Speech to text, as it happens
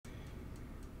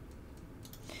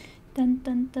Dun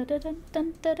dun da da dun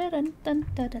dun da da dun dun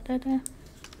da da da da.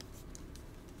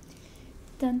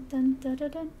 Dun dun da da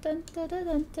dun dun da da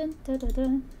dun dun da da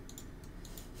da.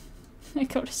 I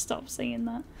gotta stop singing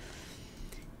that.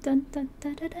 Dun dun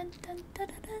da da dun dun da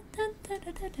da dun dun da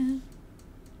da da da.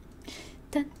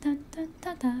 Dun dun dun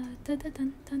da da da da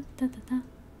dun dun da da da.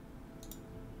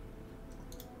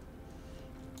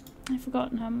 I've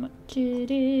forgotten how much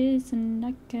it is and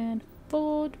I can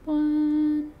afford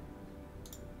one.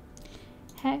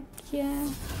 Heck yeah.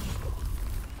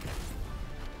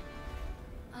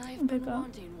 I've been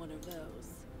wanting one of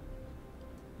those.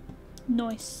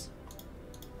 Nice.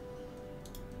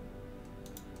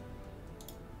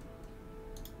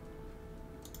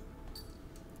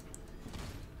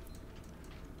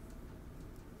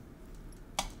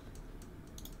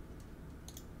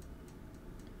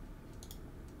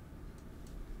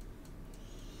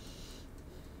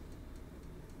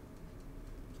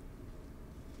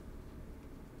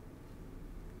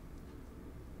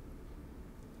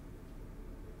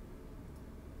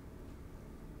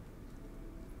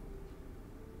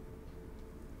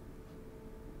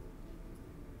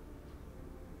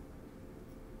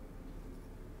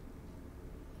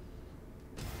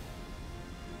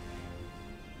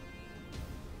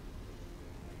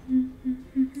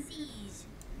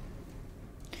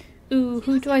 Ooh,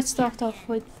 who do I start off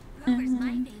with?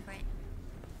 Damn,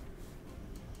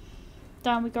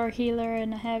 we got a healer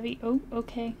and a heavy. Oh,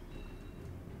 okay.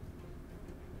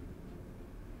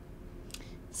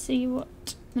 See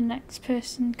what the next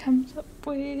person comes up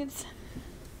with.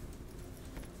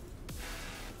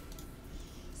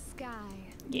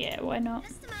 Sky. Yeah, why not?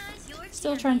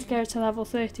 Still trying to get her to level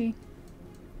 30.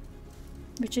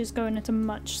 Which is going at a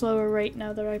much slower rate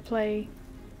now that I play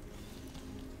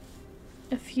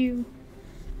a few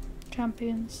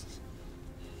champions.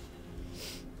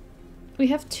 We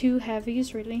have 2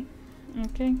 heavies, really?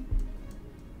 Okay.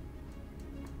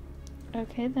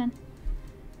 Okay then.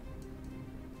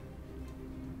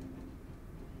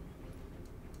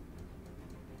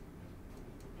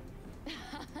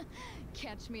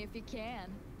 Catch me if you can.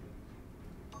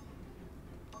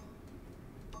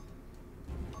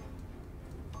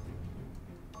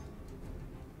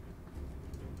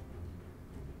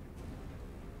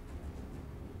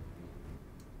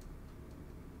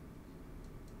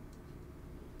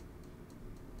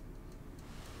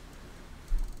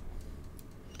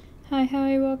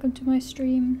 Hi, welcome to my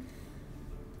stream.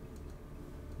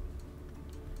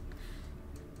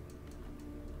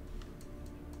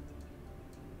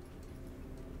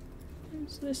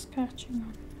 What's this catching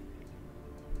on?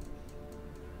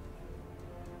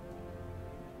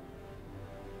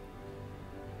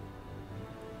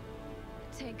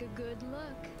 Take a good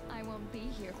look. I won't be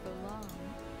here for long.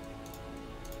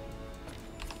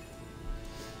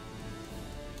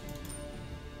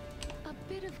 A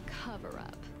bit of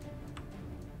cover-up.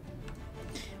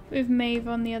 With Maeve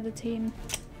on the other team.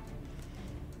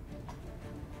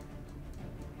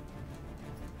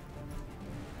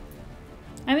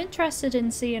 I'm interested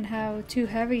in seeing how 2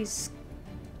 heavies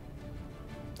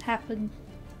happen.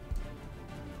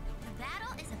 The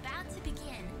battle is about to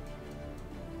begin.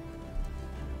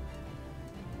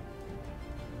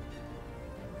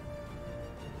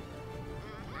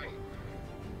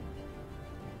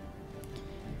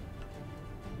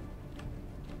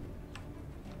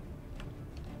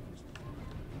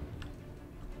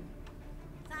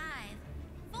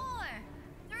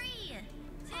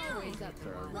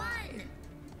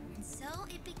 And so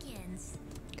it begins.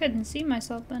 Couldn't see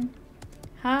myself then.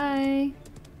 Hi.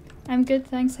 I'm good,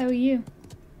 thanks. How are you?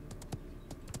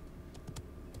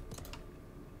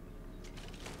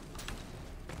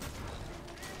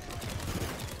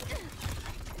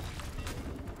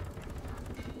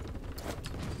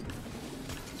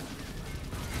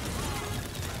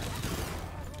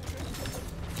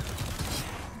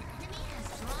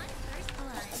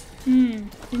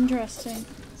 Interesting.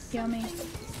 Yummy.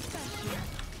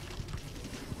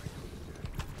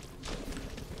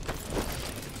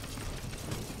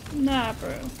 Nah,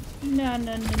 bro. No.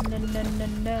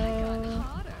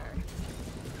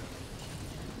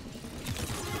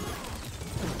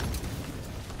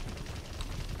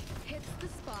 Hits the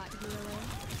spot, healer.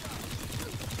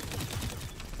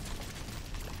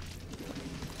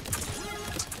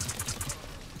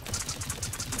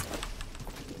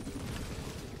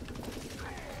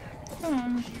 Come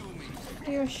on.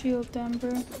 Get your shield down,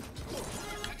 bro.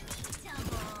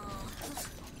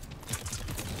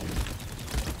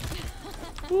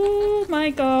 Oh my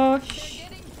gosh.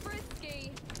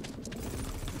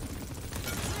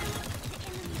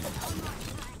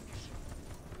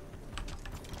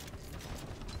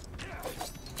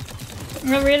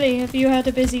 Oh really? Have you had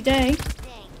a busy day?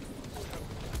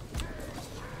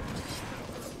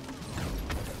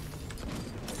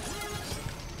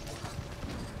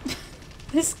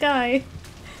 This guy.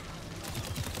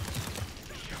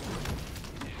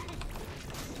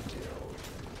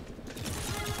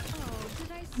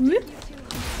 Whoop.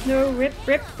 No, rip,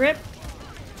 rip, rip.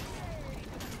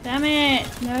 Damn it,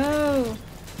 no.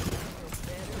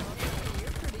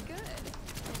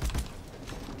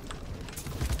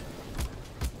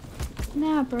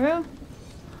 Nah, bro.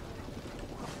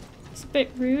 It's a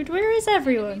bit rude. Where is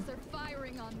everyone?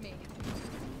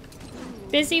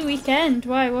 Busy weekend.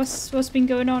 Why? What's been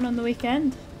going on the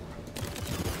weekend?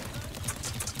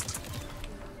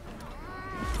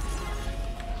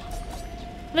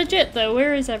 Legit though,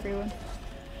 where is everyone?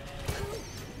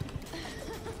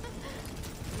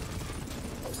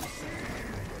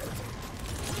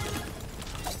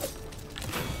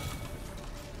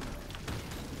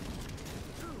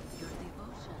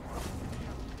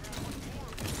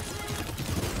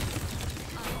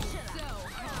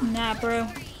 Nah, bro.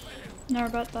 Not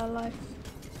about that life.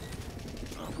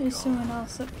 There's someone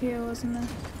else up here, wasn't there?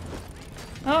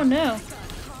 Oh no.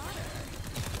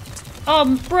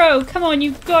 Oh, bro, come on,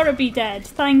 you've gotta be dead.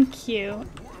 Thank you.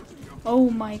 Oh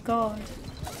my god.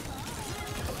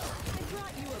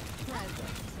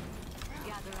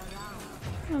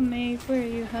 Oh, Maeve, where are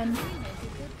you, hun?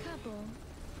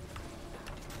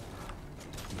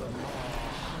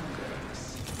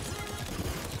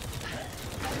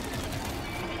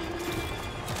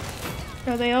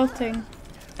 Are they ulting?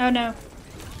 Oh no,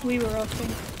 we were ulting.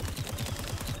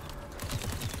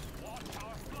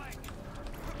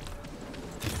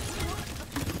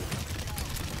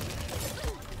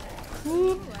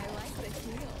 Whoop.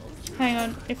 Hang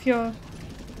on, if you're...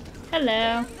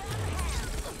 Hello.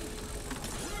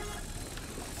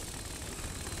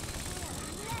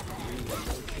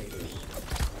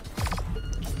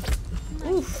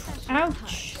 Oof,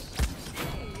 ouch.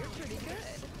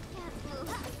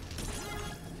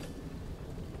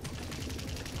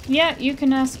 Yeah, you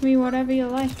can ask me whatever you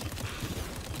like. 30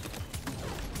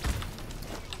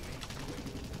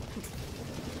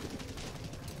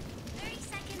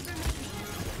 seconds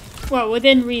remaining. Well,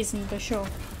 within reason, for sure.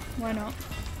 Why not?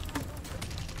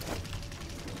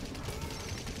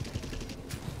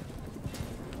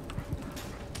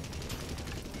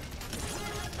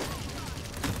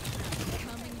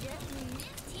 Come and get me.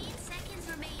 15 seconds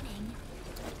remaining.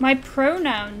 My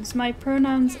pronouns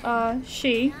are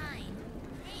she 9,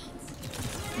 8,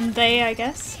 and they, I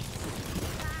guess. 5,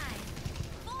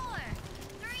 4,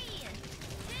 3,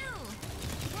 2,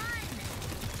 1.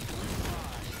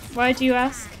 Why do you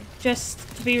ask? Just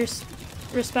to be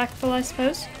respectful, I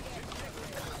suppose.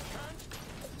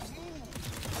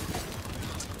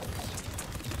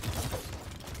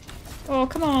 Oh,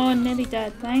 come on, nearly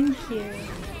dead. Thank you.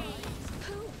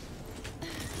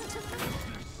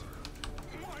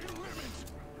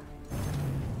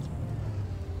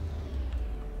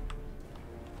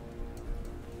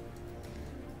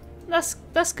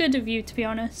 That's good of you, to be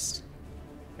honest.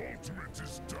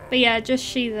 But yeah, just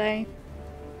she, they.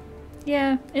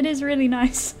 Yeah, it is really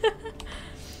nice.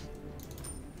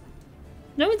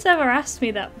 No one's ever asked me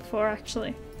that before,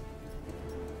 actually.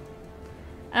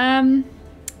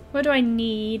 What do I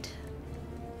need?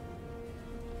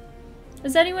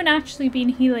 Has anyone actually been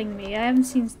healing me? I haven't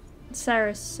seen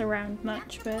Saris around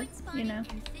much, but, you know.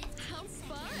 How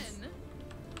fun!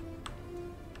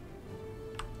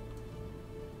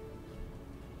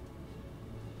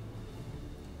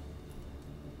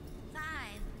 5,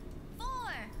 4,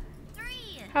 3,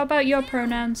 How about your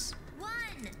pronouns? 1.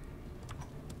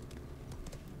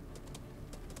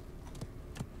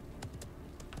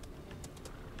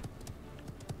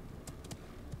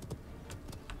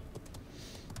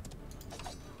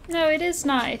 No, it is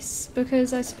nice,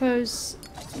 because I suppose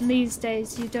in these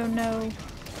days you don't know...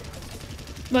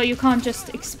 Well, you can't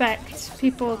just expect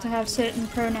people to have certain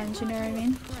pronouns, you know what I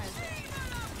mean?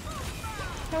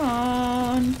 Come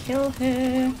on, kill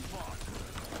her.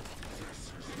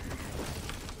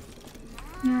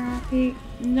 Not happy.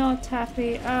 Not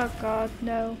happy. Oh god,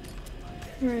 no.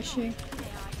 Where is she?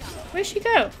 Where'd she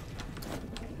go?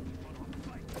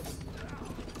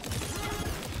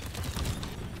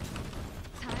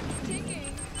 Time's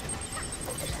ticking.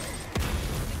 The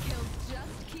kills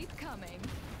just keep coming.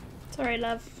 Sorry,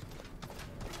 love.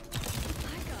 I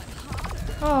got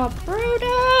hotter. Oh,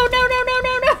 Bruno! No, no, no,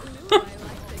 no, no! Ooh, I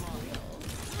like the heels.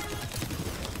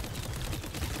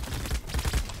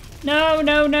 No,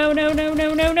 no, no, no, no,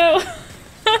 no, no, no.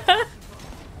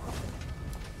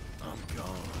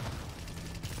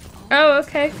 Oh,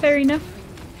 okay, fair enough.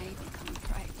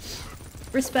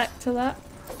 Respect to that.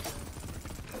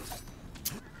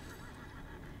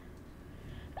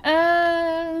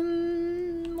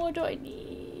 What do I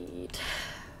need?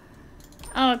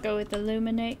 I'll go with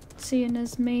Illuminate, seeing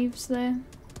as Maeve's there.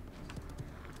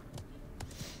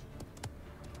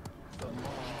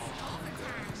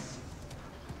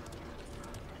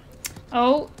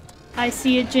 Oh, I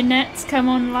see a Jeanette's come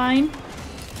online.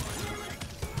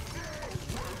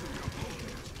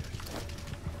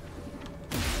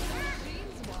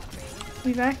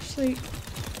 We've actually...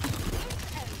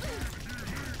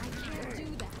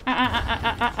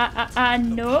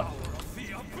 no.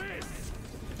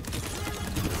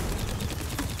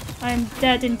 I'm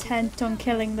dead intent on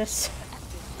killing this.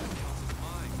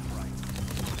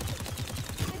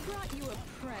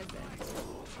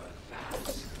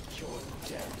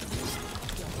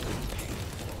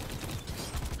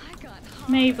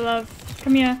 Maeve, love,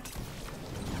 come here.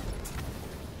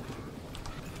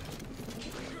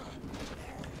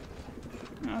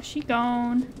 Oh, she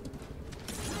gone.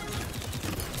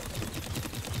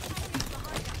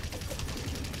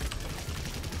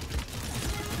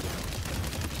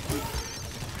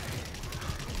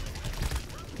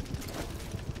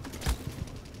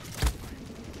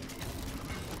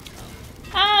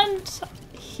 And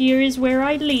here is where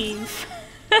I leave.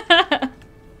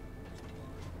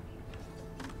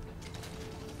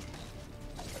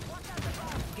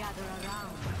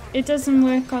 It doesn't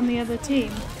work on the other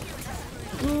team.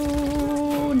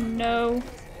 Ooh, no.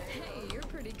 Hey, you're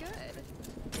pretty good.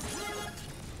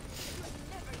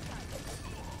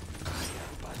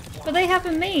 But they have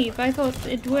a Maeve. I thought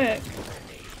it'd work.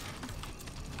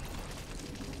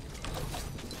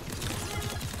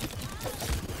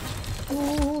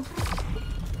 Ooh.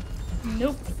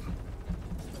 Nope.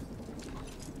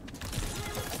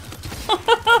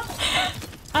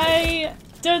 I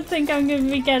don't think I'm going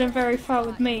to be getting very far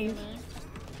with Maeve.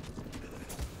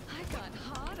 I got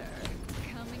hotter.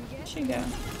 Come and get Where'd she go?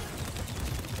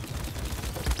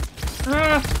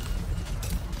 Ah.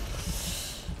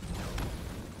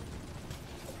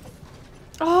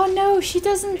 Oh no, she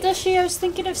doesn't, does she? I was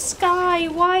thinking of Sky.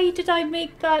 Why did I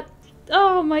make that?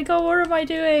 Oh my god, what am I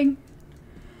doing?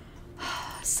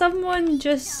 Someone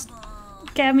just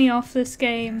get me off this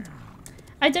game.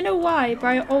 I don't know why, but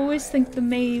I always think the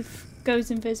Maeve goes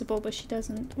invisible, but she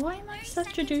doesn't. Why am I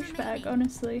such a douchebag,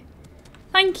 honestly?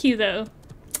 Thank you, though.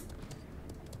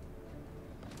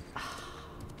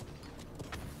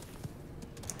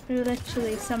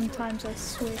 Literally, sometimes I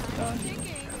swear to God.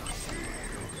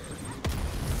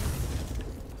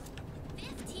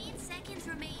 15 seconds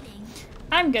remaining.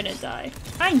 I'm gonna die.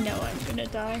 I know I'm gonna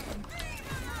die. 7,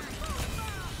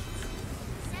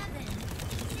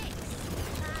 6,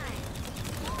 5,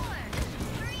 4,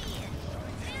 3,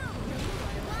 2,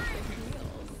 1.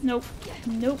 Nope.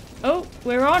 Nope. Oh,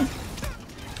 we're on.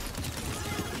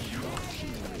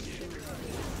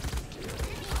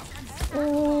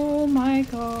 Oh my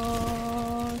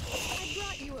gosh. I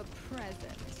brought you a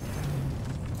present.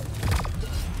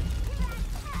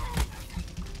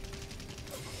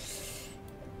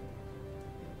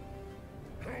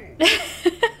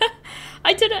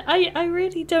 I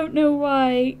really don't know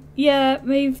why. Yeah,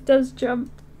 Maeve does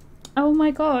jump. Oh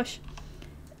my gosh.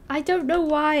 I don't know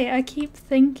why I keep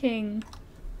thinking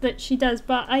that she does,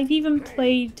 but I've even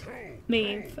played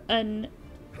Maeve and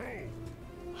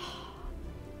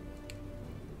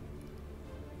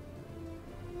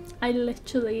I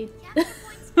literally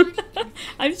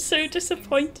I'm so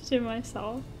disappointed in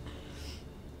myself.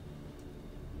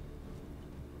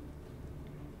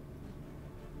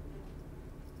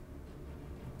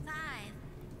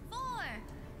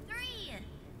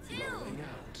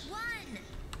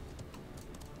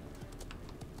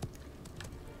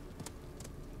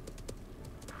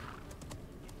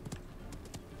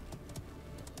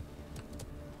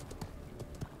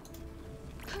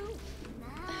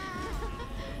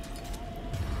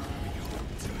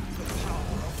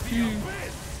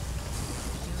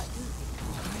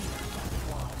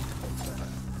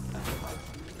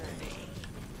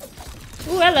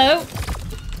 Ooh, hello.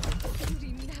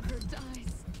 Beauty never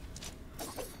dies.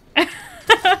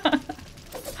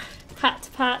 Pat,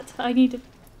 pat. I need to.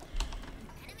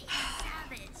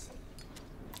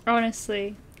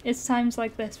 Honestly, it's times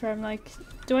like this where I'm like,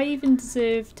 do I even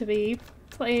deserve to be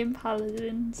playing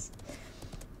Paladins?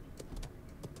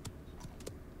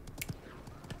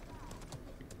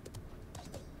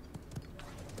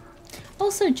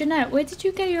 Also, Jeanette, where did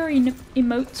you get your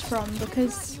emotes from?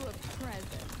 Because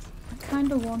I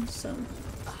kind of want some.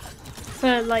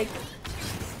 For, like...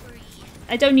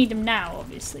 I don't need them now,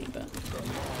 obviously, but...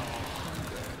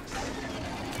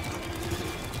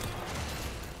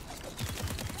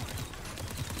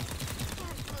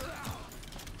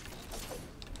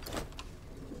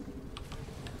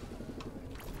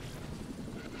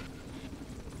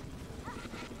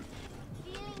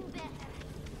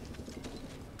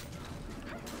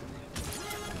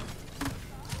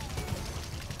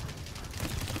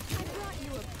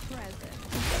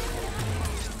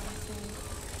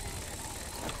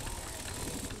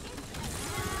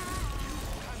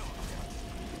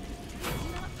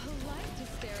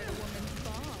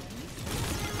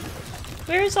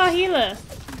 Where is our healer?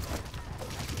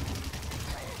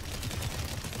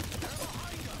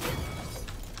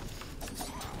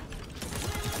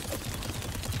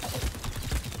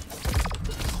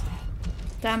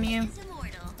 Damn you. Is immortal,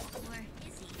 or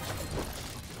is he?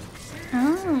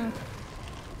 Oh.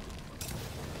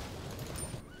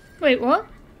 Wait, what?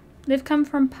 They've come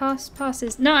from past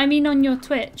passes. No, I mean on your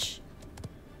Twitch.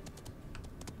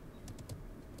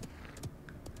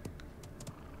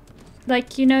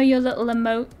 Like, you know your little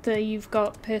emote that you've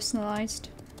got personalized?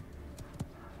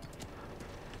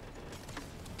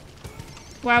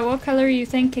 Wow, what colour are you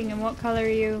thinking and what colour are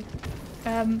you...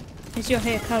 is your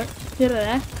hair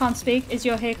can't speak. Is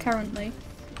your hair currently?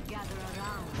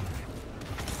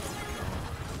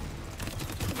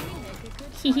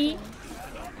 Hehe.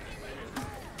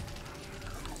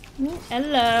 Ooh,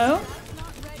 hello.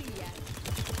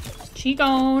 She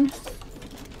gone.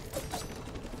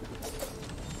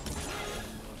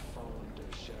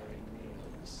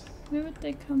 Where would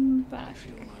they come back?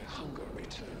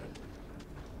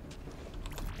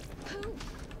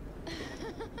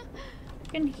 I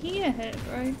can hear her,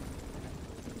 right?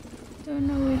 Don't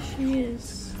know where she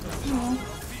is. Oh.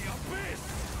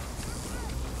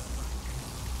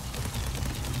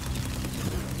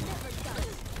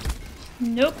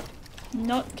 Nope.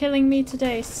 Not killing me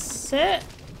today. Sit.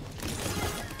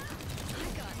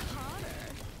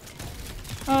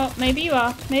 Oh, maybe you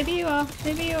are. Maybe you are.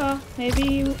 Maybe you are. Maybe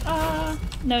you are.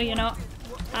 No, you're not.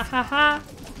 Ha ha ha.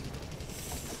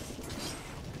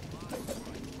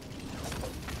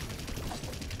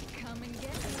 Come and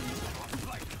get me.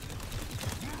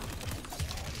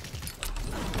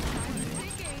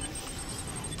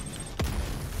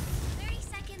 30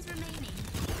 seconds remaining.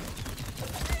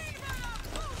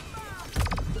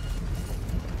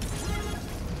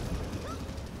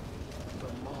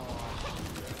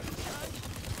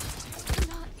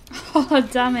 Oh,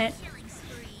 damn it. Killing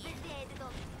spree.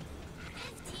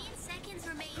 15 seconds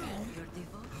remaining.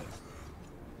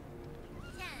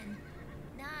 10,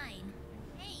 9,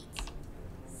 8,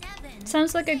 7.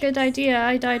 Sounds like a good idea.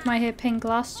 I dyed my hair pink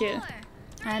last year.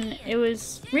 And it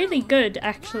was really good,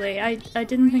 actually. I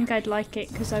didn't think I'd like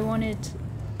it because I wanted,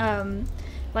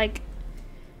 like,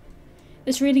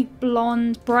 this really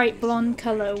blonde, bright blonde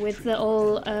colour with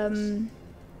little,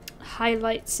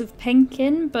 highlights of pink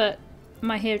in, but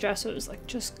my hairdresser was like,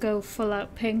 just go full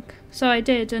out pink. So I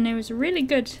did, and it was a really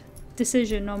good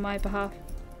decision on my behalf.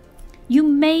 You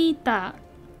made that!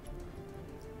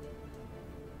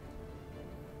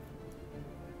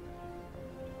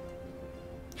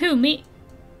 Who, me?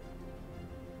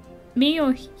 Me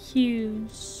or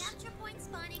Hughes? Capture point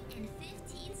spawning in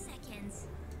 15 seconds.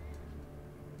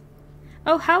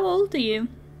 Oh, how old are you?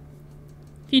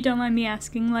 If you don't mind me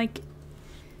asking, like,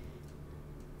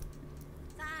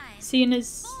 5, seeing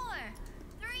as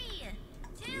 4, 3,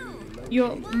 2.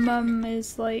 your mum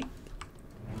is like,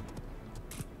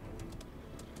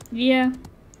 yeah,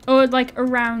 or like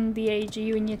around the age. Are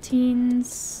you in your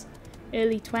teens,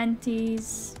 early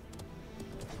 20s,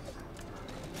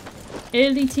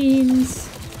 early teens?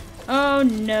 Oh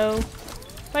no,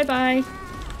 bye bye.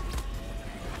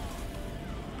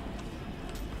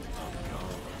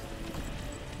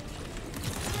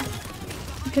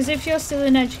 Because if you're still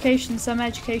in education, some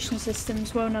education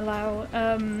systems won't allow,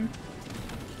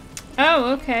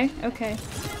 oh, okay, okay.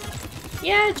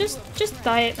 Yeah, just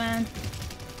dye it, man.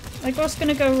 Like, what's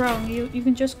gonna go wrong? You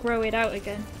can just grow it out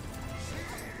again.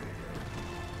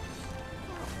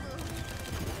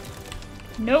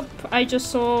 Nope, I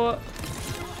just saw...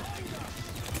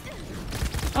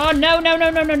 Oh, no, no, no,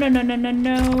 no, no, no, no, no, no,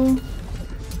 no.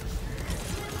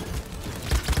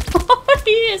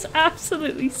 He is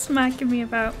absolutely smacking me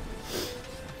about.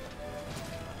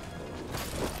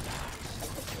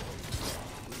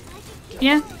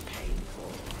 Yeah.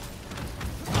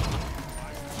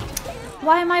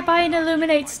 Why am I buying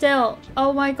Illuminate still?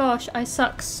 Oh my gosh, I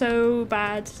suck so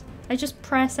bad. I just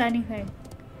press anything.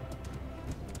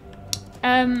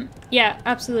 Yeah,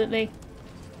 absolutely.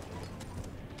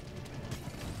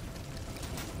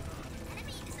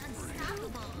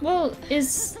 Well,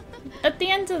 at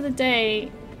the end of the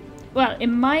day, well,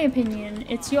 in my opinion,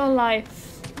 it's your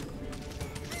life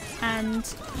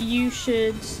and you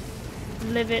should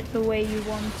live it the way you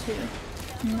want to,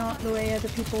 not the way other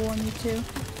people want you to.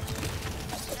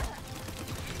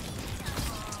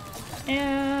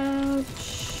 Ouch.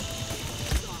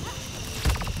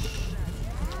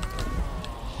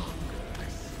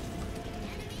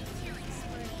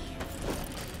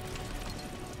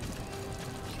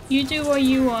 You do what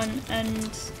you want,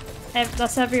 and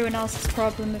that's everyone else's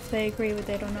problem if they agree with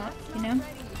it or not, you know?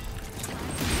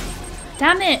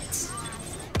 Damn it!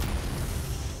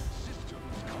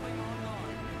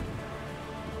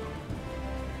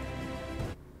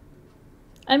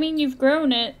 I mean, you've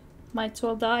grown it. Might as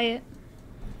well dye it.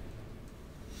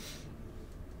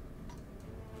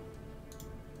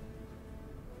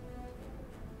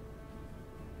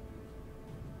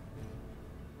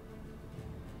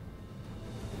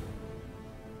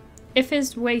 If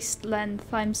his waist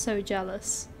length, I'm so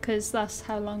jealous, because that's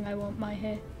how long I want my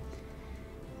hair.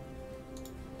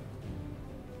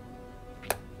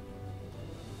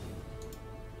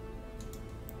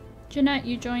 Jeanette,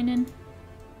 you joining?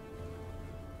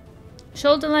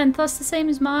 Shoulder length, that's the same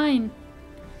as mine.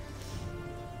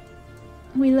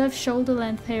 We love shoulder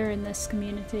length hair in this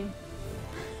community.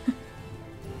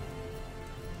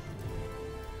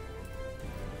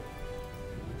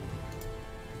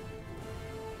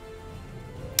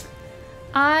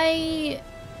 I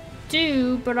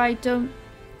do, but I don't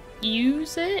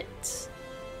use it.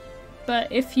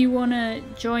 But if you want to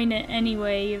join it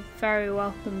anyway, you're very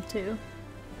welcome to.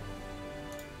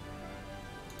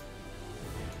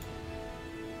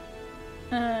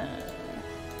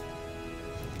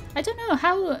 I don't know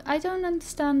how, I don't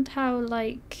understand how,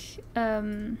 like,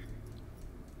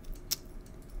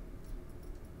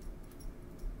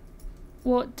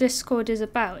 what Discord is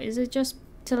about. Is it just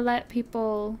to let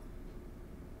people...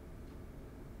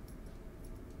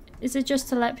 Is it just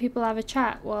to let people have a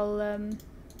chat while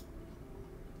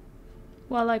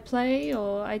I play,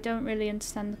 or I don't really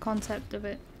understand the concept of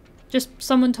it. Just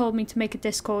someone told me to make a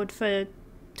Discord for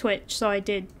Twitch, so I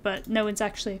did, but no one's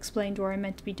actually explained what I'm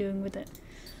meant to be doing with it.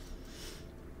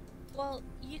 Well,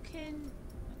 you can...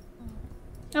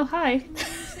 Oh, hi.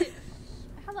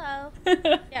 Hello.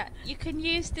 Yeah, you can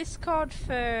use Discord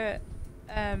for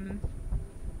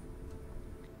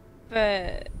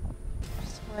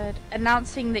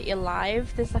announcing that you're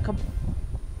live. There's like a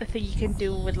thing you can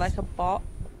do with like a bot.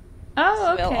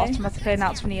 Oh, okay. So it'll automatically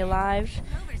announce when you're live,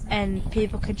 and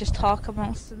people can just talk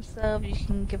amongst themselves. You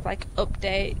can give like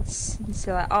updates and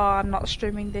say like, oh, I'm not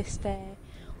streaming this day.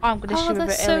 Oh, I'm going to stream a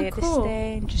bit earlier this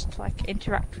day, and just like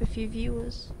interact with your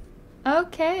viewers.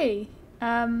 Okay.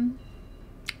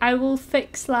 I will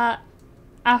fix that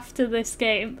after this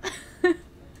game.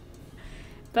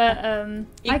 But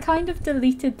I kind of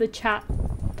deleted the chat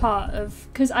part of,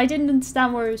 because I didn't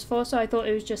understand what it was for, so I thought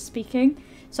it was just speaking.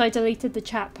 So I deleted the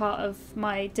chat part of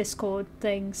my Discord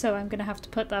thing, so I'm gonna have to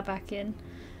put that back in.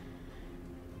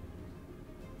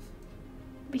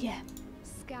 But yeah.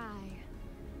 Sky.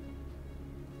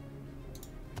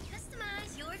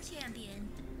 Customize your champion.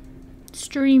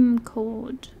 Stream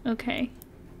chord. Okay.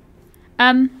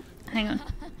 Hang on.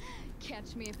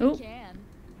 Catch me if Oh. you can.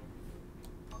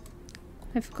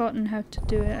 I've forgotten how to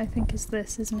do it. I think it's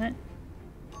this, isn't it?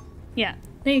 Yeah,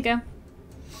 there you go.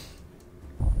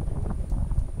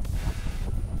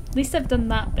 At least I've done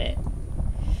that bit.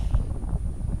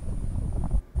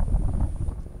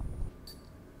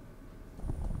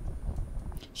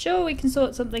 Sure, we can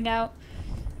sort something out.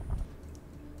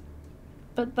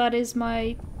 But that is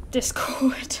my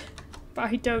Discord. But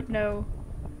I don't know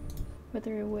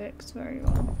whether it works very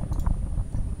well.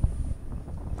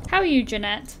 How are you,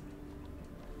 Jeanette?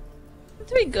 I'm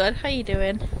doing good. How you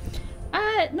doing?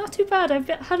 Not too bad. I've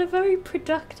had a very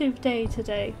productive day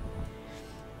today.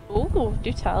 Ooh,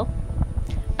 do tell.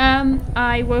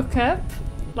 I woke up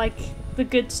like the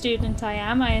good student I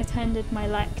am. I attended my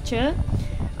lecture.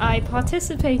 I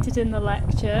participated in the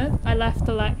lecture. I left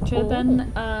the lecture. Ooh.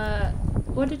 Then,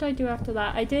 what did I do after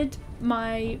that? I did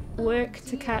my work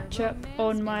to catch up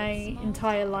on my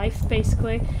entire life,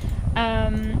 basically.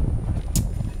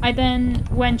 I then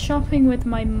went shopping with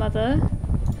my mother.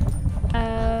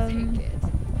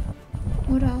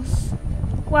 What else?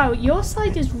 Wow, your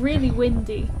side is really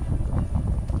windy.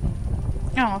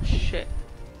 Oh shit.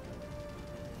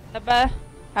 I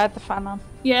had the fan on.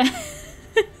 Yeah.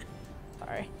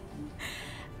 Sorry.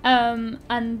 And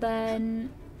then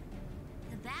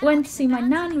went to see my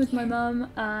nan with my mum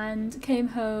and came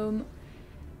home.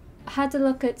 Had to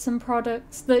look at some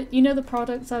products that, you know, the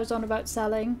products I was on about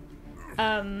selling.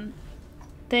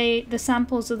 The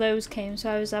samples of those came,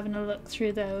 so I was having a look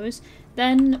through those.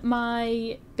 Then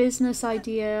my business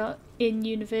idea in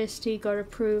university got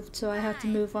approved, so I had to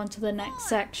move on to the next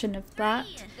section of that.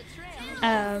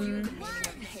 And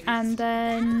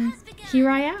then here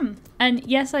I am. And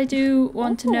yes, I do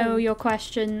want to know your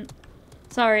question.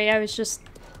 Sorry, I was just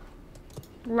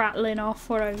rattling off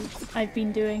what I've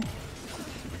been doing.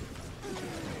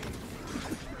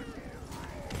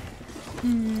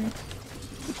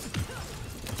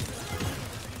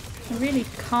 I really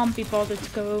can't be bothered to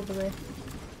go over there.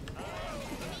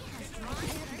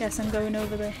 Guess I'm going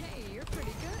over there.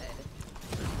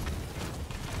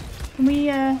 Can we,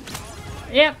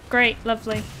 Yep, great,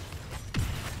 lovely.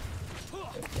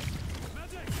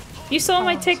 You saw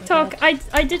my TikTok.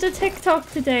 I did a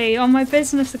TikTok today on my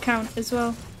business account as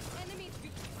well.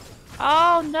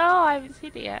 Oh no, I haven't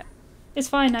seen it yet. It's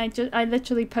fine. I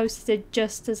literally posted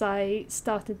just as I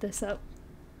started this up.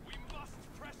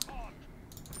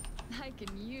 I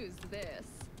can use this.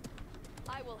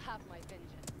 I will have my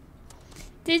vengeance.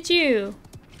 Did you?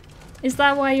 Is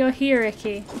that why you're here,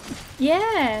 Icky?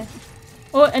 Yeah.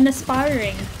 Or an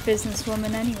aspiring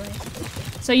businesswoman anyway.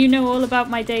 So you know all about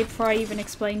my day before I even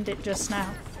explained it just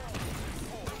now.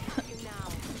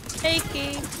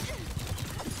 Icky.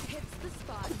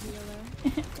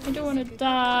 I don't want to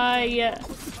die.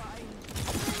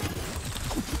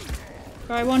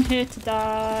 But I want her to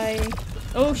die.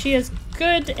 Oh, she has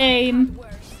good aim.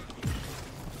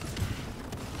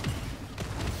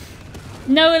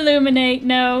 No illuminate,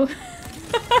 no.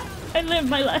 I learned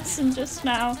my lesson just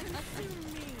now.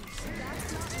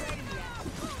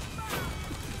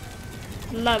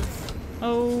 Love.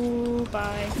 Oh,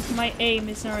 bye. My aim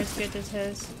is not as good as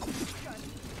hers.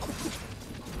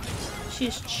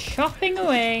 She's chopping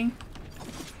away.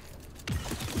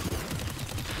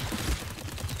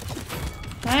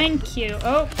 Thank you.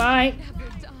 Oh, bye.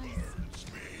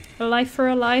 A life for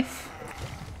a life.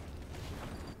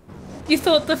 You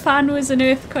thought the fan was an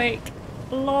earthquake.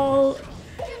 Lol.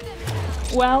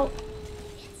 Well.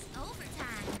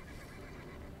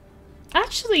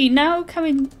 Actually, now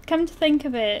come to think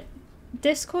of it,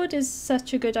 Discord is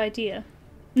such a good idea.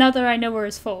 Now that I know where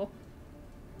it's for.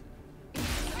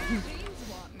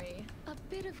 Want me a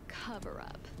bit of cover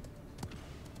up.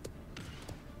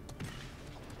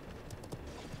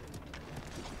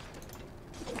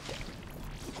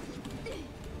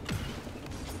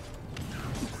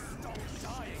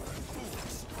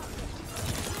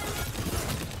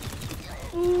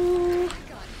 Ooh.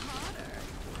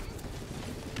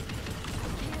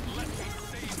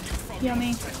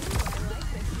 Yummy.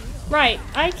 Right,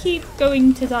 I keep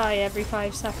going to die every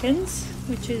 5 seconds,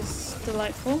 which is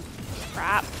delightful.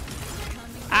 Crap.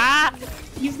 Ah!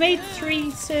 You've made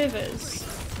 3 servers.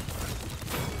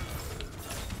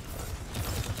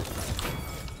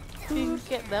 You can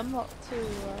get them lot to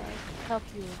help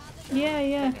you.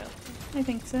 Yeah. I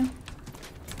think so.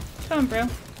 Come on, bro.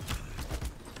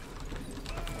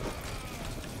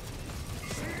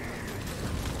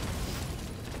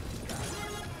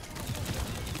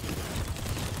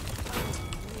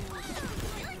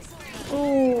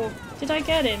 Oh, did I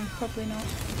get him? Probably not.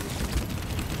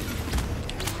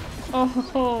 Oh ho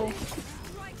ho.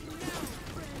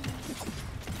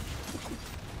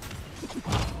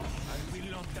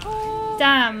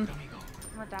 Damn. I'm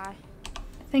gonna die.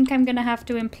 I think I'm gonna have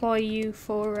to employ you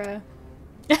for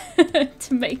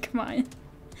to make mine.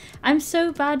 I'm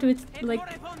so bad with, like,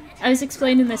 I was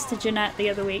explaining this to Jeanette the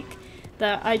other week,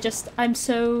 that I'm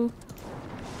so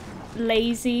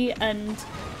lazy, and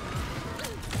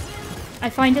I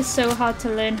find it so hard to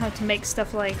learn how to make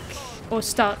stuff like, or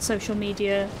start social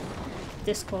media,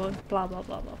 Discord, blah blah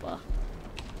blah blah blah.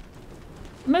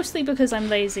 Mostly because I'm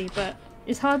lazy, but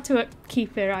it's hard to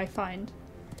keep it, I find.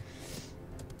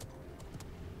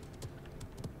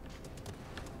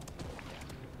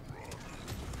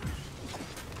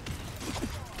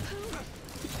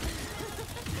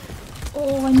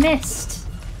 Oh, I missed.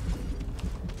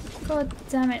 God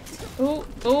damn it.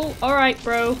 Oh, alright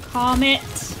bro, calm it.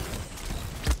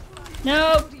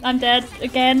 Nope, I'm dead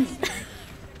again.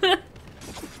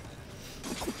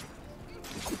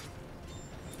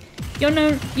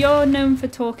 You're known for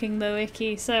talking though,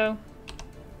 Icky, so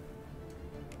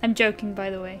I'm joking, by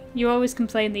the way. You always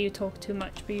complain that you talk too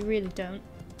much, but you really don't.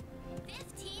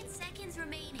 15 seconds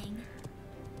remaining.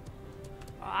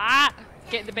 Ah!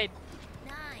 Get in the bed.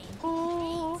 9,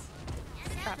 Ooh. 8,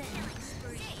 7, 6,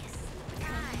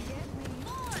 5,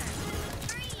 4,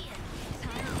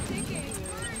 3,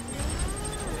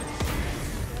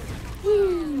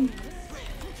 Woo.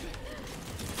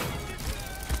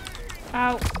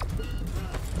 Ow.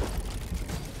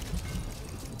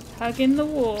 Hugging the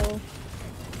wall.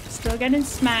 Still getting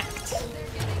smacked.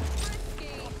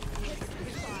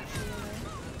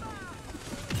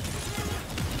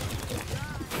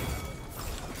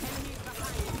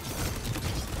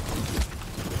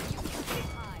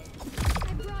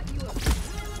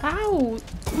 Ow!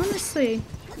 Honestly.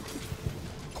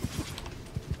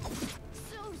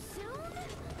 so soon?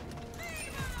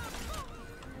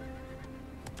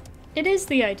 It is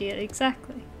the idea,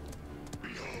 exactly.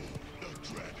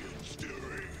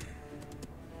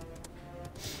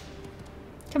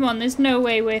 Come on, there's no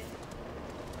way we're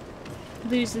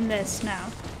losing this now.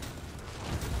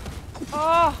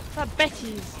 Oh, that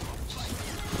Betty's.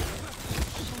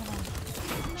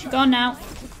 She's gone now.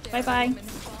 Bye bye.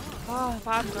 Oh,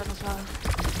 but I'm gone as well.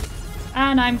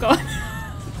 And I'm gone.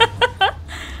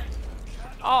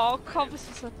 Oh, Cobbs was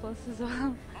so close as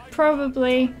well.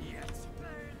 Probably.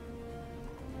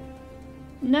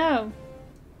 No.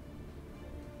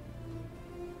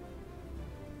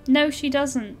 No, she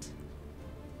doesn't.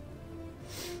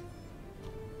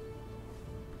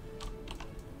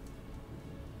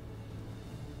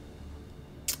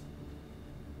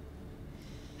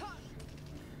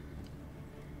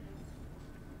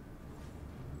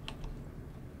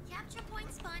 Capture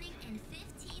point spawning in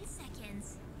 15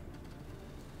 seconds.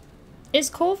 Is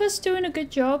Corvus doing a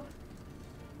good job?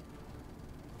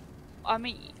 I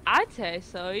mean, I'd say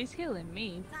so. He's healing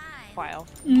me 5, quite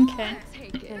often. Okay.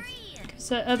 Take it. 3,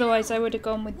 So otherwise I would have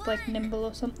gone with like Nimble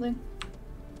or something.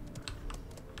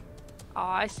 Oh,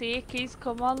 I see Icky's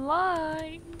come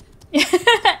online.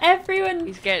 Everyone.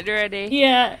 He's getting ready.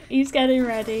 Yeah, he's getting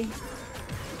ready.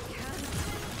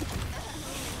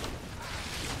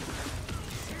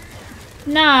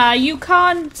 Nah, you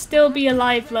can't still be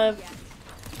alive, love.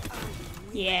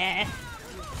 Yeah.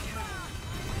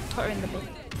 Put her in the book.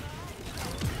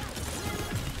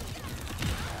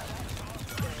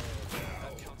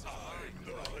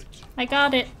 I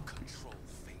got it.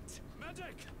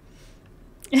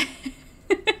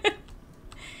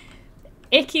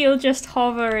 Icky'll just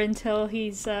hover until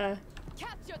he's Capture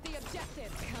the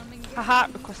objective. Coming A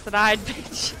heart request denied,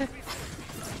 bitch.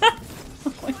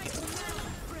 Oh my god.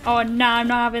 Oh no, I'm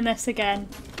not having this again.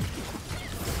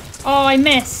 Oh, I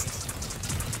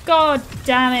missed. God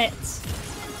damn it.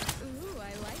 Ooh,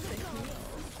 I like the heels.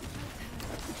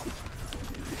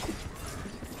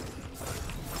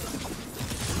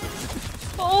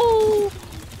 Oh!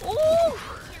 Oh!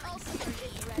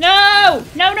 No!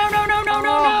 No, no, no, no, no,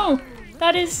 no, no!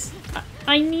 That is...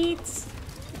 I need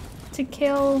to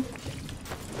kill...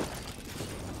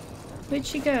 Where'd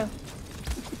she go?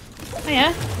 Oh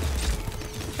yeah.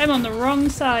 I'm on the wrong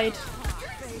side.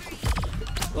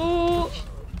 Ooh.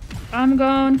 I'm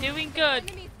gone. Doing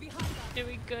good.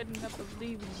 Doing good, and I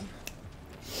believe in you.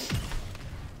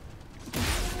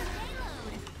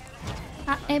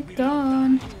 I am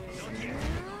gone.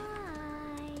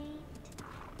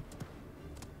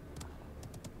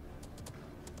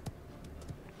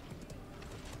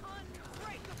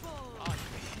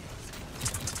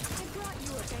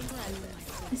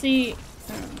 Is he... Oh,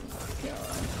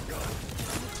 God.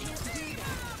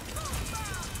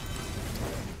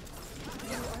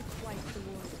 You are quite the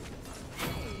warrior.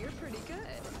 Hey, you're pretty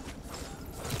good.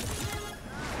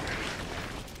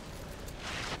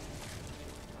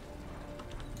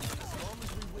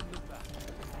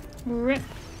 Rip.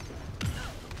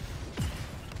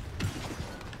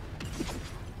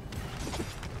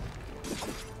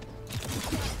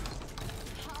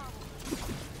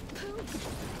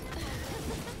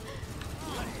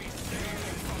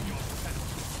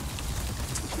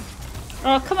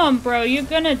 Oh, come on, bro. You're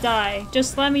gonna die.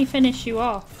 Just let me finish you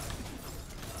off.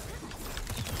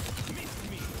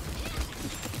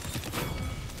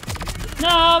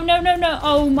 No, no, no, no.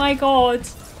 Oh my god.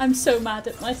 I'm so mad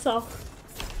at myself.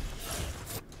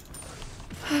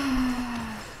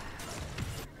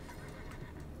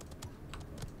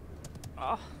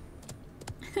 Oh.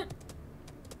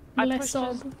 I Less pushed sob.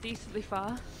 us decently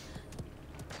far.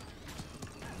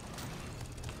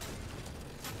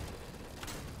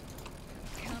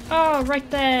 Oh, right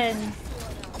then.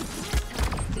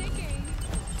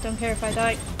 Don't care if I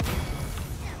die.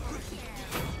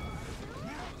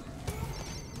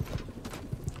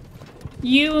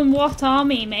 You and what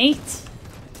army, mate?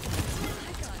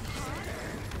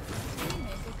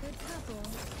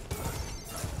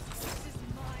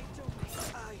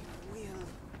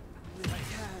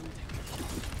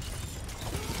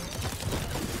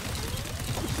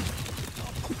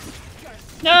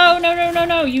 No, no, no, no,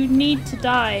 no. You need to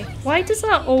die. Why does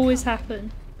that always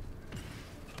happen?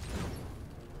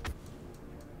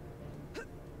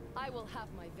 I will have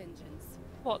my vengeance.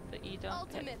 What, that you don't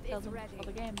Ultimate tell is them ready.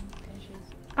 before the game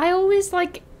finishes? I always,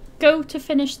 like, go to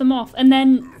finish them off and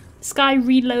then Sky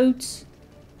reloads.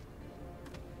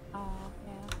 Oh,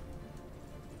 yeah.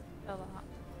 Feel that.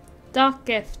 Dark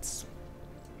gifts.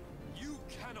 You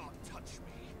cannot touch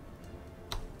me.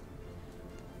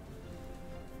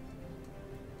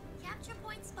 Capture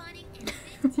point spawning in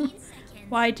 15 seconds.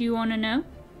 Why do you want to know?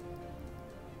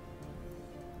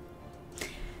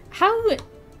 How...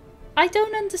 I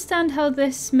don't understand how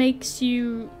this makes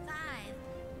you... 5,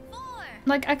 4,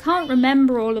 Like, I can't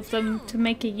remember all of them to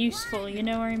make it useful, you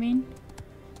know what I mean?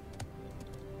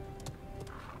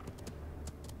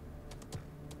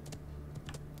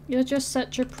 You're just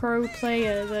such a pro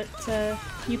player that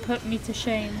you put me to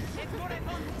shame.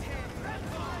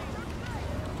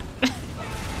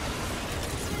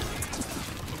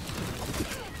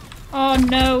 Oh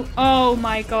no! Oh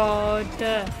my god!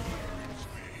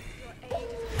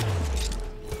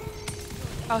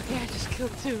 Okay, I just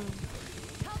killed 2.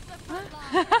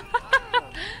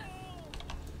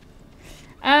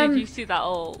 Did you see that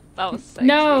all? That was sexy.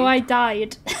 No, I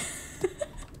died.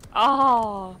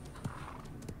 Oh.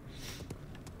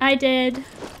 I did.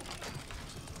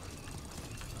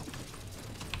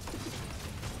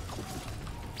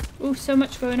 Ooh, so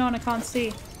much going on I can't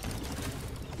see.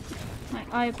 My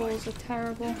eyeballs are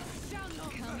terrible.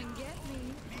 Come and get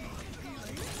me.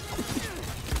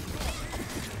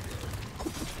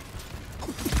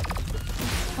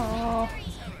 Oh.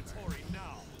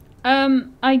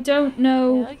 I don't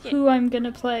know Yeah, okay. who I'm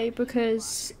gonna play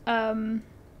because I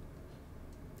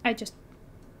just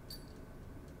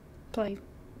play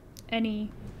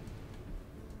any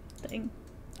thing,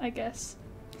 I guess.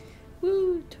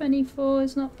 Woo, 24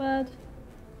 is not bad.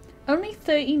 Only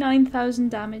 39,000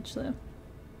 damage though.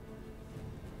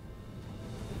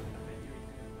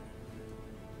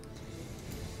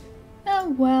 Oh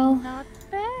well. Not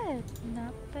bad.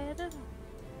 Not bad at all.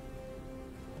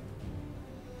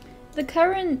 The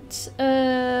current, what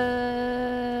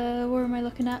am I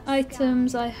looking at?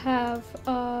 Items I have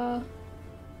are...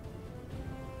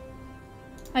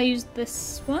 I used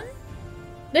this one?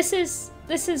 This is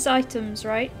items,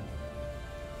 right?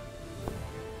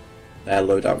 They're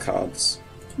loadout cards.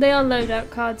 They are loadout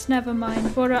cards, never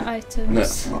mind. What are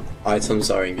items? No,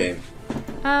 items are in game.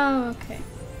 Oh, okay.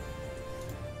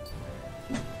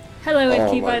 Hello,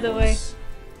 Icky, by the way.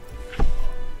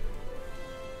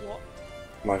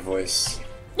 My voice.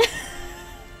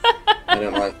 I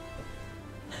don't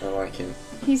like him.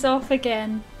 He's off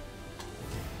again.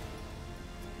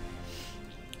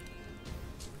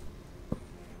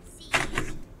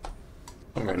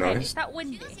 Oh, very Okay, nice. is that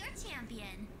windy? Who's your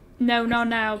champion? No, not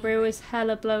now, but it was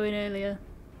hella blowing earlier.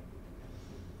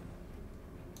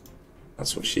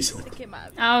 That's what she said. Stick him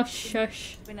out. Oh,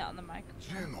 shush. We're not on the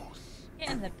microphone. Get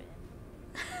in the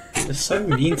bin. You're so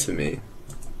mean to me.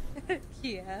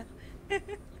 Yeah.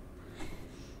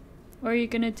 What are you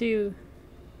gonna do?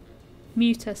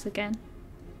 Mute us again?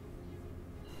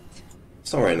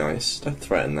 It's not very nice. Don't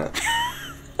threaten that.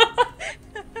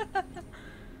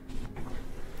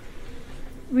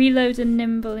 Reload and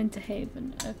nimble into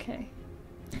Haven. Okay.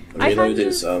 Reload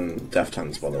is deft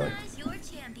hands, by the way. Who's your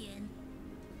champion?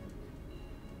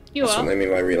 You That's what are? they mean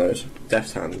by reload.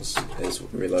 Deft hands is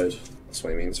reload. That's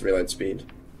what it means. Reload speed.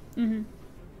 Mm-hmm.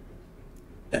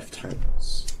 Deft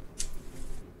hands.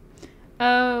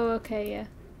 Oh, okay, yeah.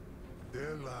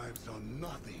 Their lives are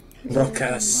nothing.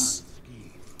 Ruckus.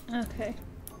 Okay.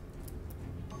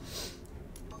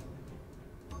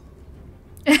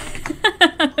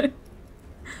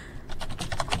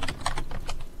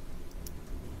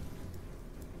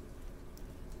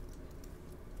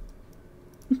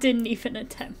 Didn't even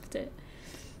attempt it.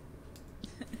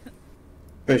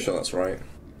 Pretty sure that's right.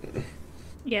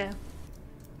 Yeah.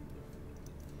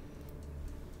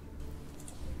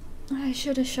 I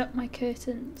should have shut my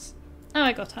curtains. Oh,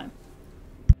 I got time.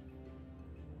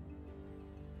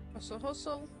 Hustle,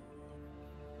 hustle.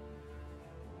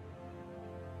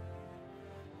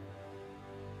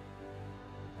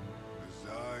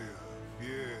 Desire,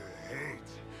 fear, hate.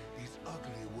 These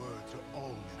ugly words are all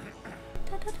we know.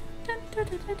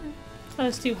 That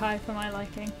was too high for my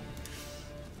liking.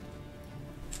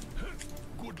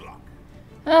 Good luck.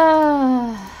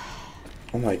 Ah.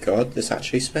 Oh my god, this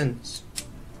actually spins.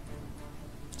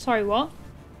 Sorry, what?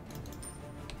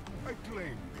 I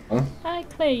claim Huh? I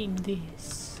claim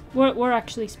this. We're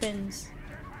actually spins.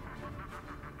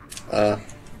 The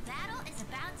battle is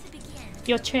about to begin.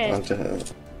 Your chair.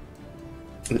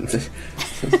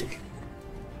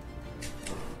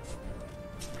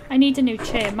 I need a new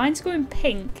chair. Mine's going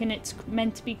pink and it's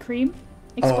meant to be cream.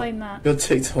 Explain that. Your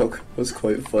TikTok was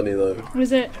quite funny though.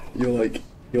 Was it? You're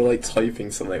like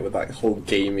typing something with that whole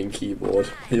gaming keyboard.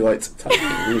 You like typing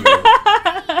email.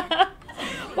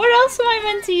 What else am I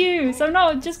meant to use? I'm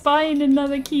not just buying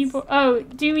another keyboard. Oh,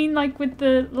 do you mean like with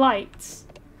the lights?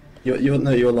 You're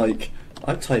like,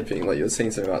 I'm typing, like you're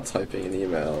saying something about typing an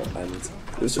email, and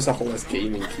it was just a whole ass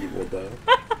gaming keyboard there.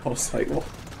 I was like, what?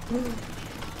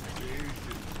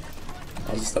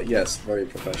 I was just like, yes, very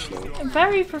professional.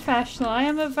 Very professional. I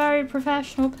am a very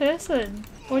professional person.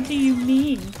 What do you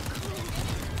mean?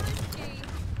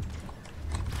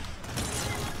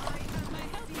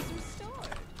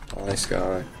 Nice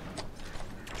guy.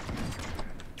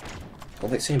 I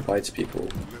like saying bye to people.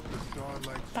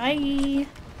 Bye.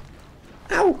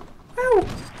 Ow! Ow!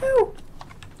 Ow!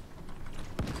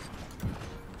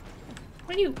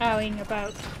 What are you owing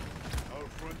about?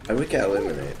 I would get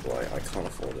eliminated, but I can't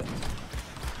afford it.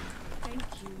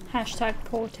 Hashtag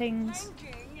portings.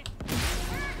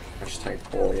 Hashtag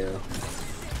poor, yeah.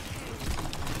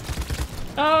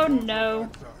 Oh no.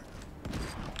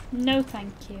 No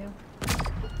thank you.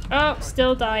 Oh,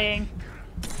 still dying.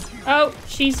 Oh,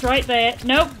 she's right there.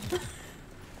 Nope.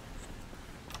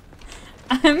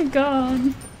 I'm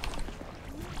gone.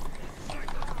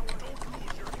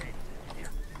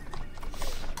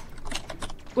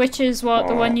 Which is what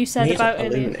the one you said Need to about earlier.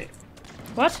 illuminate.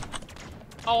 What?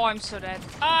 Oh, I'm so dead.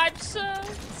 I'm so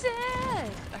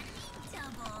dead.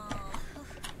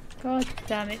 God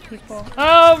damn it, people.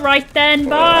 Oh, right then, Oh,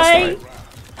 bye!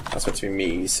 that's meant to be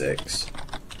me E6.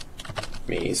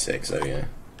 Me E6, oh yeah.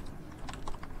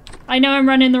 I know I'm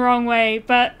running the wrong way,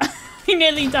 but I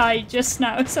nearly died just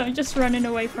now, so I'm just running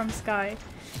away from Sky.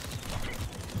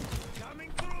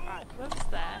 Right, what's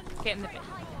there? Get in the bin.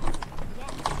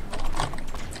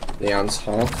 Leon's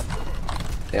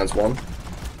half. Leon's one.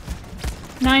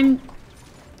 And I'm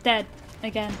dead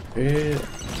again. Yeah.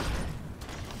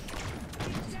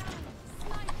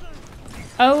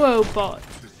 Oh, bot.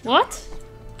 What?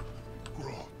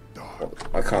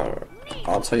 I can't.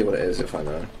 I'll tell you what it is if I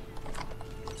know.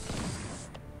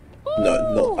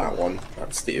 No, not that one.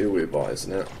 That's the Uwu bot,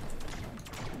 isn't it?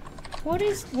 What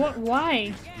is. What?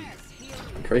 Why?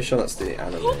 I'm pretty sure that's the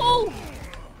anime. Oh!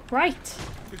 Right.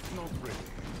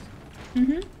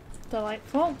 Mm-hmm.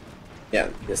 Delightful. Yeah,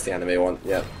 it's the anime one.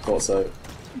 Yeah, thought so.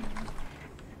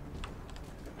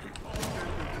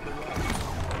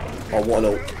 Oh, what an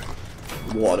ult.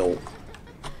 What an ult.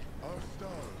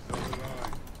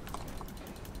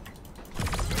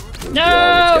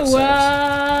 No!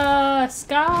 Yeah,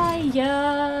 Sky!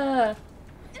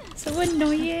 So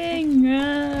annoying!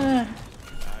 I'm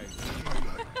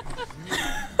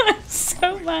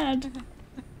so mad.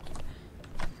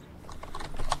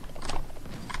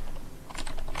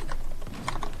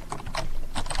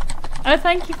 Oh,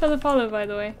 thank you for the follow, by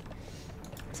the way.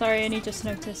 Sorry, I only just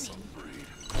noticed.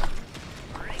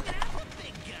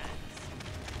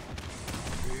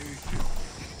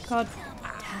 God.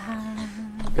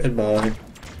 Goodbye.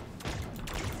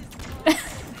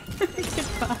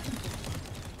 Goodbye.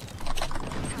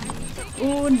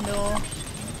 Oh no.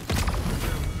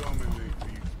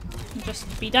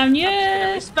 Just be down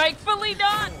here. Respectfully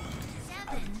done!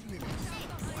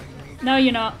 No,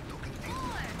 you're not.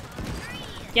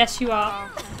 Yes, you are.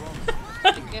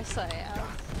 I guess I am.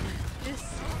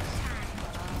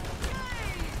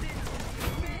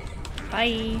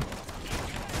 Bye.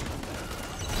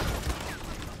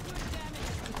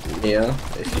 Yeah,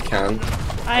 if you can.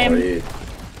 I am.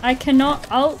 I cannot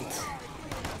ult.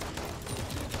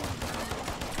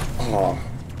 Oh,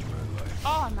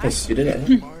 Oh, nice. yes, you did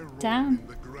it. Damn.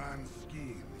 The grand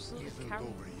scheme isn't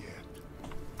over yet.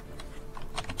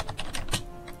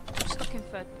 I'm stuck in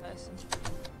third person.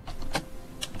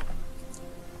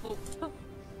 Oh.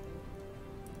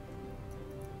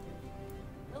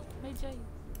 Oh, Major.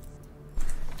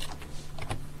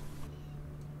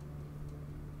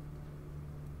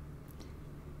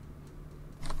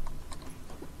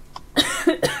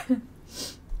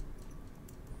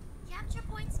 Capture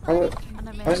point How,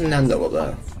 spotted. how's Nando up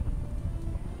there?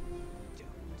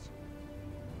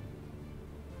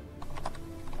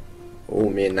 Oh,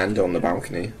 me and Nando on the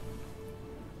balcony.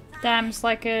 Damn, it's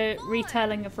like a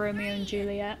retelling of Romeo and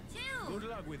Juliet. Two.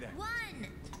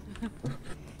 One.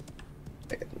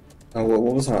 Oh, what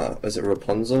was that? Was it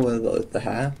Rapunzel with the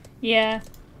hair? Yeah.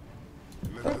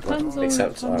 Rapunzel,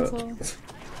 Except Rapunzel.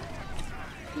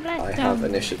 Let I down have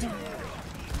initiative.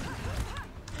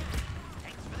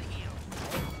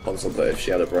 Rapunzel, but if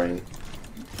she had a brain.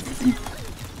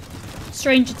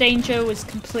 Stranger Danger was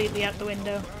completely out the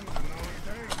window.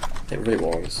 It really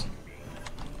was.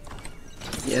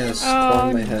 Yes, Oh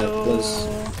on my head no.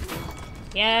 was.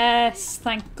 Yes,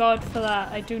 thank God for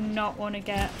that. I do not want to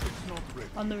get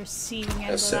on the receiving end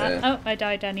Yes, of that. sir. Oh, I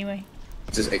died anyway.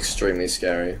 This is extremely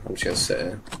scary. I'm just gonna sit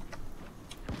here.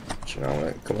 You know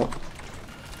what? Come on.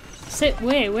 Sit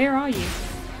where? Where are you?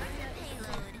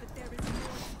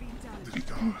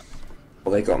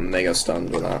 Well, they got mega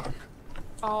stunned with that.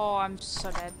 Oh, I'm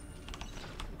so dead.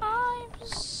 I'm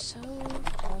so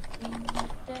fucking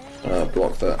dead.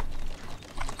 Block that.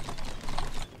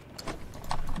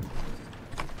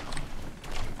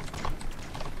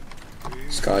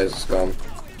 Sky's gone.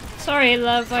 Sorry,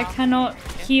 love, I cannot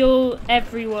heal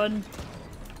everyone.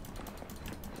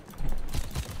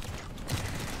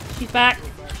 She's back.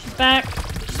 She's back.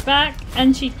 She's back.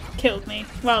 And she killed me.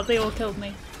 Well, they all killed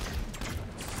me.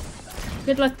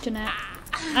 Good luck, Jeanette.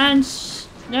 And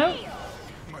no,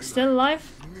 still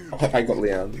alive. I got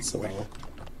Leanne somehow.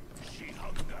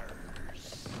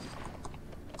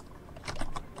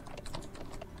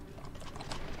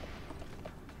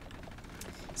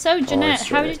 So, Jeanette,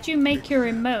 how shit. did you make your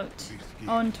emote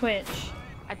on Twitch?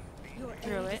 I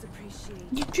drew it.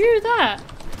 You drew that?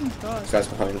 Oh god. This guy's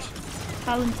behind.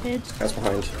 Talented. This guy's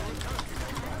behind.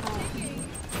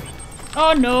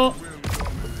 Oh no!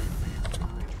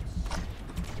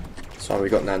 Sorry, we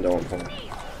got Nando on point.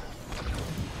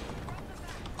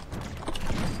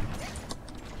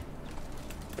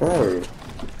 Bro.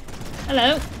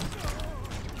 Hello.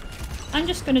 I'm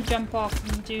just gonna jump off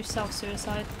and do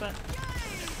self-suicide, but...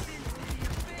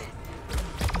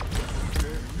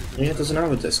 Yeah, doesn't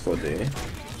have a Discord, do you?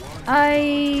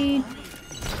 I...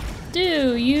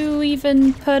 do. You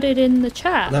even put it in the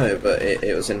chat. No, but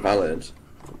it was invalid.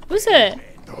 Was it?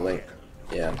 The link.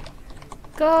 Yeah.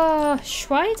 Gosh,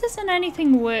 why doesn't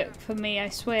anything work for me, I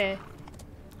swear?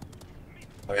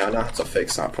 I mean, I know how to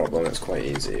fix that problem, it's quite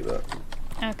easy, but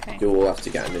Okay. you will have to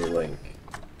get a new link.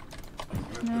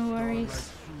 No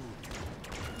worries.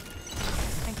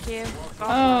 Thank you.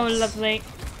 Oh, lovely.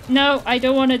 No, I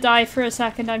don't want to die for a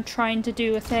second. I'm trying to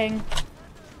do a thing.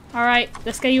 Alright,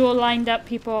 let's get you all lined up,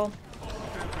 people.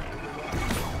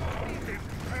 Do you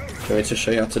want me to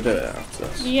show you how to do it after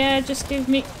this? Yeah, just give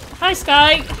me... Hi,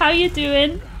 Sky! How you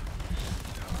doing?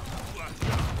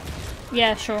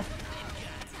 Yeah, sure.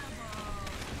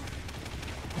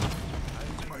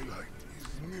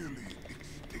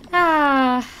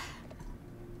 Ah...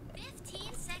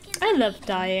 15 seconds. I love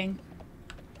dying.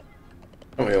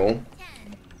 Don't we all? 10,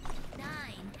 9,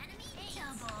 enemy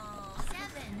double, 7.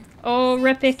 Oh,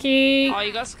 Ripicky. Oh,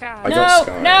 you got Sky. I No, got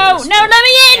Sky, no, that's no, fine. let me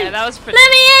in! Yeah, that was pretty.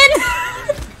 Let me in!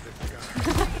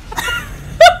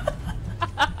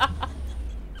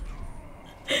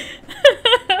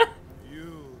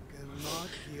 You cannot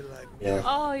be like Yeah.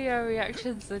 Oh, your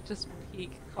reactions are just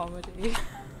peak comedy.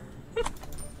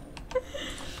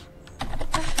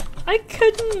 I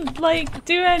couldn't, like,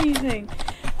 do anything.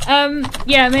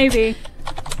 Yeah, maybe.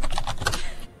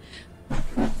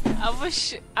 I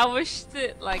wish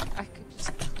that like I could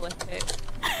just clip it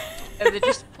and then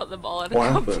just put them all in a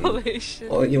What happened? compilation.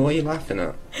 What are you laughing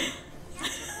at?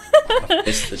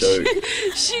 It's the joke.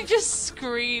 She just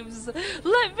screams,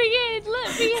 "Let me in!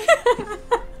 Let me in!"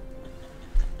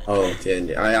 Oh,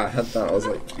 yeah, I had that. I was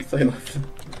like, what are you laughing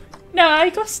No, I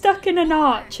got stuck in an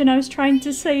arch and I was trying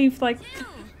to save, like,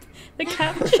 the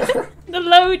capture, the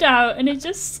loadout, and it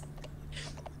just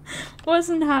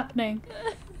wasn't happening.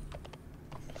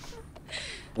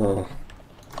 Oh.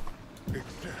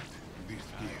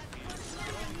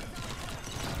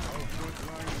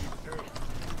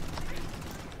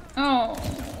 Oh,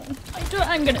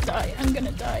 I'm gonna die. I'm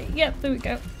gonna die. Yep, there we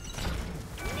go.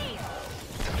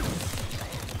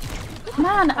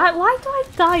 Man, why do I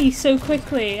die so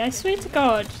quickly? I swear to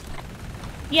God.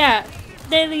 Yeah,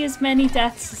 nearly as many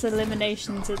deaths as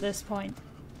eliminations at this point.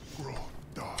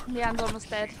 Leanne's almost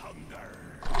dead.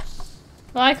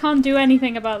 Well, I can't do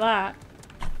anything about that.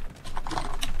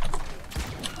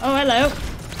 Oh, hello.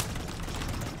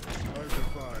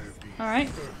 Alright.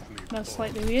 That's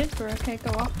slightly weird, but okay,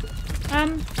 go off.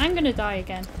 I'm gonna die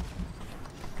again.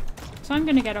 So I'm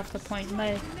gonna get off the point and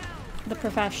let the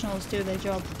professionals do their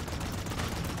job.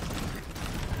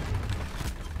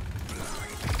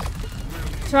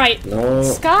 That's right. No.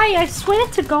 Sky, I swear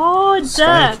to God!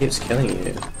 Sky keeps killing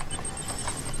you.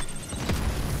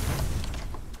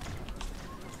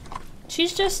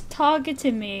 She's just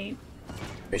targeting me.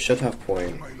 We should have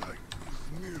point.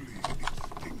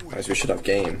 Guys, we should have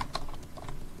game.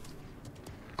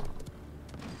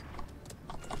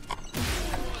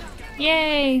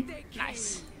 Yay!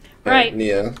 Nice. Hey, Right.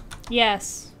 Nia,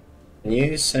 Yes. can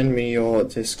you send me your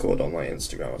Discord on my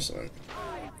Instagram or something?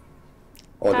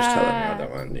 Or just tell me, I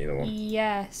don't mind either one.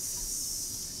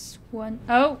 Yes.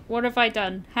 Oh, what have I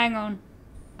done? Hang on.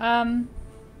 Hang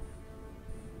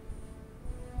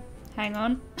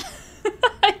on.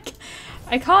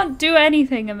 I can't do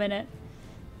anything a minute.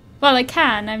 Well, I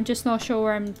can. I'm just not sure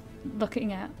where I'm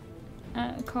looking at.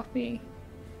 Copy.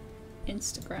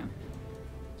 Instagram.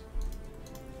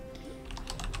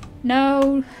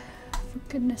 No. For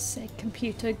goodness sake,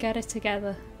 computer, get it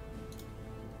together.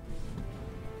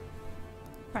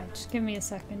 Right, just give me a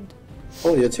second.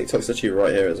 Oh, your TikTok's actually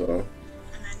right here as well.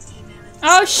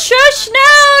 Oh, shush! No!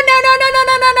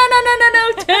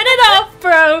 Turn it off,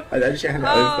 bro! I actually had it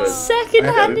open.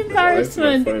 Second-hand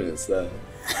embarrassment. My phone, it's there.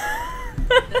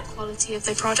 The quality of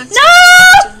their products. No!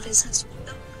 Doing business with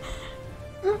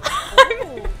them.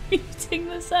 I'm muting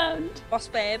the sound. Boss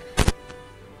babe.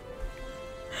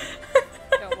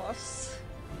 Go boss.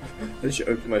 I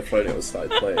literally opened my phone and it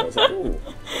started playing. I was like, ooh,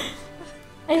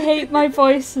 I hate my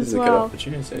voice this as is a good well.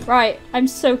 opportunity. Right, I'm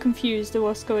so confused at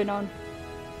what's going on.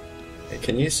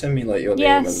 Can you send me like your name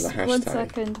Yes, and the hashtag? 1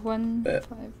 second. 1 bit?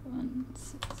 5 1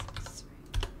 6 6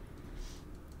 3.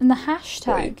 And the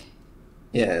hashtag. Wait.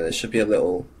 Yeah, there should be a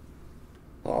little.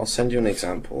 I'll send you an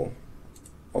example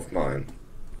of mine.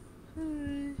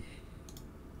 1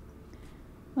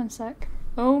 sec.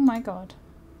 Oh my god.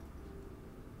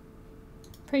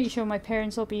 Pretty sure my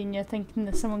parents will be in here thinking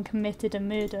that someone committed a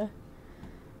murder.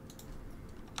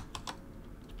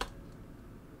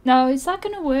 No, is that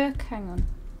gonna work? Hang on.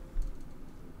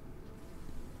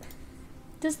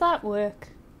 Does that work?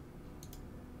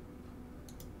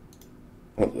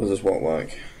 What does what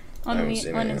work? On I haven't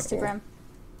seen it yet. Instagram.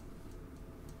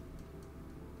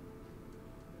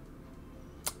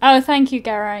 Oh, thank you,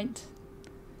 Geraint.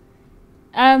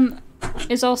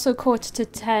 It's also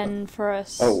 9:45 for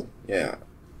us. Oh, yeah.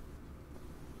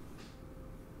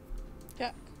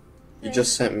 Yeah. You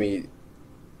just sent me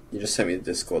the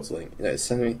Discord's link. You know,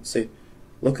 send me. See,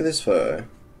 look at this photo.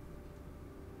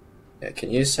 Yeah, can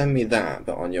you send me that,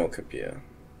 but on your computer?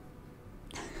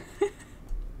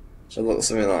 Should look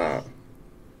something like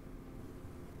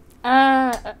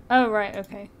that. Oh right,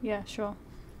 okay, yeah, sure.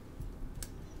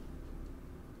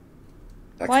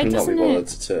 I Why cannot be doesn't bothered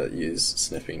it- to use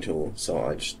snipping tool, so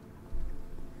I just.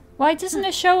 Why doesn't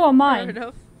it show on Fair mine?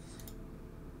 enough.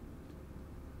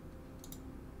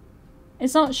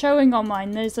 It's not showing on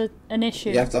mine, there's an issue.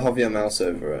 You have to hover your mouse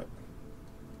over it.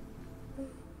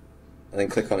 And then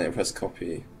click on it and press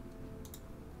copy.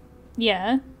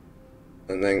 Yeah.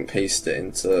 And then paste it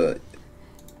into.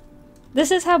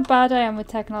 This is how bad I am with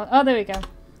technology. Oh, there we go.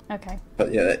 Okay.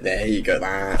 But yeah, there you go.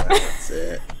 That's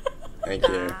it. Thank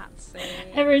you. That's it.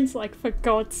 Everyone's like, for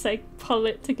God's sake, pull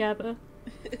it together.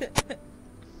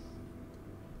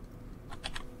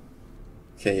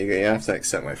 Okay, you have to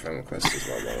accept my friend request as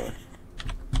well, by the way.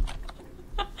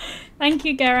 Thank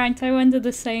you, Geraint. I wonder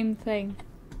the same thing.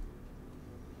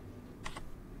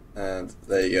 And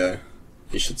there you go.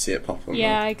 You should see it pop on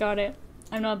Yeah, there. I got it.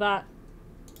 I'm not that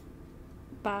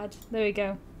bad. There we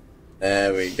go.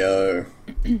 There we go.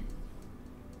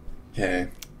 Okay.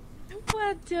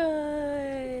 We're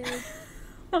done.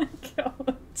 Oh my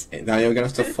god. Now you're gonna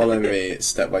have to follow me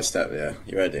step by step, yeah?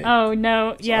 You ready? Oh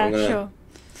no, yeah, I'm gonna- sure.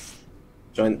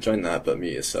 Join that, but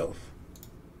mute yourself.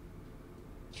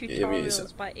 Yeah, mute yourself.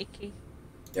 Tutorials by Icky.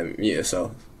 Yeah, mute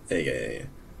yourself. There you go, there you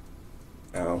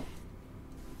go. Now,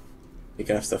 you're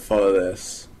gonna have to follow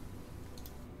this.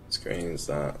 Screens,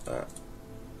 that.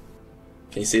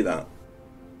 Can you see that?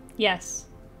 Yes.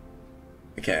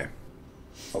 Okay.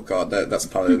 Oh god, that's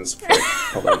Paladins.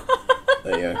 Problem.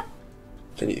 There you go.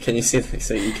 Can you see this?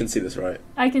 So you can see this, right?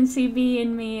 I can see me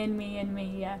and me and me and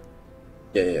me, yeah.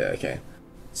 Yeah, okay.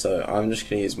 So I'm just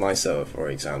gonna use my server for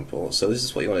example. So this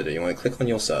is what you want to do. You want to click on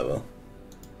your server.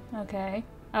 Okay.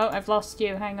 Oh, I've lost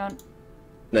you. Hang on.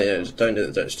 No, don't do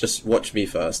that. Just watch me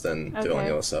first, then do it on Okay.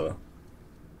 your server.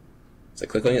 So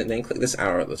click on it, then click this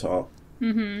arrow at the top.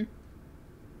 Mm-hmm.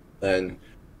 Then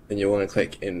you want to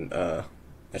click in.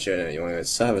 Actually, no, you want to go to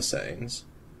server settings.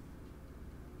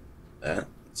 There.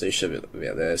 So you should be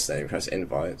at this. Then you press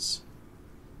invites.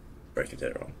 Break it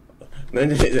wrong. No.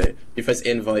 You press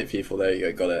invite people. There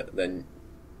you go. Got it. Then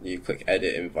you click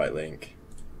edit invite link.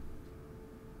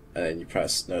 And then you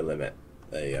press no limit.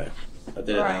 There you go. I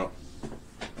did it Right. now.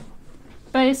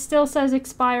 But it still says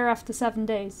expire after 7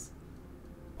 days.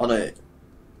 Oh no.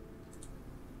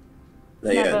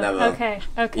 There you go. Never. Okay,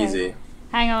 okay. Easy.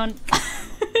 Hang on.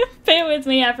 Bear with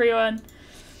me, everyone.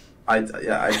 I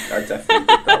definitely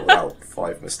did that without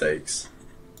 5 mistakes.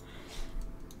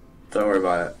 Don't worry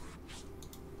about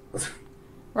it.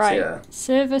 Right. yeah.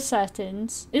 Server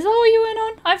settings. Is that what you went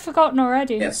on? I've forgotten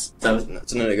already. Yes. So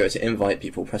no, go to invite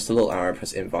people. Press the little arrow.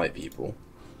 Press invite people.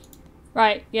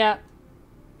 Right, yeah.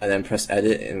 And then press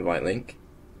edit invite link.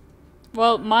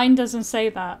 Well, mine doesn't say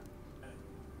that.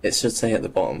 It should say at the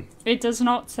bottom. It does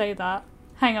not say that.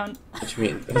 Hang on. What do you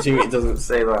mean? What do you mean it doesn't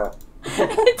say that?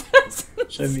 It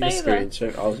doesn't Show me say your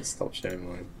screen. that. I'll just stop showing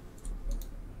mine.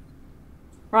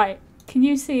 Right. Can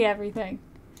you see everything?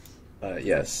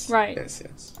 Yes. Right.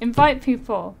 Yes. Invite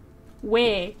people.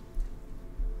 Where?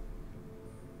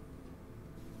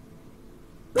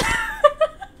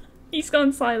 He's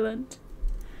gone silent.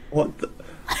 What?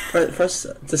 Press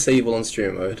disable on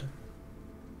stream mode.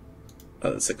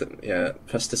 Yeah.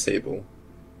 Press disable.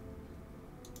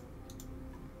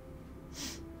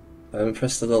 And then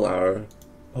press the little arrow.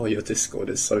 Oh, your Discord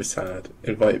is so sad.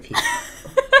 Invite people.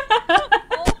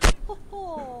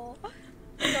 Oh,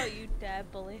 don't you dare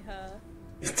bully her.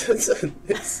 It doesn't.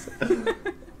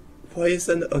 Why is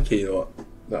there? Okay, you know what?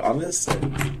 No, I'm gonna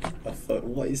send a photo.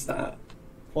 What is that?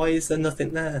 Why is there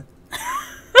nothing there?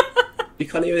 You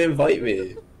can't even invite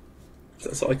me.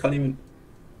 So I can't even.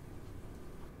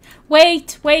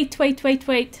 Wait.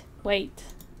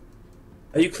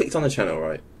 Oh, you clicked on the channel,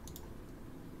 right?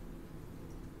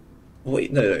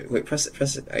 Wait, no. Wait, press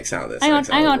X out of this. Hang X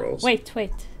out on. the rolls. Wait.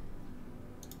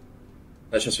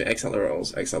 Let's just X out the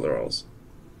rolls. X out the rolls.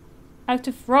 Out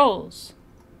of rolls.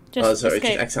 Just Oh, sorry.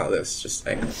 escape. Just X out of this. Just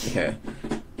okay.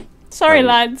 Sorry,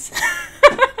 lads.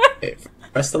 Okay.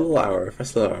 Press the little arrow.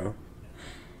 Press the little arrow.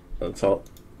 On the top.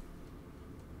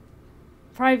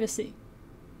 Privacy.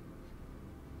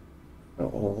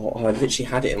 Oh, I literally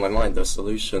had it in my mind. The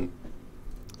solution.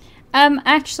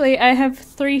 Actually, I have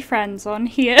 3 friends on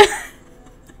here.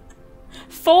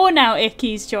 4 now.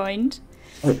 Icky's joined.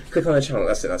 Oh, click on the channel.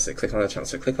 That's it. Click on the channel.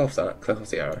 So click off that. Click off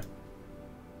the arrow.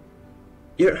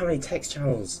 You don't have any text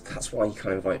channels. That's why you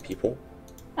can't invite people.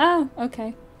 Oh,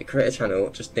 okay. You create a channel.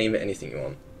 Just name it anything you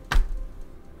want.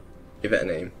 Give it a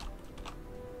name.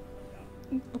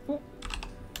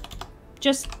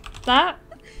 Just that?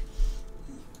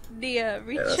 Nia,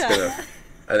 reach Yeah, that's out. good enough.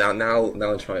 And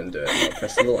now try and do it. Now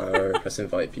press the little arrow. Press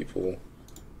invite people.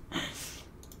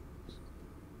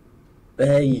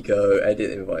 There you go.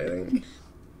 Edit invite link.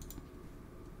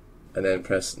 And then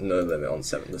press no limit on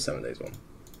the 7 days one.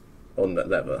 On the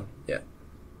lever, yeah.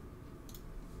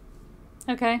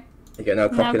 Okay. Okay, now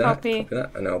copy Now that. copy. Copy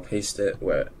that, and now paste it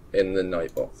where in the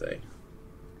Nightbot thing.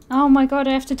 Oh my god,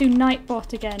 I have to do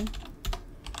Nightbot again.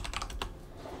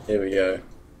 Here we go.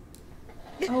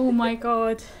 Oh my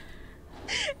god.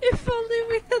 If only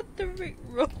we had the Rick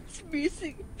Ross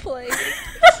music playing.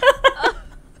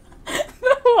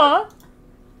 What?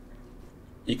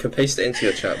 You can paste it into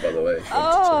your chat, by the way. If you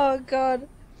wanted Oh god.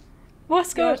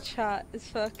 What's Your going? chat is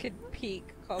fucking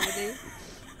peak comedy.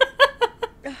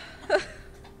 to.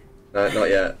 No, not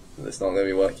yet. It's not going to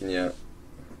be working yet.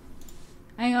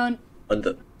 Hang on.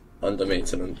 Under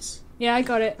maintenance. Yeah, I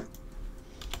got it.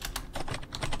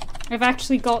 I've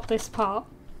actually got this part.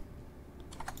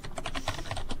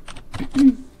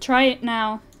 Try it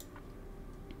now.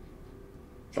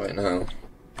 Right now.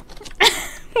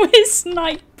 Where's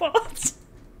Nightbot?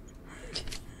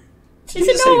 Did Is you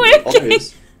it just not say working?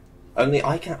 others? Only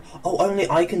I can. Oh, only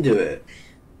I can do it.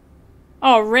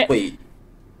 Oh, rip. Wait.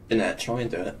 Jeanette, try and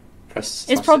do it. Press.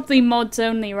 It's probably mods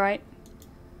only, right?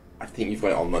 I think you've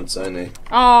got it on mods only.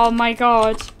 Oh my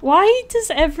god. Why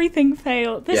does everything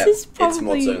fail? This Yeah, is it's mods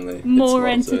probably only. It's more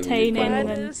mods only. entertaining Why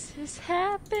What than... is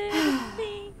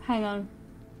happening? Hang on.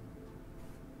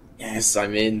 Yes,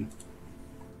 I'm in.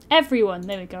 Everyone.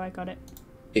 There we go, I got it.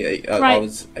 Yeah, Right. I'll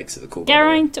just exit the call. by the way.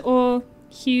 Geraint or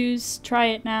Hughes, try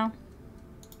it now.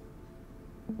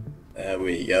 There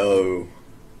we go.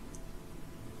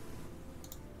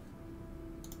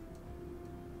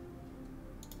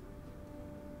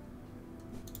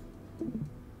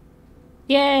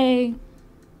 Yay!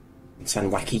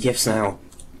 Send wacky gifts now.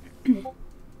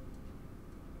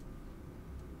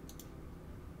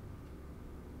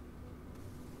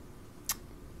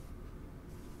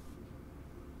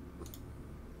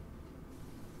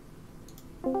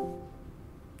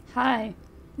 Hi.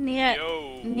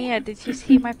 Nia, did you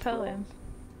see my poem?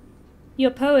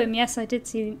 Your poem, yes, I did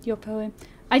see your poem.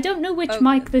 I don't know which Okay.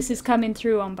 mic this is coming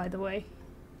through on, by the way.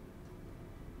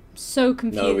 So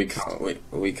confused. No, we can't.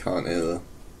 We can't either.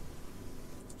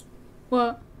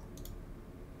 What?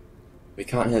 We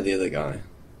can't hear the other guy.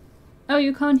 Oh,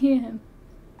 you can't hear him.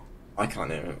 I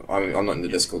can't hear him. I'm not in the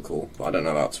Discord call, but I don't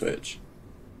know about Twitch.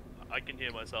 I can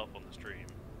hear myself on the stream.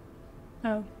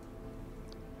 Oh.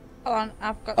 Hold on,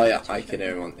 I've got. Oh yeah, I can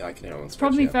hear him on. I can hear him on Twitch. It's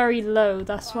probably yeah. very low,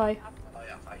 that's why.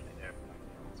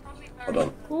 Hold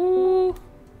on. Ooh.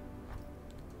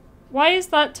 Why is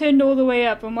that turned all the way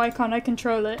up and why can't I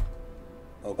control it?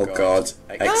 Oh god.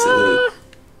 Exit. Ah!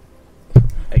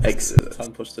 Exit.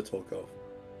 Time push to talk off.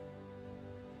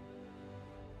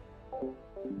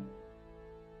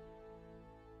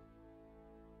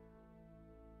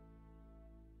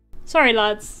 Sorry,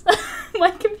 lads.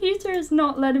 My computer is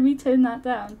not letting me turn that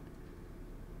down.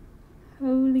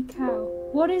 Holy cow.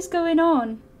 What is going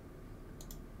on?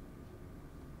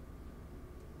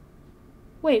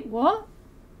 Wait, what?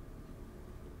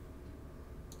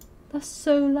 That's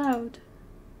so loud.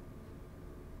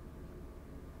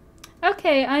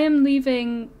 Okay, I am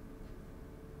leaving.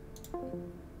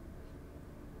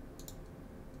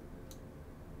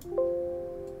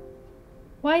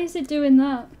 Why is it doing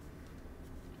that?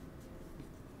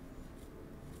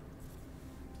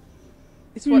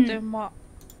 It's what doing what?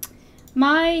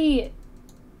 My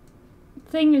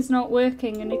thing is not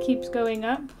working and it keeps going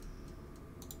up.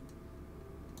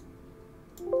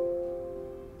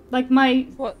 Like my...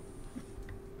 What?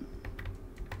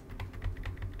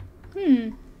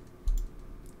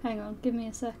 Hang on, give me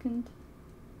a second.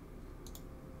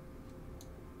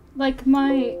 Like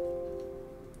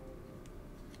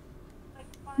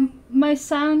my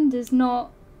sound is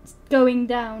not going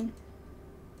down.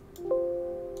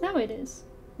 Now it is.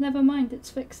 Never mind, it's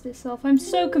fixed itself. I'm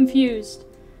so confused.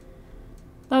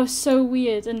 That was so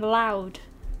weird and loud.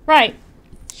 Right.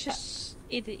 Just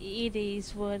it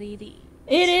is what it is.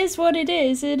 It is what it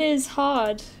is. It is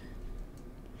hard.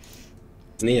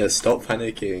 Nia, stop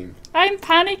panicking. I'm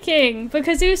panicking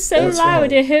because it was so What's loud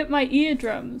wrong? it hurt my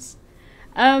eardrums.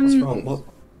 What's wrong?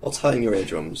 What's hurting your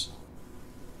eardrums?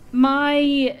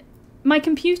 My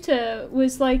computer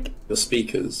was like, Your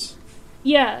speakers.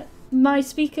 yeah, my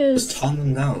speakers. Just turn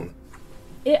them down.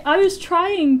 I was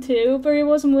trying to, but it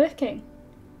wasn't working.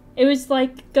 It was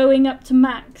like going up to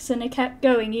max, and it kept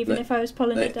going even if I was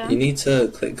pulling it down. You need to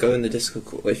go in the Discord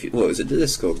call. What was it? The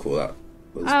Discord call that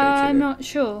was making I'm it? not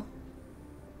sure.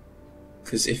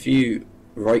 Because if you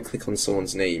right click on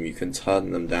someone's name, you can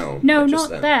turn them down. No, like just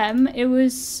not then. them. It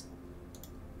was.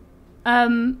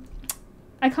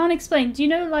 I can't explain. Do you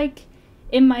know, like,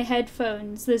 in my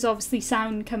headphones, there's obviously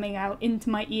sound coming out into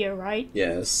my ear, right?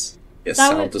 Yes. Yes.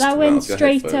 That went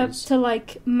straight up to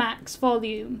like max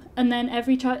volume, and then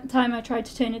every time I tried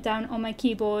to turn it down on my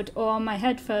keyboard or on my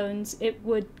headphones, it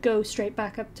would go straight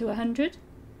back up to 100.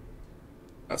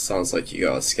 That sounds like you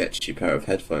got a sketchy pair of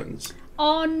headphones.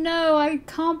 Oh no, I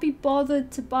can't be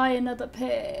bothered to buy another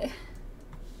pair.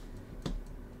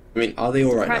 I mean, are they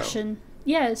alright now? Depression.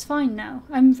 Yeah, it's fine now.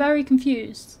 I'm very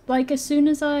confused. Like, as soon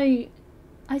as I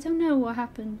don't know what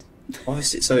happened.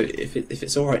 Obviously, so if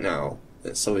it's alright now,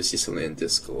 it's obviously something in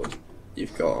Discord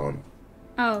you've got on.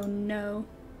 Oh no.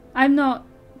 I'm not.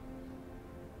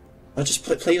 Oh, just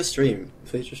play your stream.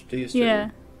 Please just do your stream. Yeah,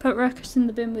 put Ruckus in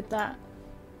the bin with that.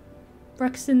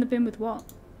 Ruckus in the bin with what?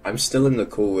 I'm still in the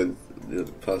call with the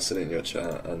person in your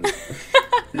chat, and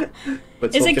we're Is it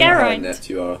talking about how Geraint? inept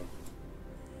you are.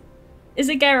 Is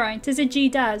it Geraint? Is it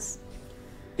G-Daz?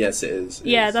 Yes, it is.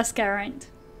 Yeah, that's Geraint.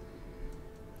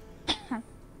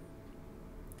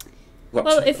 What,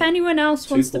 Well, if anyone else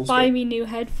two wants to calls buy for- me new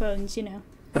headphones, you know.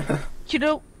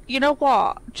 You know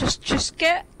what? Just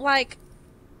get like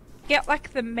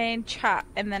the main chat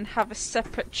and then have a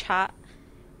separate chat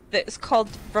that's called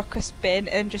Ruckus Bin,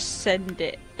 and just send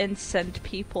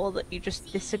people that you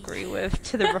just disagree with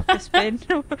to the Ruckus Bin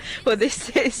where they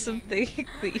say something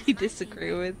that you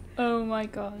disagree with. Oh my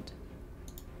god.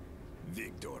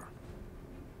 Victor.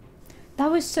 That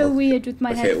was so weird with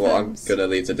my Okay, headphones. well, I'm gonna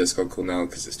leave the Discord call now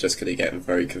because it's just gonna get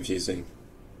very confusing.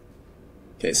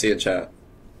 Okay, see you in chat.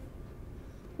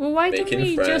 Well, why Making don't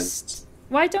we friends.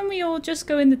 why don't we all just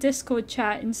go in the Discord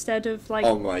chat instead of like...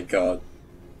 Oh my god.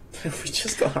 We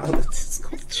just got out of the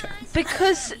Discord chat.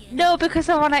 Because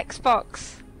I'm on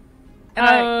Xbox. And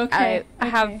Oh, okay, I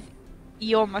have okay.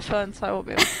 you on my phone, so I won't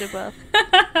be able to do both.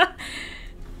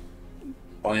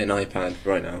 Buy an iPad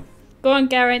right now. Go on,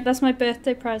 Geraint, that's my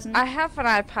birthday present. I have an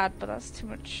iPad, but that's too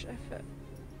much effort.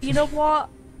 You know what?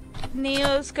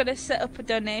 Neo's gonna set up a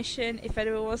donation if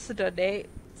anyone wants to donate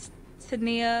to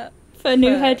Neo for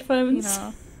new headphones. You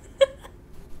know,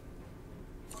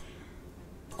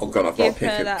 Oh god, I've got to give pick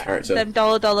her a that character. them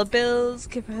dollar bills,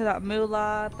 give her that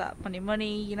moolah, that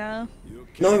money, you know.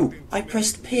 No, I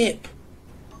pressed Pip.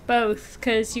 Both,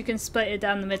 because you can split it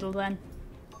down the middle then.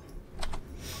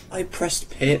 I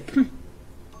pressed Pip.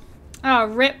 Oh,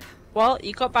 rip. Well,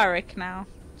 you got Barrick now,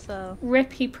 so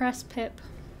Rip, he pressed Pip.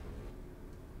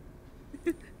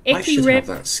 I Icky should rip.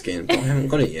 have that skin, but I haven't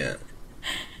got it yet.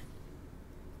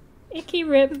 Icky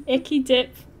rip, icky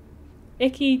dip.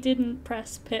 Icky didn't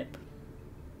press Pip.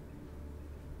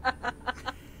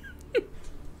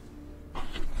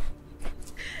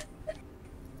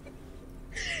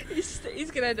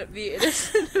 he's gonna end up muting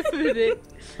us in a minute.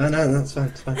 No, that's fine,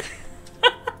 it's fine.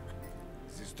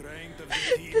 The strength of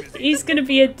the team is He's gonna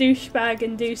be a douchebag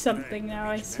and do something now,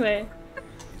 I swear.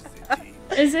 the team.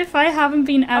 As if I haven't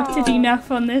been outed Aw.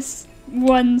 enough on this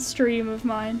one stream of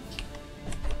mine.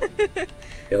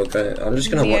 Yeah, okay, I'm just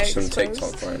gonna Neo watch some exposed.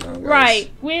 TikTok right now, guys.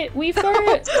 Right, we've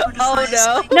got...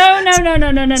 Oh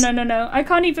no. No, I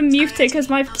can't even mute it because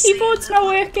my keyboard's not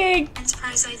working.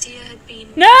 Enterprise idea had been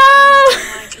No!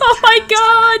 Oh my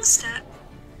god! step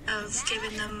of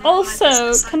giving them my Also,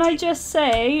 business can I idea. just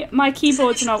say, my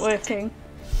keyboard's not working.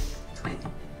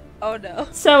 Oh no.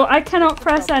 So I cannot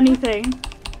press anything.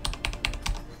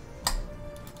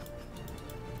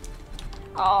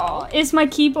 Oh, it's my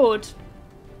keyboard.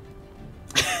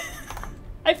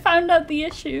 I found out the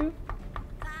issue.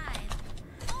 5,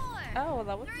 4, Oh, well,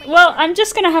 that would make Well, I'm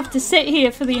just gonna have to sit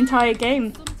here for the entire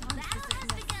game.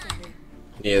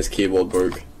 Nia's keyboard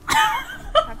broke.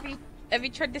 Have you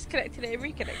tried disconnecting it and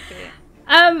reconnecting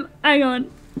it? Hang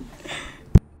on.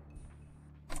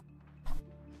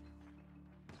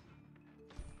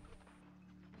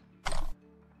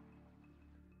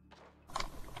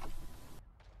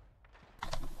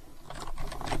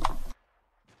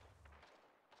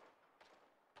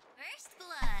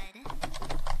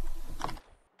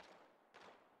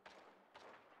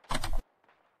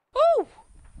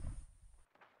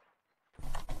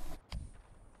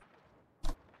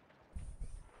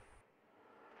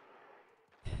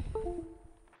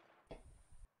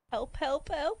 Help, help,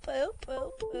 help, help,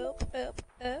 help, help,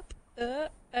 help,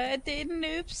 help, I did an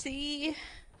oopsie.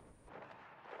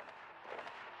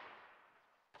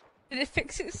 Did it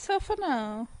fix itself or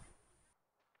no?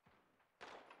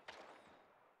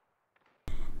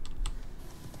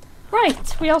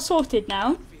 Right, we are sorted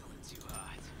now.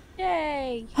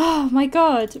 Yay! Oh my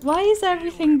god, why is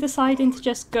everything deciding to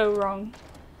just go wrong?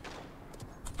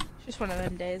 It's just one of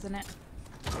them days, isn't it?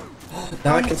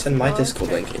 Now I can send my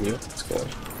Discord link in your Discord.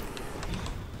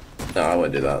 No, I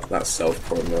won't do that. That's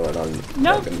self-promo and I'm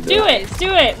No, not gonna do it!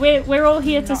 Do it! We're all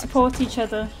here to Not support each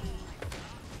other.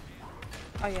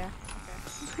 Oh yeah.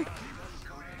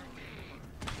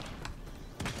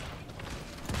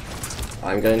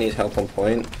 I'm gonna need help on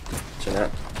point,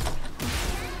 Jeanette.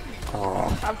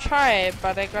 Oh, I've tried,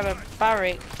 but I got a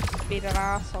barrack being an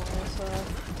arsehole, so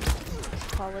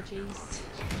apologies.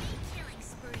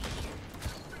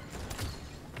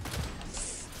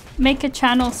 Make a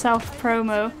channel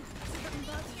self-promo.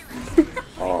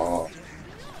 oh.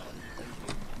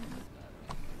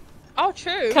 Oh,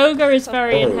 true. Koga is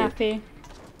very Oh. unhappy.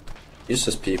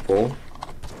 Useless people.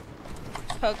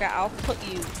 Koga, I'll put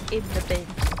you in the bin.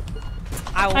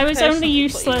 will I was only personally put you in the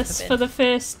useless bin. for the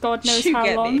first god knows You how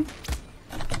get me? long.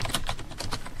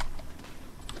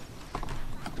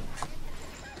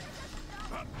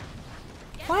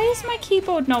 Why is my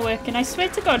keyboard not working? I swear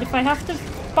to god, if I have to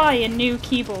buy a new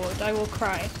keyboard, I will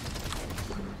cry.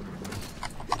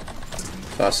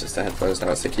 First it's the headphones, now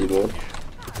it's the keyboard.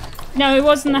 No, it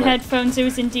wasn't the Okay. headphones, it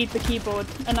was indeed the keyboard.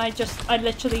 And I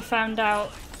literally found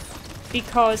out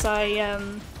because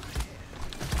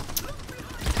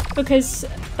because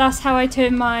that's how I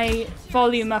turn my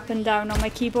volume up and down on my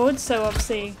keyboard, so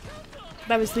obviously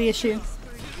that was the issue.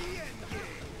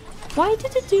 Why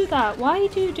did it do that? Why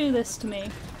do you do this to me?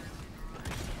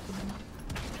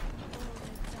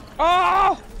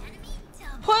 Oh!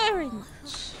 Purring!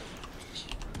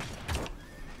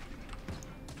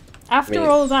 After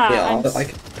all that, yeah, I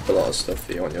can do a lot of stuff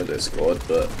for you on your Discord,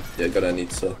 but you're gonna need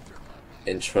to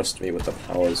entrust me with the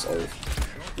powers of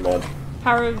mod.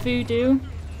 Power of Voodoo.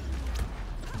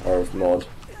 Power of mod.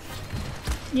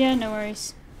 Yeah, no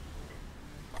worries.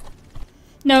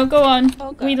 No, go on.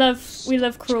 Oh, We God.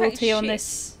 love cruelty on shit.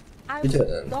 this. I You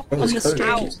didn't. knock What was On the Koga? street.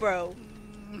 out, bro.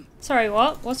 Sorry,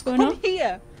 what? What's going Come on?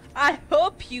 here. I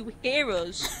hope you hear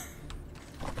us.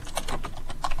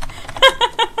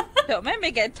 Don't make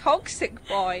me get toxic,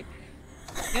 boy.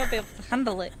 You won't be able to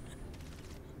handle it.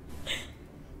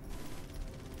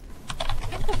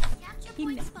 Capture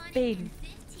point In spawning bin. in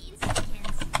 15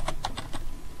 seconds.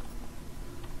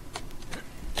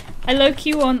 I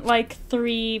low-key want like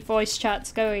 3 voice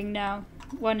chats going now.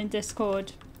 One in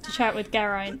Discord to chat with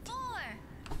Geraint. 4,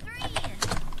 3,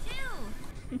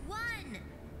 2, 1.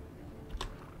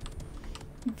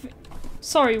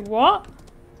 Sorry, what?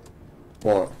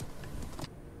 What?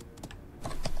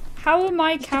 How am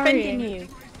I Defending carrying? you.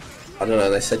 I don't know,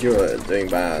 they said you were doing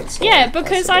bad. So Yeah,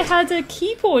 because I said had a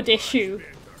keyboard issue.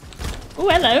 Oh,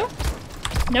 hello.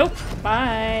 Nope.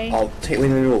 Bye. I'll take me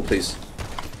to the wall, please.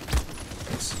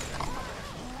 Thanks.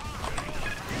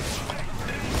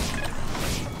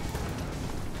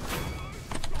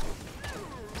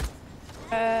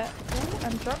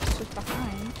 And Drops was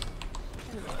behind.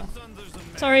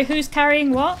 Sorry, who's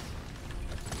carrying what?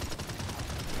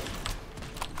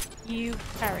 You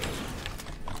carry.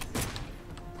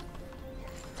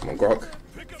 Come on, Grok.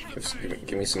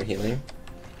 Give me some healing.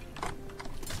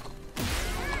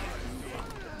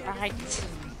 Right.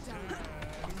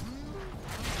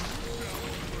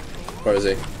 Where is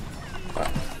he?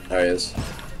 Ah, there he is.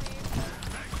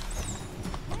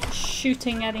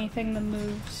 Shooting anything that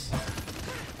moves.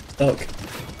 Stuck.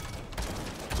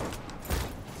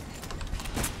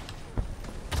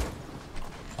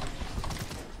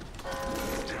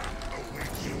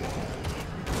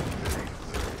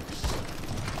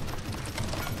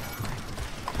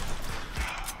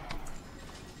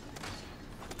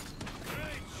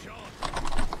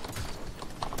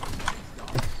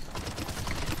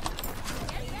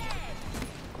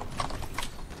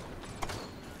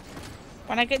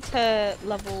 When I get to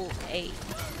level 8,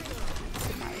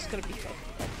 it's gonna be fun.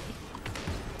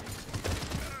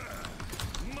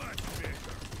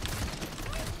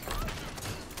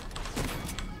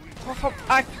 Oh,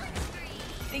 I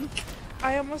think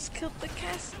I almost killed the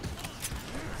castle.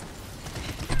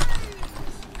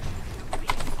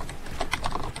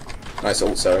 Nice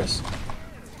ult, Ceres.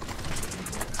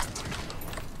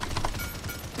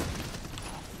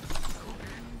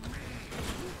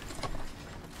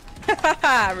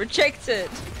 Haha, rejected.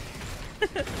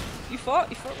 You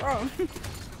fought wrong.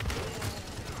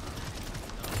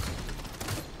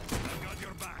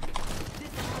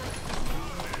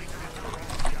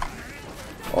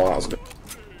 Oh, that was a bit.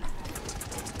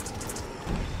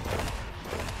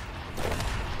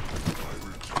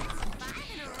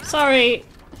 Sorry,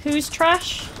 who's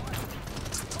trash?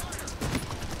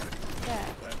 Yeah.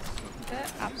 They're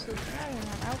absolutely fine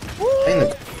right now. Hey, Woo!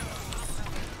 look.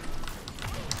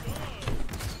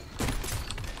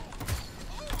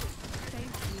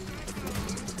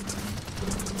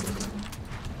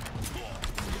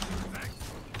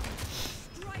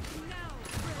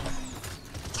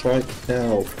 Strike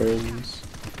now, friends.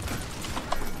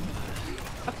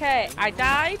 Okay, I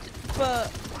died,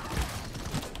 but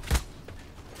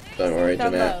Don't worry,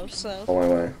 fell Jeanette. low, so On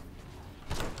my way.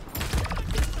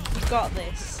 you got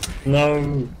this.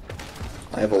 No!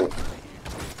 I have all.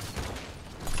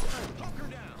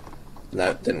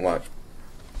 No, it didn't work.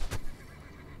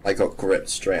 I got gripped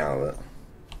straight out of it.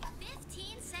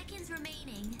 15 seconds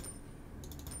remaining.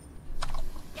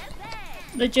 Get back.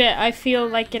 Legit, I feel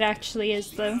like it actually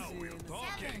is though.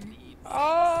 7,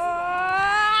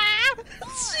 Oh! 4,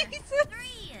 Jesus!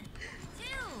 3, 2.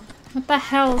 What the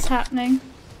hell's happening?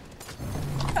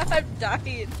 I'm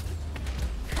dying.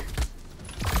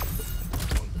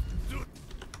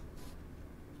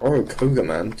 Oh, Koga,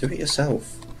 man, do it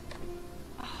yourself.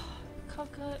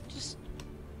 Cocker, just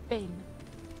bin.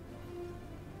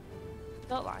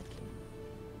 Don't like it.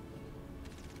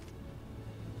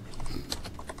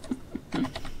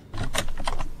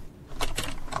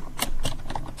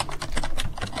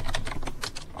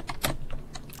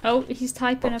 Oh, he's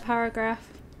typing a paragraph.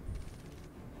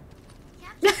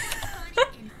 Capture the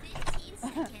opponent in 15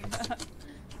 seconds.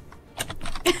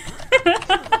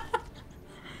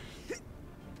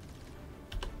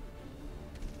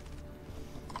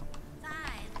 5,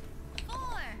 4,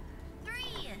 3,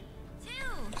 2.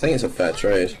 I think it's a fair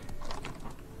trade.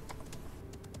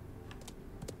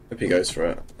 Hope he goes for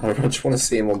it. I just want to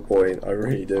see him on point, I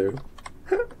really do.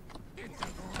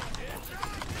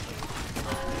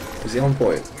 Is he on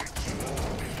point?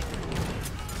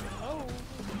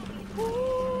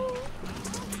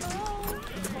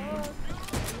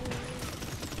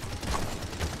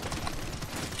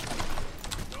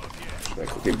 Should I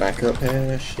quickly back up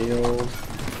here? Shield.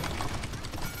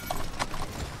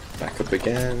 Back up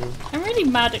again. I'm really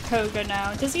mad at Koga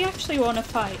now. Does he actually want to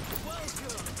fight?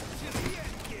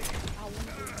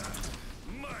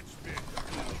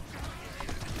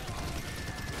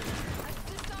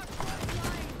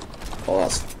 Oh,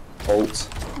 that's ult.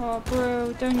 Oh,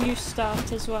 bro, don't you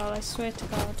start as well, I swear to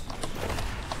God.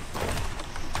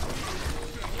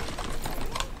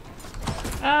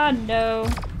 Ah, no.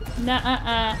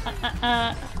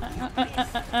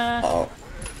 Oh.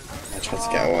 I tried to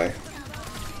get away.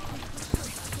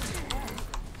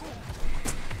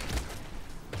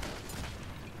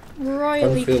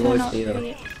 Royally I feel like, cannot you know.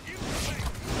 be.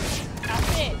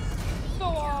 That's it. Go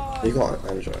on. You got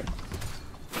it, enjoy.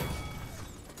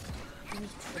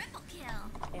 Triple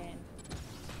kill. In.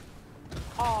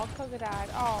 Oh, Cocker died.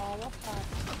 Oh, what's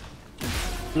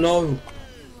that? No! You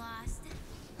lost.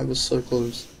 I was so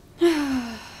close.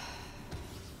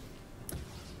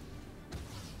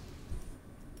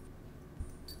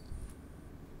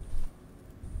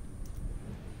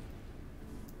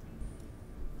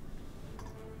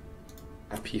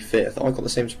 Happy 5th. Oh, I got the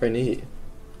same spray knee.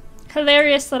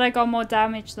 Hilarious that I got more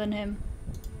damage than him.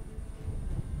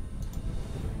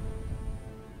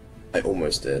 I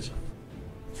almost did.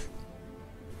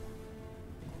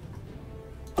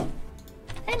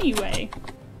 Anyway.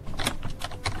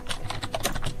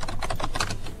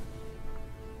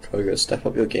 Koga, step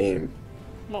up your game.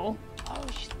 Lol. Oh,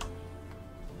 shit.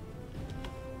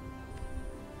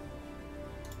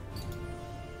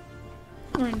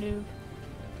 Or a noob.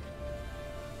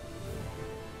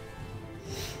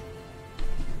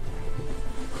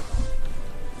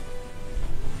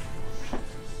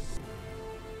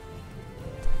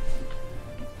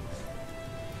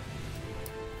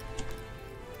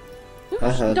 I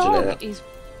had Dog Jeanette. is.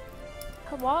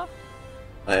 What?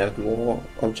 I have more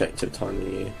objective time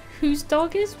than you. Whose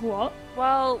dog is what?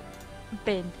 Well,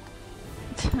 bin.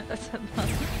 I don't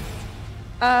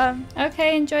know.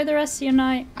 Okay, enjoy the rest of your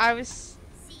night. I was.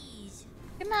 Siege.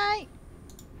 Good night.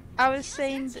 I was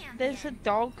saying that there's a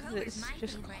dog that's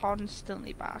just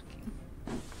constantly barking.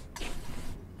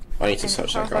 I need to And it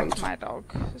search that sounds guy. like my dog,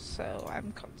 so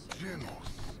I'm concerned.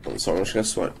 I'm sorry, I'm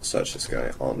just gonna search this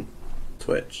guy on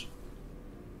Twitch.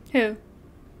 Who?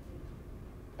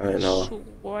 I don't know.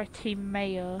 Sweaty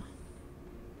mayor.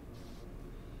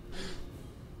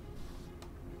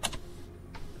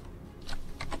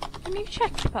 Can you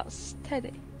check if that's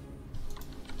Teddy?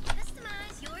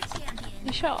 Customize your champion.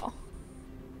 You sure?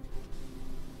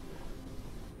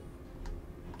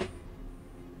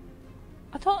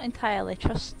 I don't entirely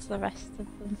trust the rest of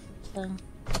them, so...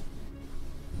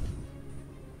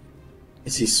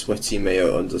 Is he sweaty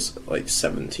mayo under like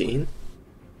 17?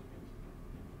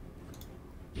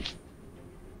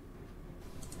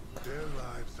 Their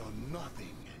lives are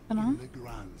nothing Dunno. in the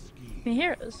grand scheme. Can you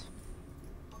hear us?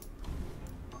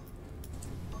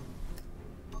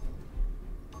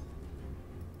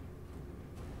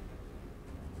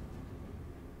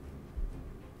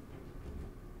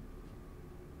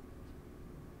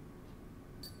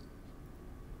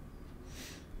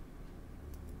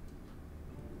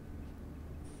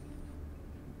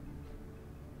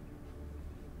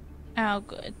 Oh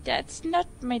good, that's not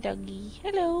my doggy.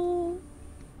 Hello.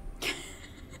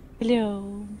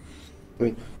 Hello. I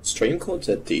mean, stream chord's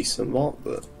a decent mod,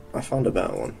 but I found a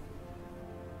better one.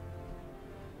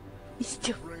 He's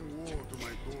still... Bring war to my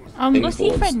doorstep. What's he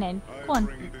Boards. friending? Go I on.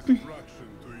 bring destruction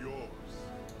to yours.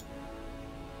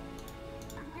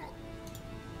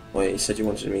 Wait, you said you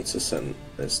wanted me to send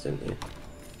this, didn't you?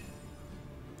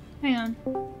 Hang on.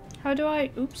 How do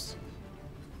I... Oops.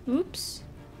 Oops.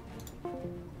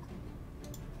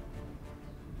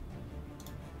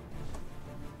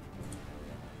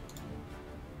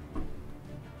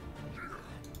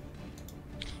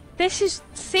 This is...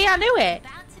 See, I knew it!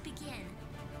 About to begin.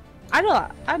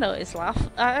 I know his laugh.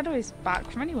 I know he's back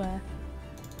from anywhere.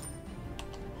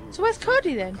 So where's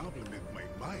Cody then? Compliment my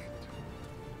might.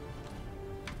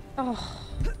 Oh,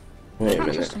 Wait a can't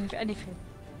minute. trust him with anything.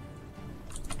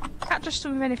 Can't trust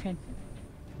him with anything.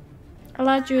 I'll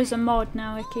add you as a mod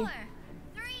now, Icky. 4,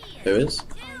 3, Who is?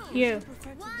 2, You.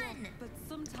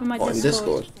 1. For my What, in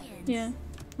Discord. Discord? Yeah.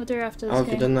 We'll do it after How this have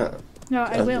you game. done that? No,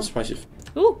 I will. I'm surprised you...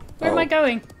 Ooh, where am I Oh.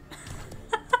 going?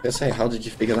 I was gonna say, how did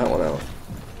you figure that one out?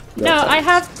 No, I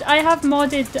thanks. have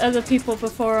modded other people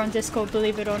before on Discord,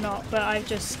 believe it or not, but I've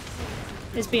just...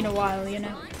 It's been a while, you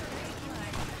know.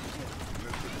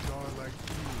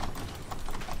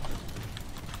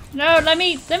 No, let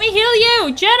me heal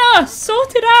you! Jenna!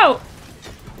 Sort it out!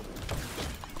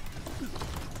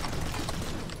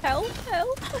 Help,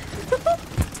 help.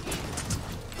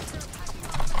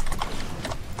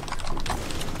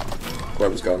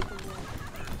 Grover's gone.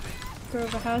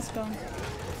 Grover has gone.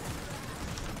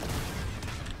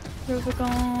 Grover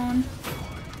gone.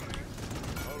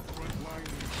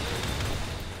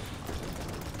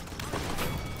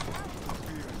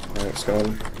 Eric's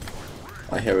gone.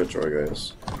 I hear a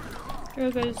Drogo's.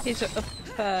 Grover's... He's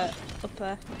up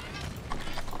there.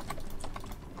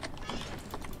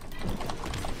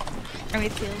 I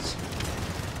need heals.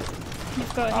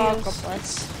 You've got Oh, heals. God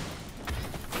bless.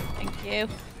 Thank you.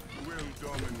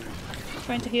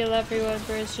 Trying to heal everyone,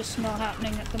 but it's just not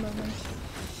happening at the moment.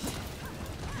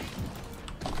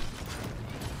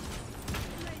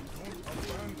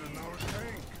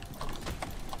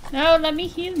 No, let me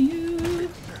heal you.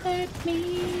 Let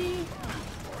me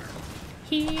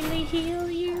heal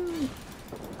you.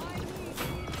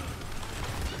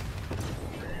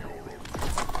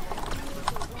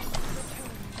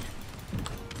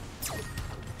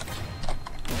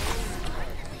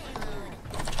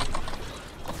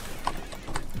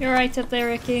 You're right up there,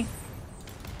 Ricky.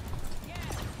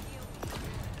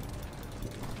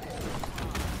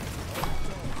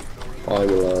 I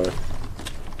will,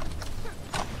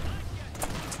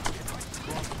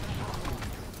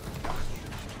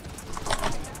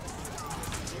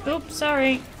 Oops,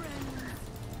 sorry.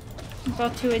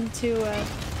 Got too into,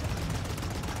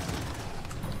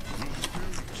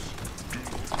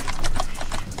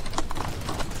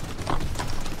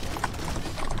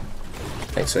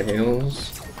 Thanks for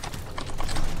heals.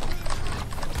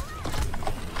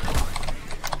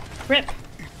 rip.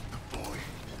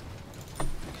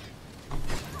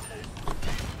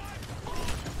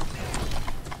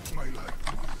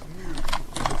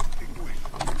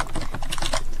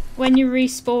 When you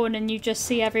respawn and you just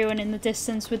see everyone in the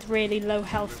distance with really low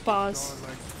health bars.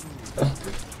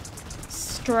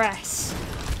 Stress.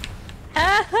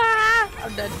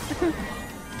 I'm dead.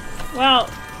 Well,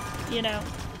 you know.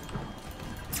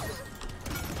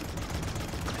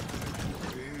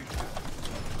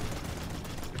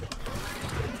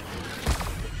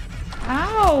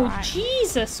 Ow! Right.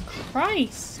 Jesus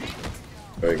Christ!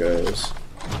 There he goes.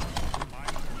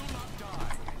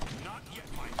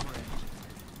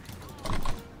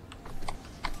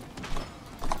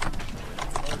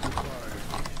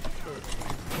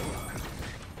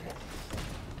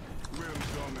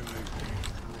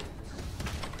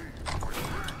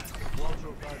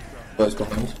 Close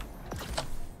behind.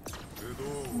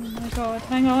 Oh my god,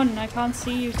 hang on, I can't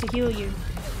see you to heal you.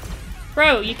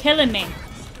 Bro, you're killing me.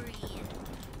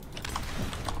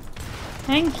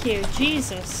 Thank you,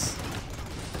 Jesus.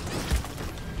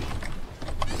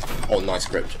 Oh, nice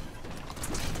grip.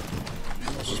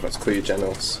 I was just about to call you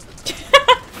Genos.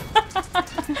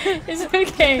 It's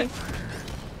okay.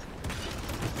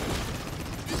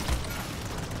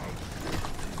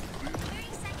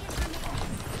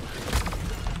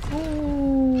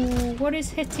 Ooh, what is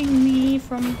hitting me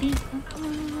from behind?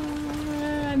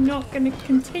 I'm not going to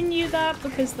continue that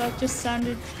because that just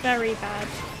sounded very bad.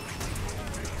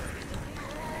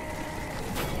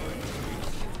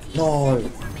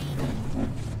 No.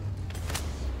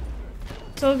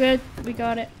 It's all good. We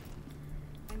got it.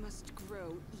 I must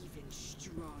grow even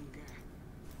stronger.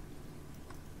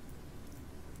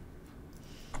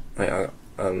 Wait,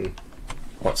 well,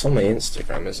 it's on my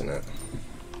Instagram, isn't it?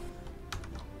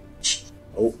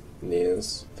 Oh,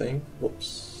 Nia's thing.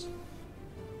 Whoops.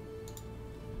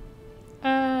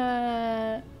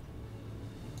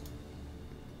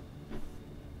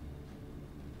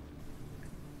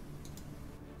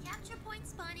 Capture point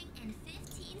spawning in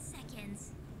 15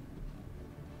 seconds.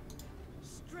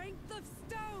 Strength of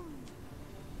stone.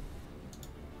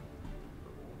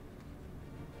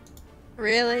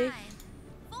 Really? 5,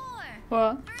 4,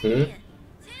 What? 3,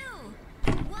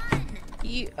 2, 1.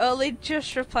 You only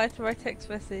just replied to my text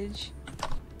message.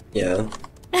 Yeah.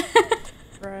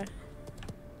 Bruh.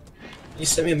 You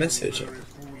sent me a message.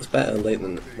 It's better late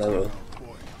than never.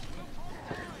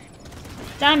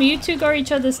 Damn, you two got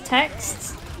each other's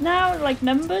texts now? Like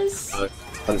numbers?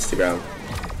 Instagram.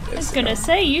 I was gonna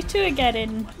say, you two are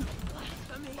getting...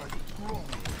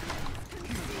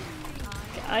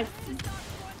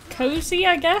 cozy,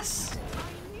 I guess?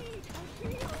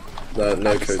 No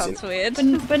cozy. Sounds weird.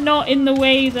 But not in the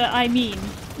way that I mean.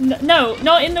 No,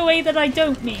 not in the way that I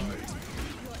don't mean.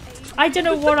 I don't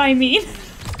know what I mean.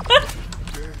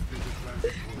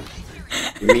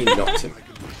 You mean not to.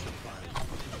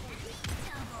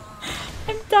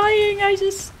 I'm dying, I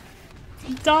just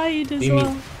died as You mean-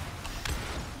 well.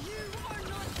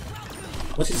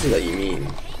 What is it that you mean?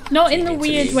 Not in the mean to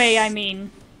weird me? way, I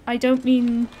mean. I don't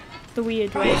mean the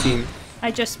weird way. What do you...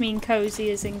 I just mean cozy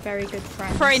as in very good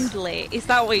friends. Friendly, is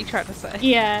that what you're trying to say?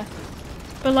 Yeah.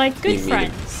 But like good You mean-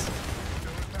 friends.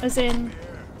 As in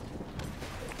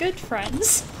good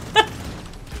friends.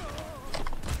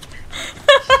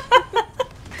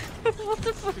 What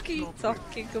the fuck are you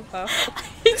talking about?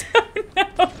 I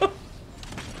don't know.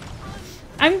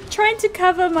 I'm trying to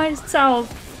cover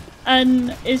myself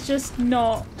and it's just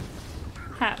not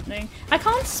happening. I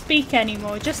can't speak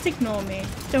anymore, just ignore me.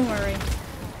 Don't worry.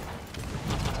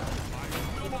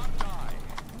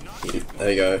 There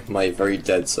you go, my very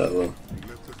dead server.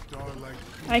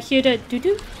 I hear the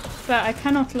doo-doo, but I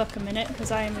cannot look a minute because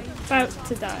I am about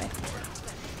to die.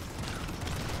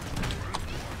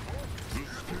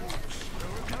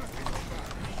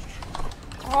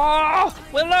 Oh,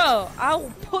 Willow!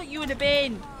 I'll put you in a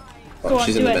bin! Oh, Go on,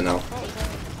 she's in do the it. bin now.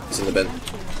 She's in the bin.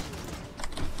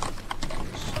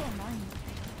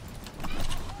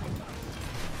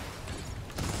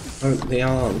 Oh, they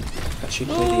are. Actually,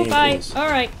 play the Oh, game, bye. please.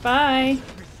 Alright, bye.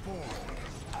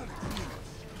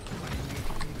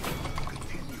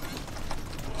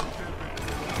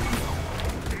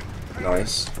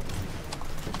 Nice.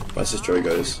 Where's this Joy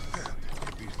goes?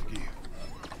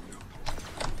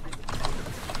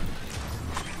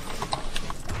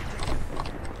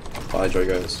 Bye, Joy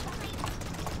goes.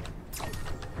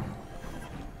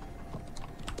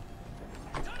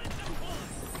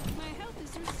 My health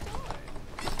is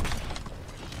restored.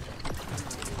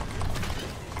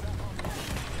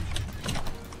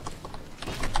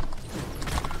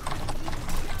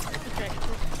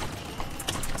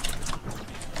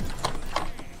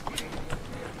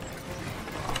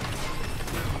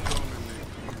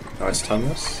 Nice,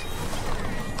 Thomas.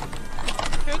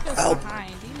 Who goes Help.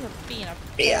 behind? You are being a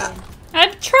Yeah.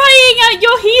 I'm trying!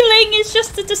 Your healing is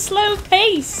just at a slow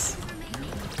pace.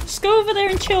 Just go over there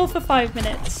and chill for 5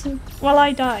 minutes while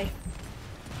I die.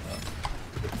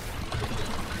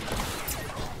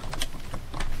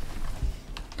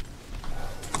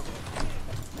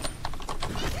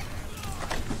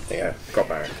 There you go. Got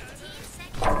back.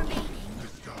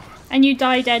 And you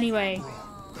died anyway.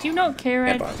 Do you not care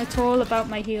Yeah, but- at all about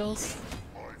my heals?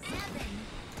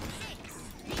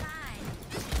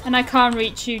 And I can't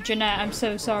reach you, Jeanette. I'm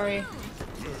so sorry.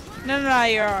 No, you're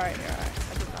alright, you're alright.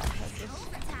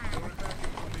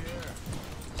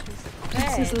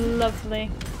 This is lovely.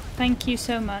 Thank you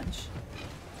so much.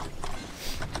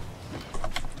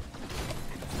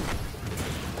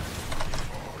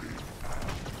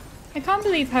 I can't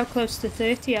believe how close to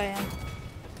 30 I am.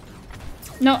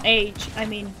 Not age, I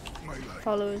mean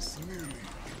followers.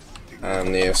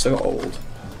 And they're so old.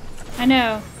 I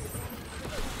know.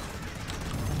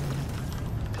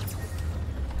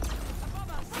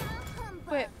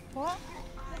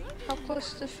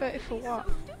 What's the 30 for what?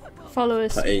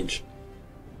 Followers. Her age.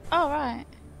 Oh, right.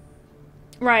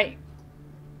 Right.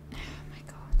 Oh my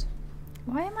god.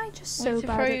 Why am I just so Want to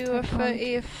bad throw at you a Pokemon?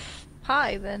 30th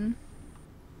pie then?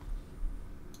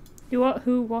 You what?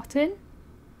 Who? What in?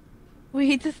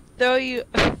 We just throw you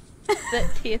a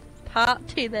 30th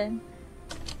party then.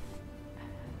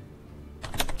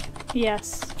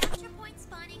 Yes. Capture point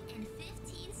spawning in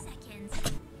 15 seconds.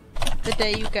 The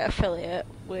day you get affiliate,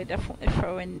 we're definitely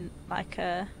throwing like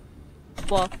a...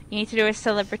 Well, you need to do a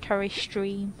celebratory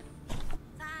stream.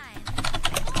 5,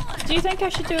 4, Do you think I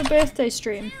should do a birthday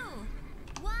stream?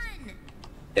 2, 1.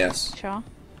 Yes. Sure.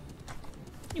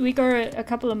 We got a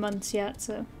couple of months yet,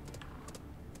 so.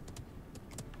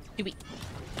 Do we?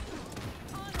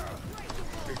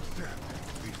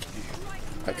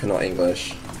 I cannot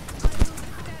English.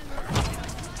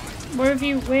 Where have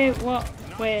you? Where? What?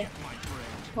 Where?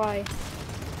 Why?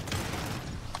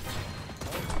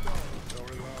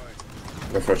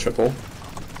 Go for a triple.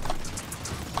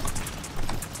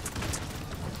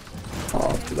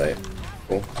 Oh, too late.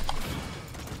 Cool.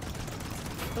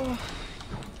 Oh,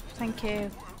 thank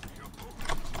you.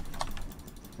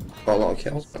 Got a lot of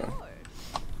kills though.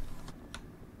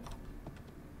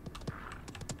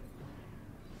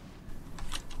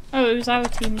 Oh, it was our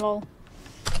team, lol.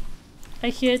 I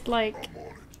heard like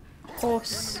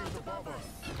horse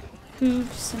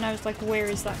hooves, and I was like, where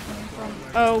is that coming from?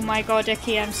 Oh my god,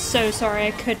 Icky, I'm so sorry.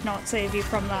 I could not save you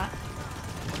from that.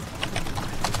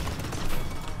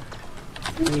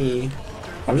 Me.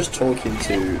 I'm just talking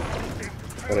to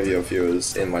one of your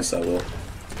viewers in my server.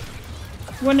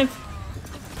 One of.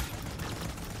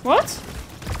 What?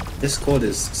 Discord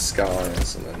is Sky or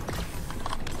something.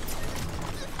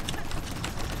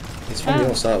 It's from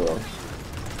your server.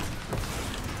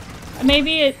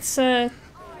 Maybe it's Q's.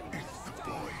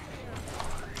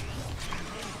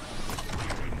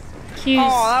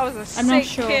 Oh, that was a I'm sick not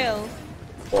sure. kill.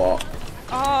 What?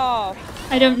 Oh.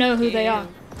 I don't know who they are.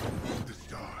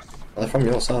 Are they from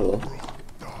your server?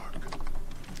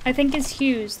 I think it's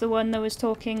Hughes, the one that was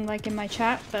talking like in my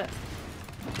chat, but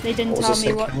they didn't What tell was the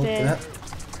me what second they. one?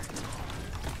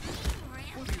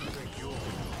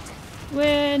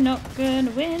 We're not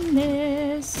gonna win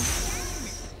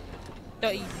this.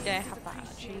 Don't you dare have that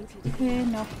attitude. We're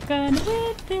not gonna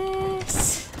win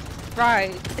this.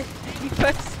 Right. You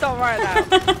better stop right now.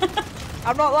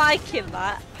 I'm not liking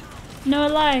that. No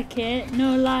like it,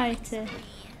 no like it.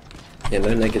 Yeah,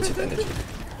 no negative energy.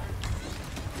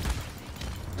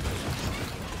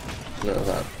 None of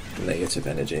that negative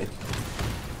energy.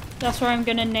 That's where I'm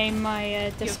gonna name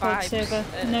my Discord vibes, server.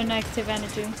 No negative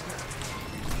energy. Your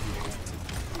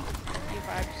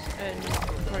vibes are not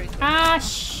very good.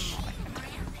 Ash!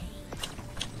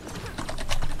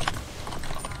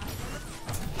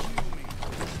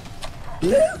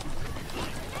 Yeah.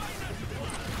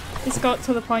 It's got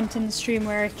to the point in the stream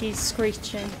where Ricky's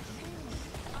screeching.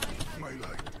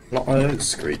 Not I don't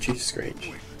screechy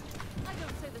screech.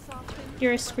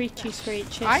 You're a screechy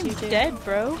screech, yes I'm you do. dead,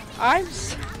 bro. I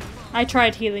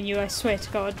tried healing you, I swear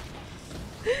to God.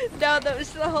 No, that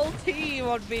was the whole team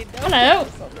on me. No Hello! one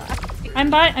else on that.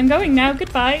 I'm going now,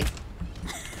 goodbye.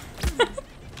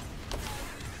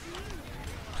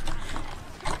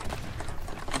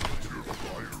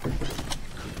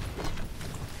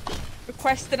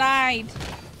 Request denied.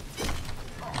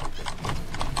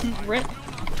 Rip.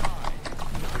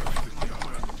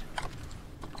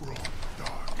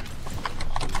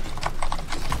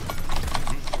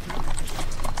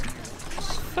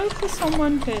 Focus on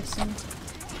one person.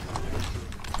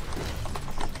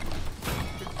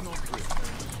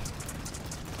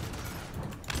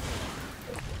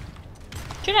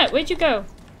 Jeanette, where'd you go?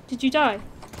 Did you die?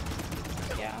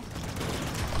 Yeah.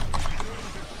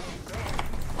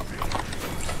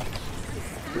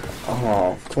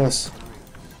 Oh, of course.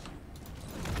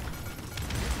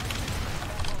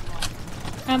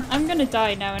 I'm gonna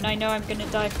die now, and I know I'm gonna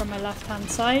die from my left-hand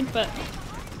side, but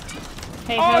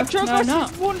hey Oh, ho, no, Drogos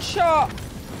not. is one shot.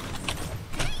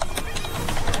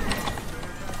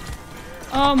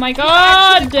 Oh my Actually,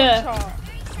 god! one shot.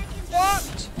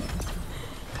 What?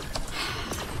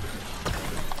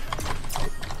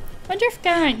 Wonder if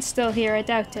Geraint's still here. I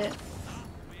doubt it.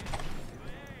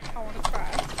 I want to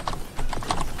cry.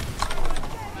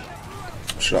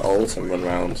 Should I ult and run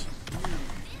round?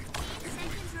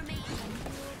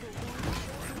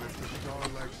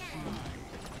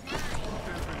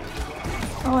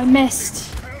 Oh, I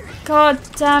missed. God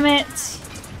damn it.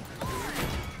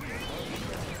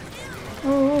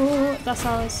 Oh, that's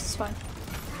ours. It's fine.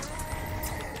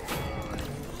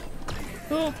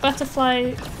 Oh,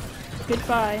 butterfly.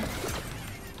 Goodbye.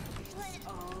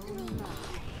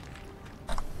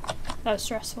 That was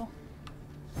stressful.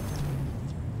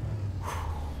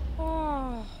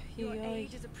 Oh, Your yoy.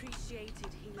 aid is appreciated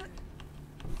here.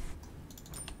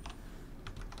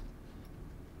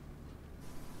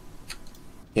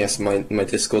 Yes, my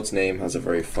Discord's name has a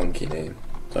very funky name.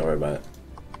 Don't worry about it.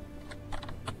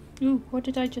 Ooh, what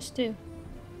did I just do?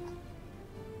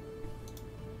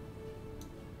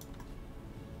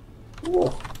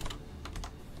 Whoa.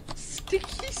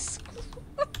 Sticky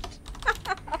squad.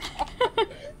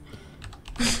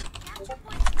 Capture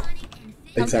point spawning in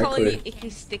 50 I'm calling you Exactly. Icky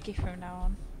Sticky from now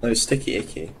on. No, Sticky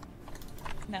Icky.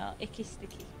 No, Icky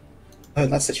Sticky. Oh,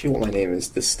 that's actually what my name is,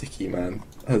 the Sticky Man.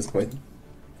 That's my 5,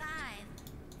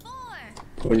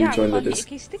 4, when Yeah, you I'm join the calling you Discord.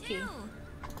 Icky Sticky. 2,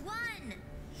 1.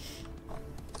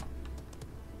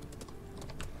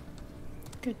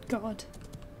 Good God.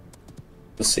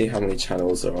 We'll see how many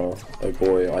channels there are. Oh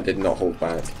boy, I did not hold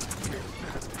back.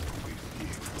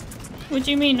 What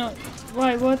do you mean?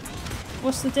 Why?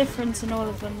 What's the difference in all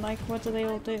of them? Like, what do they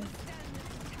all do?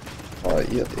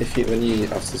 When you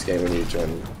after this game, when you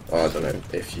join, I don't know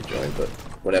if you join, but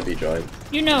whenever you join,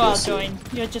 You know you'll I'll see. join.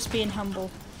 You're just being humble.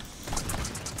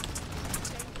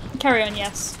 Carry on,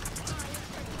 yes.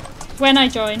 When I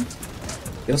join.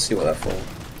 You'll see what they're for.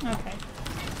 Okay.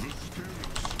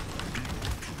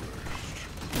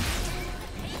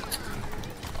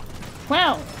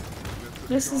 Well,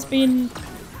 this has been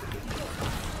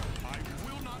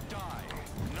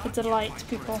a delight,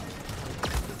 people.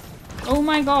 Oh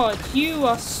my god, you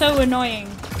are so annoying.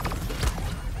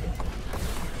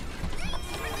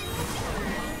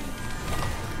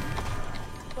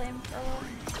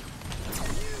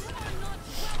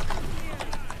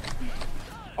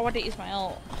 Oh, I didn't use my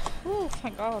ult. Oh,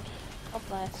 thank God. God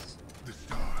bless. The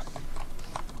stars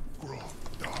grow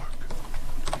dark.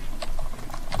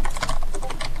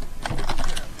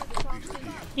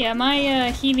 Yeah,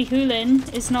 my Healy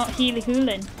Hoolin is not Healy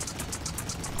Hoolin.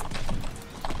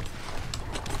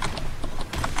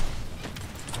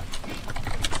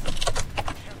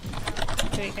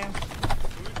 There you go.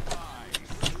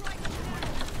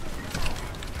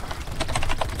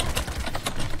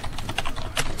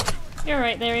 You're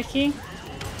right there, Icky.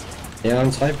 Yeah,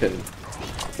 I'm typing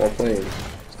while playing.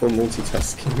 It's called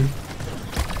multitasking.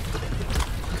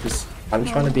 Because I'm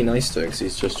trying to be nice to him because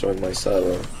he's just joined my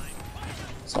server.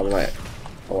 So I'm like,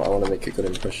 I want to make a good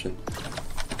impression.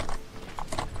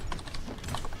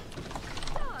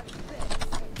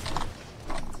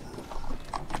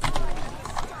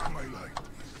 My light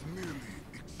is nearly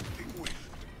extinguished.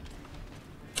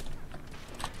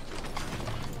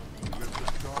 Let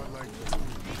the starlight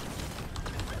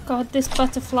God, this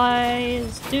butterfly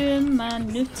is doing my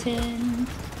knitting.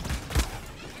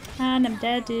 And I'm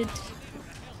deaded.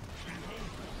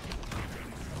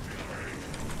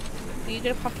 Are you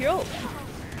gonna pop your ult then?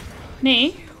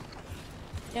 Me?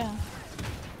 Yeah.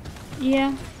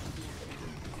 Yeah.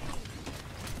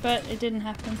 But it didn't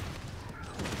happen.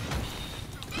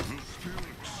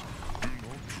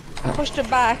 I pushed her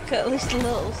back at least a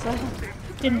little, so.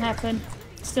 Didn't happen.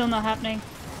 Still not happening.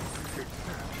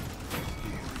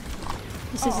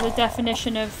 This is the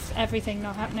definition of everything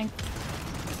not happening.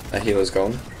 That healer's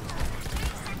gone.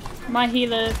 My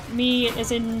healer, me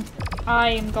as in I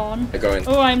am gone. They're going.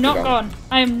 Oh, I'm not They're gone.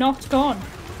 I am not gone.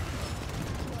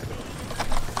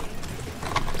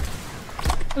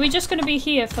 Are we just going to be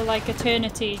here for like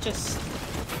eternity? Just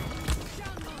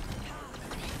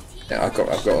Yeah, I've got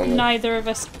one more. neither of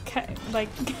us like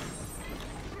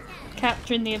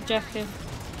capturing the objective.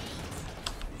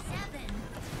 7,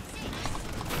 6,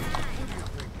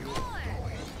 5,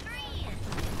 4, 3,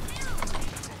 2,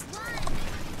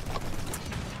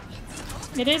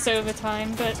 1. It is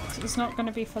overtime, but it's not going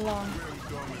to be for long.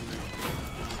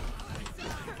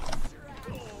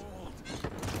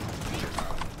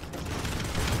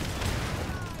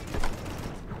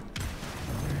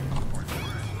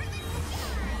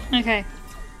 Okay.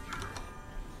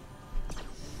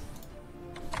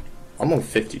 I'm on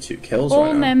 52 kills All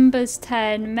right now. members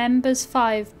 10, members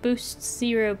 5, boosts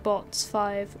 0, bots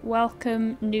 5.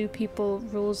 Welcome, new people,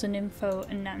 rules and info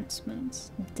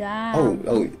announcements. Damn. Oh,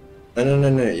 no,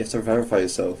 you have to verify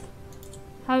yourself.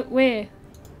 How, where?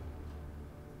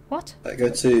 What? Go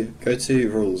to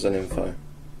rules and info.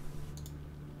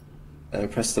 And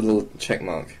press the little check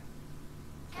mark.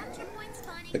 Capture point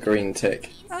spawning The green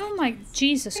tick. Oh my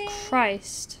Jesus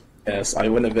Christ. Yes, I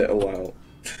went a bit a while.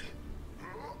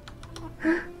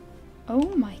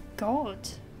 Oh my god.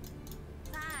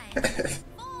 5,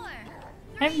 4,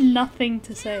 I have nothing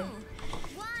to say.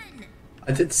 1.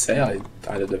 I did say I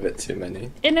did a bit too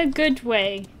many. In a good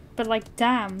way. But like,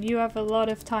 damn, you have a lot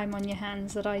of time on your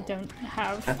hands that I don't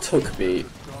have. That took me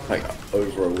like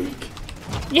over a week.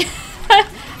 Yeah,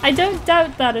 I don't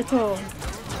doubt that at all.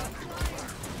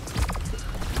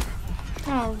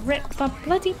 Oh, rip the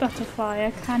bloody butterfly,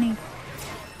 I can't even...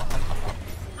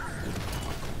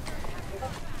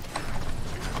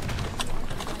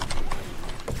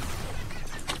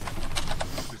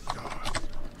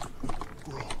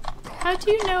 How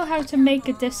do you know how to make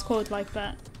a Discord like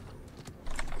that?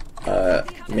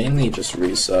 Mainly just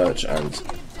research and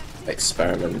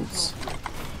experiments.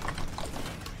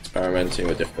 Experimenting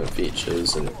with different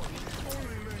features and...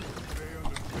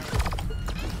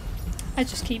 I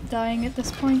just keep dying at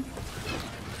this point.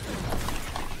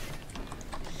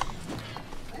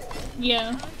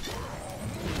 Yeah.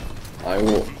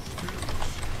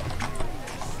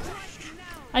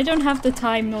 I don't have the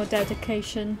time nor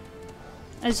dedication.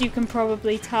 As you can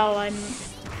probably tell, I'm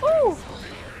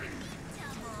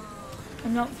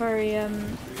not very,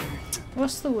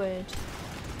 what's the word?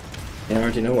 Yeah, I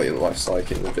already know what your life's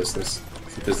like in the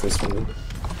businesswoman.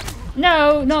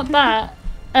 No, not that.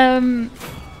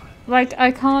 Like,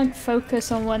 I can't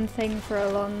focus on one thing for a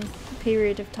long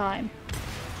period of time.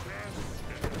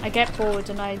 I get bored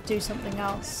and I do something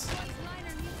else.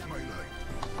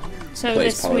 So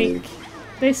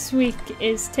this week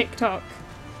is TikTok.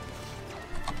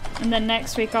 And then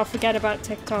next week I'll forget about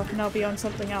TikTok and I'll be on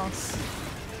something else.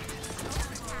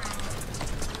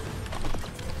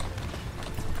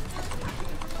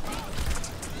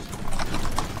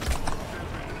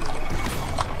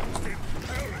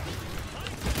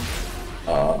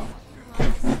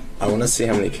 I want to see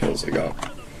how many kills we got.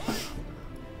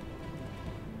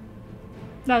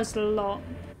 That was a lot.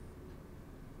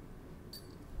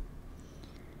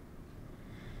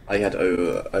 I had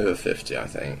over 50, I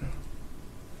think.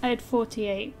 I had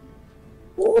 48.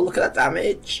 Oh, look at that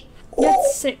damage! You had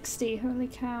 60, holy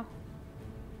cow.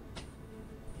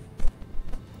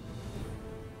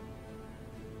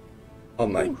 Oh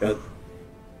my god.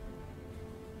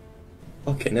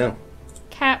 Okay, now.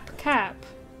 Cap.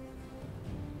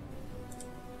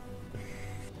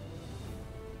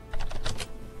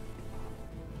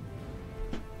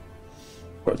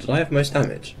 What, did I have most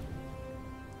damage?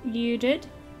 You did?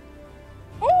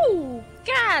 Oh,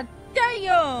 god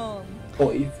damn!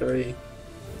 43.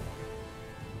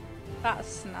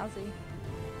 That's snazzy.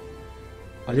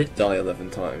 I did die 11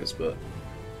 times, but...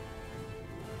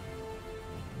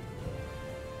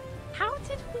 How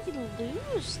did we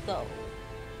lose, though?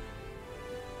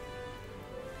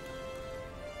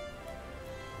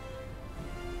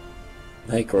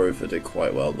 I think Grover did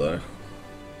quite well, though.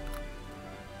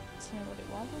 See what it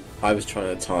was. I was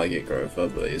trying to target Grover,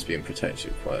 but he was being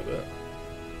protected quite a bit.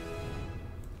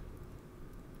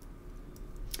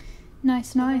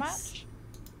 Nice.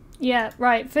 Yeah,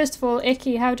 right. First of all,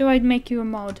 Icky, how do I make you a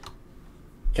mod?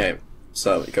 Okay,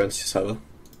 so you go into your server.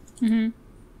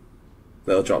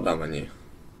 Little drop down menu.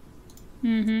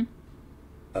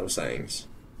 Server settings.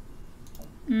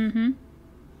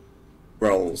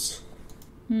 Roles.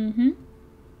 New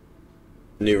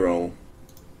role.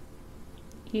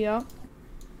 Yep.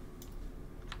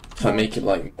 Can I make it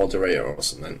like moderator or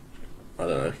something? I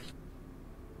don't know.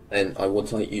 And I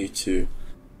would like you to...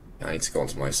 I need to go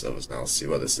onto my servers now, see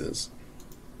what this is.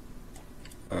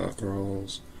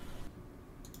 Roles.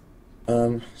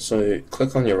 So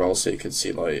click on your role so you can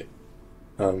see like,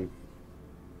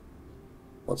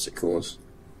 what's it called?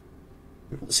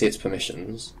 See its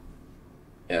permissions.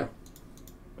 Yeah.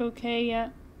 Okay, yeah.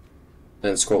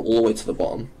 Then scroll all the way to the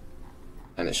bottom,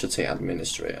 and it should say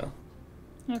administrator.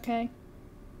 Okay.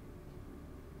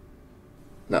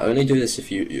 Now only do this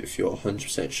if you're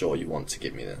 100% sure you want to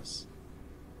give me this.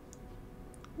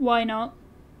 Why not?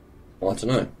 Well, I don't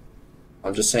know.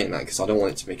 I'm just saying that because I don't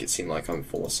want it to make it seem like I'm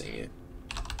forcing you.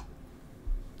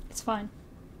 It's fine.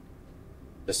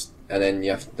 And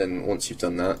then once you've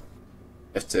done that,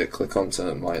 you have to click onto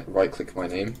right-click my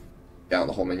name, get out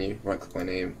the whole menu, right-click my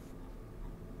name,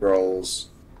 roles,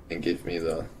 and give me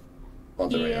the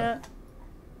moderator.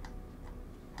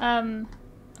 Yeah.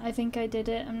 I think I did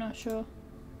it. I'm not sure.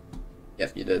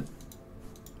 Yep, you did.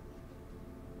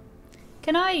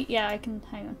 Can I? Yeah, I can.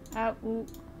 Hang on. Ooh,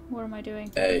 what am I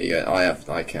doing? There you go.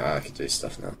 I can do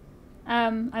stuff now.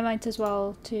 I might as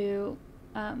well to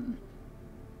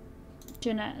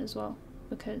Jeanette as well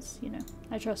because you know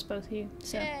I trust both of you.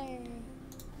 So. Yay.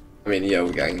 I mean, yeah,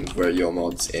 we're your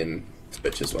mods in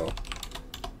Twitch as well.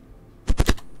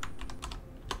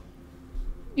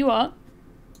 You are?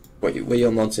 We're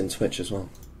your mods in Twitch as well.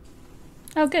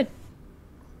 Oh, good.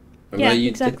 Remember yeah, you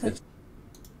exactly. did this?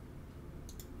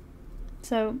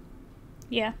 So,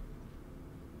 yeah.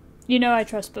 You know I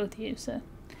trust both of you, so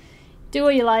do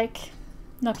what you like.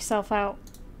 Knock yourself out.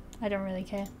 I don't really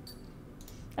care.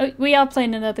 Oh, we are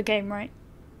playing another game, right?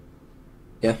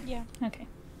 Yeah. Yeah. Okay.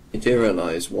 You do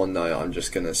realise one night I'm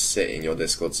just gonna sit in your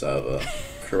Discord server,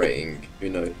 creating who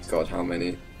knows God how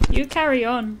many. You carry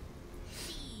on.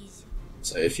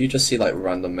 So if you just see like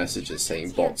random messages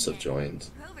saying bots have joined,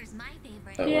 Rover's my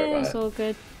favorite. don't Yeah, worry it's about it. all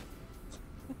good.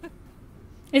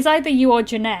 It's either you or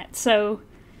Jeanette, so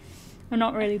I'm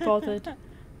not really bothered.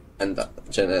 And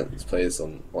Jeanette plays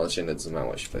on, well, Jeanette doesn't matter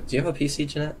what she plays. Do you have a PC,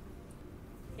 Jeanette?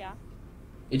 Yeah.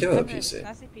 You do have a Okay, PC.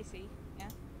 I say PC. Yeah.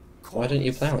 Why don't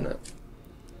you play on it?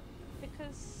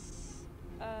 Because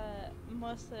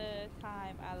most of the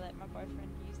time I let my boyfriend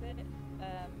use it,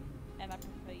 and I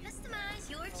prefer using Customize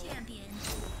your champion.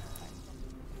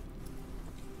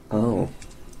 Oh.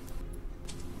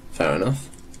 Fair enough.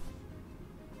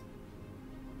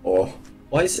 Or,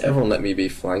 why does everyone let me be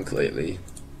flank lately?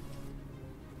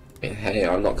 I mean, hey,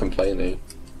 I'm not complaining.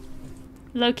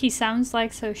 Loki sounds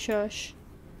like so shush.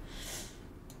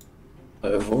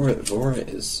 Vora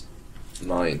is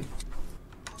mine.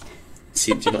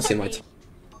 See, do you not see my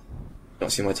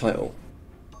not see my title?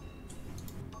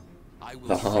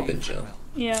 The Harbinger.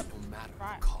 Yep.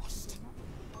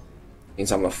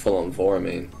 Means I'm a full-on Vora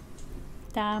main.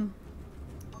 Damn.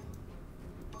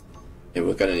 Yeah,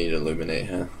 we're gonna need Illuminate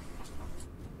here.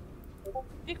 To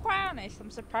be quite honest, I'm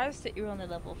surprised that you're only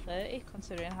level 30,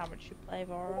 considering how much you play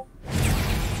Vora.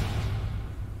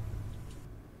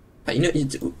 You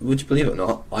know, would you believe it or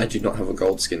not? I do not have a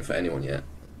gold skin for anyone yet.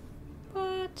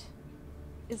 What?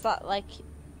 Is that like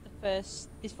the first?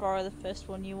 Is Vora the first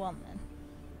one you want then?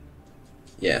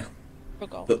 Yeah, For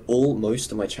gold. but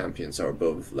most of my champions are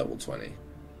above level 20.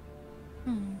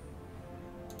 Hmm.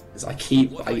 Because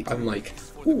I'm like,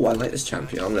 ooh, I like this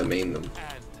champion, I'm gonna main them.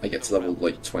 I get to level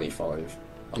like 25.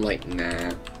 I'm like,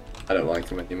 nah, I don't like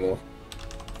them anymore.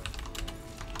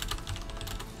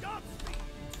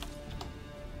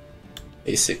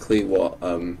 Basically what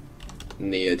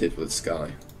Nia did with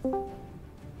Sky.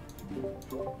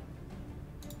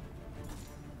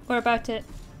 What about it?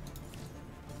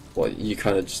 Well, you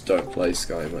kind of just don't play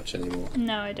Sky much anymore.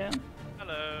 No, I don't.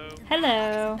 Hello.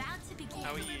 Hello. About to begin.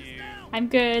 How are you? I'm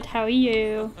good. How are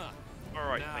you?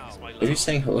 Alright, thanks, my Who are you love.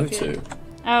 saying hello to?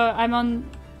 Oh, I'm on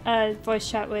voice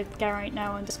chat with Garrett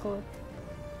now on Discord.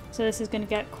 So this is going to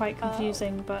get quite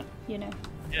confusing, but you know.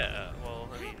 Yeah, well,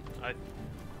 I mean,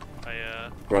 I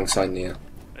Wrong side, Nia.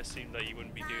 assumed that you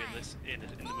wouldn't be doing this in the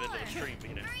middle of a stream,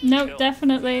 you know. Nope, chill.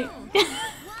 definitely. One. The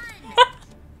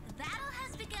battle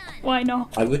has begun. Why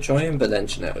not? I would join, but then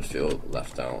Jeanette would feel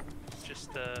left out. Just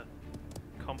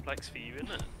complex for you,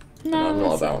 isn't it? No, I'm not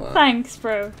it's- about that. Thanks,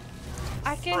 bro.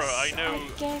 I guess. Bro, I know I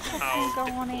guess I how can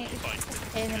go on it. fine. It's a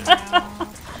pain in the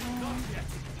ass.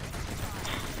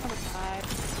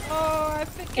 Oh, I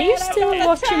forget. Are you I'm still gonna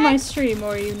watching my attack. stream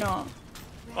or are you not?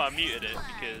 Well, I muted it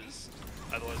because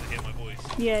otherwise I hear my voice.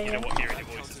 Yeah, You know yeah. what hearing your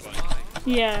voice is like.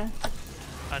 Yeah.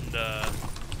 And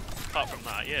apart from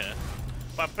that, yeah.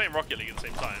 But I'm playing Rocket League at the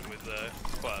same time with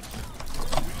Squad.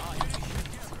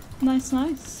 Nice,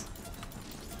 nice.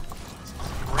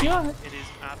 Great. Yeah. It is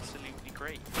absolutely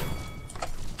great.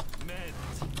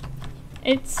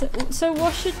 It's so.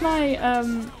 What should my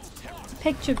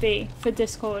picture be for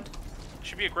Discord? It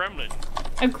should be a gremlin.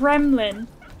 A gremlin.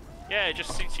 Yeah, it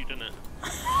just suits you, doesn't it?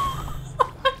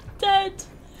 Dead.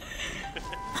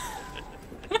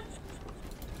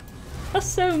 That's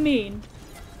so mean.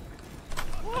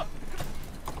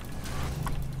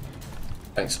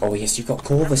 Thanks. Oh yes, you've got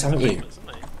Corvus, haven't you? Isn't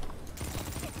it?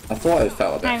 I thought it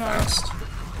felt a bit Hang on. fast.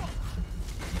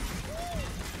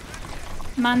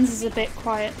 Mans is a bit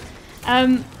quiet.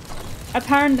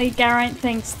 Apparently Geraint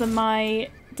thinks that my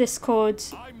Discord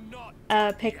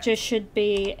picture should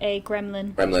be a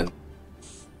gremlin. Gremlin.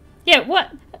 Yeah,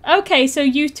 what? Okay, so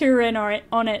you two are in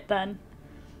on it then.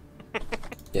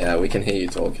 Yeah, we can hear you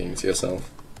talking to yourself.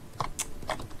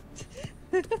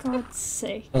 God's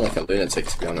sake. I'm like a lunatic,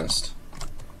 to be honest.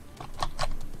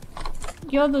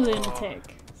 You're the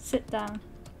lunatic. Sit down.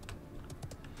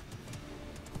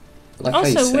 I like how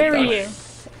you Also, said where are that. you?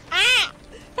 Ah!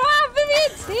 Ah,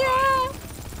 Vivian's here!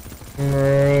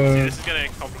 See, this is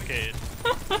getting complicated.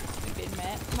 Vivian,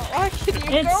 mate. I'm not liking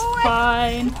you. It's Go away.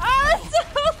 fine. Ah,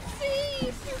 don't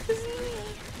see!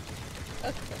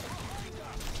 Okay.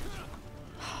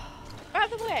 By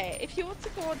the way, if you want to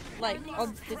go on, like,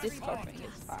 on the Discord thing,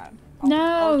 it's fine.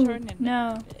 I'll turn in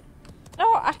No. a bit.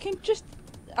 No,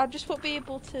 I just won't be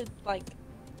able to, like,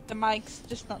 the mic's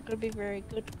just not going to be very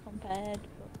good compared,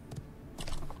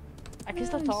 but I can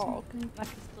still No, it's talk. not good. I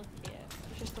can still hear.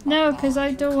 It's just a No, matter because of-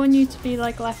 I don't want you to be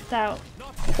like left out.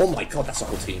 Oh my god, that's a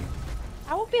whole team.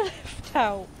 I won't be left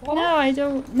out. What? No, I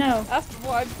don't. No. That's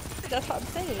what I'm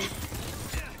saying.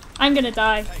 I'm gonna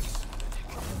die.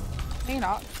 No, you're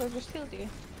not. So I just killed you.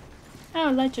 Oh,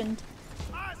 legend.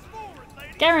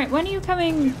 Garrett, when are you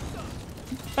coming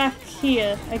back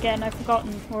here again? I've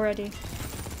forgotten already.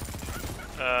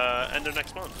 End of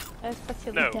next month.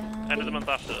 Especially No, down. end of the month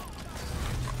after.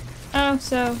 Oh,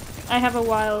 so I have a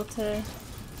while to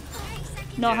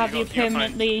not Yeah, have you you got- you're fine.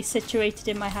 permanently situated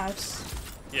in my house.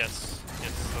 Yes,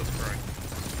 that's correct.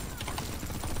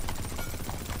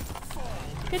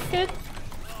 Good, good.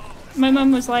 My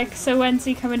mum was like, so when's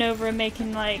he coming over and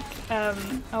making like, oh,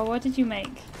 what did you make?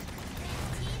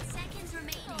 15 seconds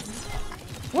remaining.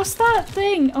 What's that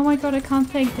thing? Oh my god, I can't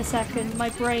think a second. My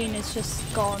brain is just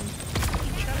gone.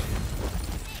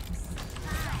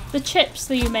 The chips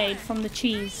that you made from the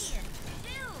cheese.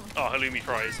 Oh, halloumi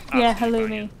fries. Yeah, Absolutely halloumi.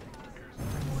 banging.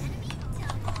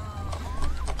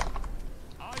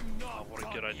 Oh, what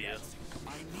a good idea.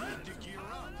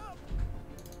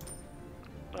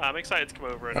 I'm excited to come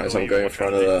over and Guys, show I'm you going what for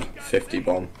we're another 50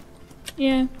 bomb.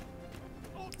 Yeah.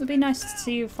 It'll be nice to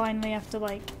see you finally after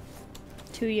like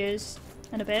 2 years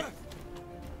and a bit.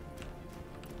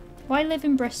 Why live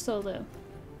in Bristol though?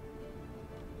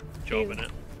 job in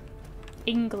it.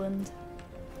 England.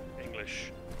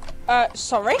 English.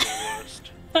 Sorry?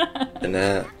 Worst. And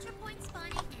Capture point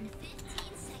spawning in 15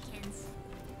 seconds.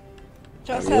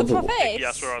 Do you want to Yeah, say it to the- my face? He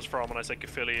asked where I was from and I said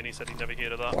Caerphilly and he said he'd never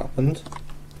heard of that. what happened?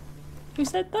 Who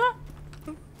said that?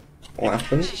 What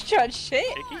happened? She's trying to shit.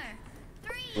 Icky?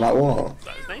 Like what? Is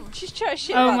that his name? She's trying to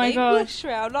shit Oh about my the God. English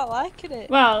way. I'm not liking it.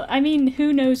 Well, I mean,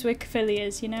 who knows where Caerphilly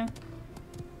is, you know?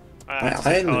 I live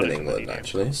in Cardiff, England but he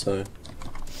actually, so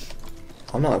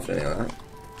I'm not having any of that.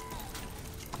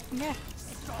 Yeah.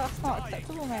 That's not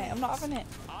acceptable, mate. I'm not having it.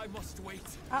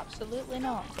 Absolutely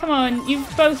not. Come on,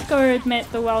 you've both got to admit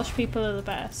the Welsh people are the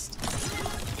best.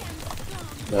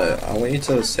 No, I want you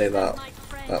to say that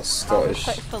that's Scottish.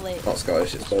 Respectfully. Not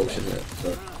Scottish, it's Welsh, isn't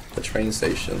it? The train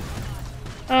station.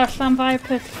 Oh,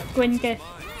 Llanfairpwll Gwyngyll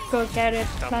go Gerrit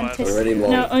Plantis. Already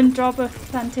long. No, Undroba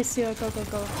Plantisio go go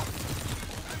go.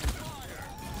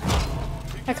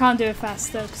 I can't do it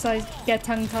fast though, because I get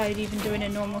tongue-tied even doing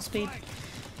it normal speed.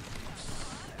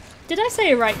 Did I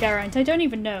say it right, Geraint? I don't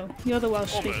even know. You're the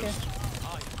Welsh speaker. Almost.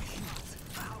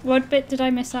 What bit did I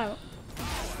miss out?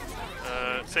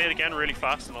 Say it again really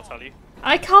fast and I'll tell you.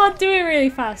 I can't do it really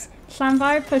fast.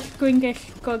 Llanfairpwll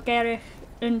Gwyngyll go Gerrit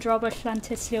Undroba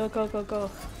Plantisio go go go.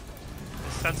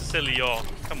 Santa Cilio.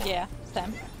 Come on. Yeah,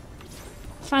 them.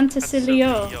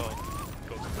 Fantasilio. Go.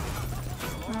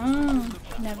 Oh,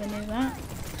 never knew that.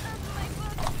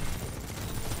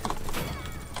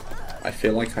 I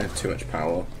feel like I have too much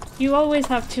power. You always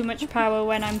have too much power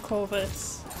when I'm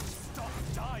Corvus.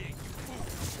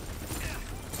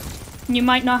 You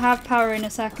might not have power in a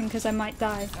second because I might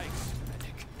die.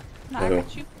 No, I No.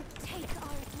 got you.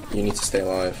 You need to stay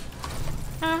alive.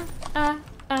 Ah, ah,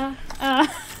 ah,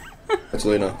 ah. It's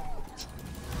Luna.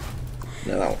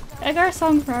 No, that one. I got a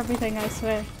song for everything, I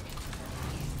swear.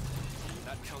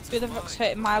 Who the fuck's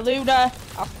hurting my Luna?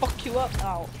 I'll fuck you up and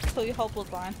I'll kill your whole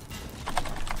bloodline.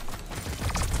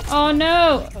 Oh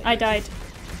no! I died.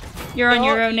 You're on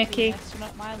your own, You're Nikki. eating this, you're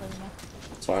not my Luna.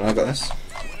 It's fine, I got this.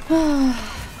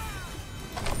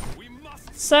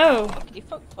 So, Fuckity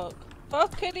fuck fuck.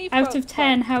 Fuckity fuck out of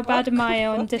 10, fuck. how bad am I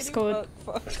on Fuckity Discord?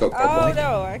 fuck, Just got fuck. Oh godlike.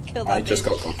 no, I killed that I just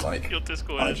got bitch. godlike. Your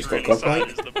Discord I is just really got sad. godlike.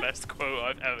 It's the best quote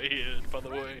I've ever heard, by the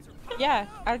way. Yeah,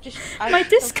 I My just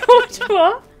Discord,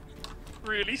 what?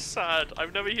 Really sad.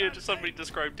 I've never heard somebody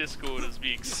describe Discord as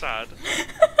being sad.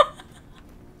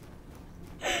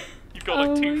 You've got Oh like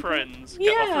my two God. friends.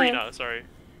 Yeah. 3 now, sorry.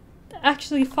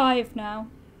 Actually 5 now.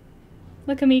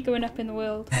 Look at me going up in the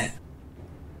world.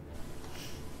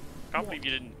 Can't believe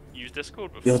you didn't use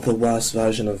Discord before. You're the worst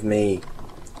version of me.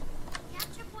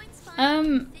 Capture point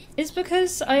spawning. It's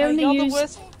because I No, only you're the use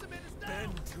worst.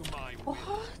 What?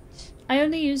 I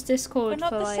only use We're Discord not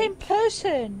for the like same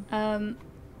person.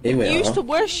 Here we You used to are.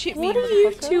 worship me. what are you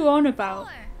motherfucker. two on about?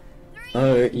 4, 3,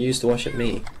 Oh, you used to worship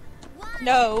me.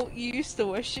 No, you used to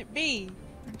worship me.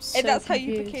 I'm so And that's how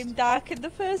you confused. became dark in the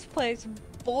first place,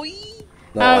 boy.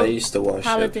 No, Oh, I used to worship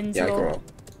Paladins law. Yagro.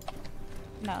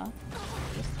 No.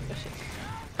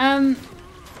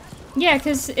 Yeah,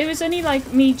 because it was only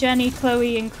like me, Jenny,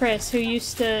 Chloe, and Chris who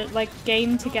used to like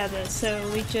game together, so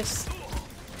we just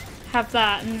have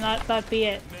that and that'd be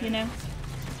it, you know?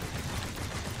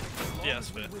 Yeah, that's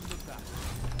fair.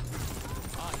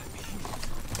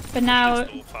 But now,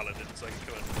 Install Paladins, I can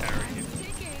come and carry you.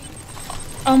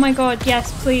 oh my god,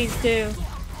 yes, please do.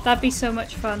 That'd be so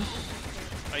much fun.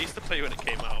 I used to play when it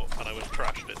came out, and I was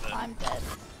trashed it then. I'm dead.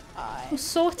 Well,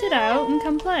 sort it out and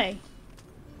come play.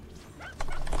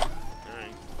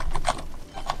 Alright,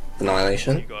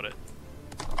 Annihilation. you got it.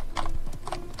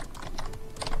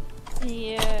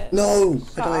 Yeah. No!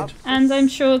 I died. And I'm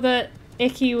sure that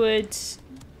Icky would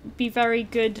be very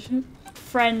good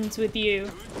friends with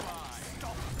you.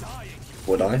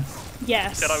 Would I?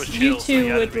 Yes, Said I was you chill, so he two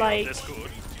added would me on like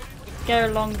Discord. get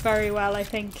along very well. I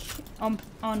think on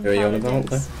Who are you on about,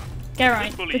 Paladins. though?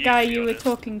 Geraint, Fully the guy to be you were honest.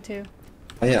 talking to.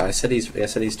 Oh yeah, I said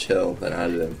he's chill, then I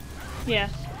added him. Yeah.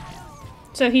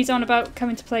 So he's on about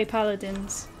coming to play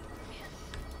Paladins.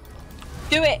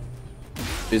 Do it.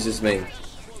 Who's his main?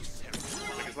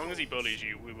 Like, as long as he bullies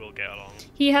you, we will get along.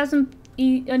 He hasn't.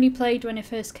 He only played when it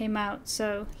first came out,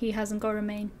 so he hasn't got a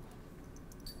main.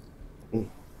 Ooh.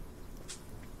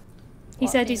 He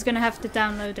said he's gonna have to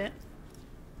download it.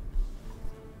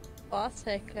 Well,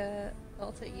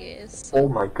 that'll take years. Oh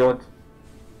my god.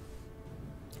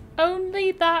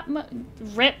 Only that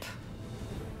rip.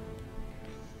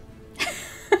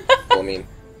 Well, I mean,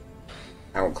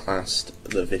 outclassed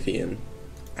the Vivian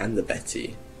and the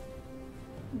Betty.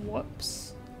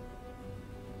 Whoops.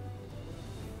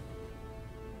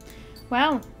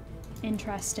 Well,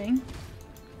 interesting.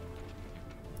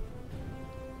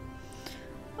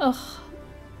 Ugh.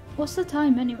 What's the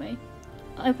time anyway?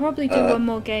 I'll probably do one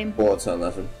more game.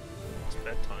 4:11. It's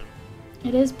bedtime.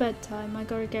 It is bedtime. I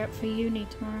gotta get up for uni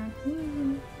tomorrow.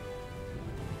 Woo.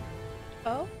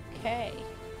 Okay.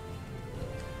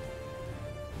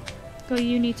 Go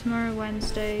uni tomorrow,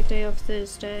 Wednesday, day off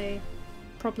Thursday.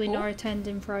 Probably not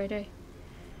attending Friday.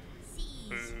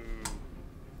 Boo.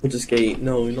 We'll just get.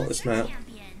 No, not this map. You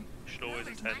should always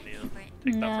attend, Neil.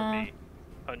 Take that Nah. from me.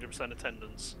 100%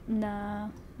 attendance. Nah,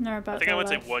 not about I think that I went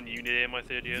to life. one uni in my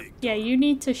third year. Yeah, you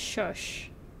need to shush.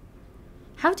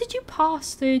 How did you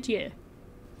pass third year?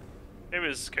 It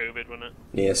was COVID, wasn't it?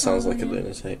 Yeah, sounds like a yeah.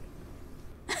 lunatic.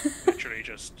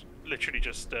 literally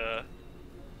just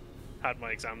had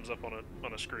my exams up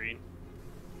on a screen.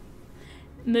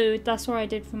 Mood, that's what I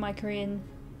did for my Korean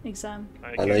exam.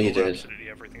 I know you Googled did. absolutely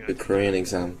everything I The could. Korean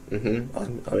exam.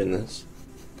 I'm in this.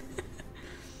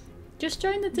 Just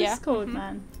join the Yeah, Discord,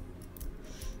 man.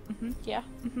 Yeah.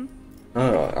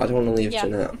 Alright, I don't want to leave Yeah.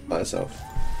 Jeanette by herself.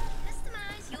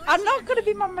 I'm not gonna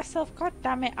be by myself. God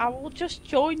damn it! I will just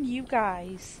join you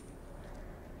guys.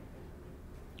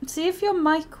 See if your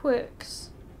mic works.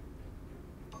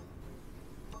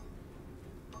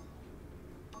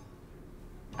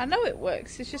 I know it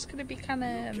works. It's just gonna be kind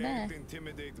of meh.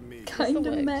 Intimidate me. Kind of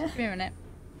Works. meh. Give me a minute.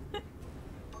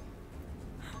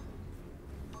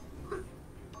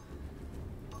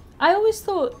 I always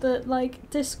thought that like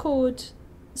Discord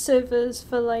servers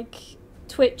for like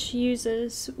Twitch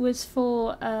users was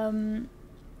for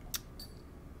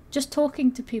just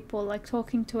talking to people, like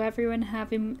talking to everyone,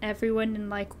 having everyone in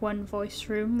like one voice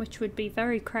room, which would be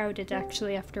very crowded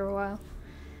actually after a while.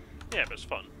 Yeah, but it's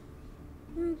fun.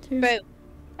 True. Boom.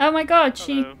 Oh my god,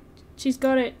 Hello. she's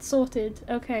got it sorted.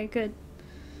 Okay, good.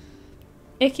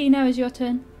 Icky, now is your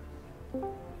turn.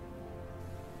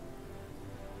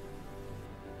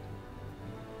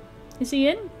 Is he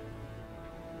in?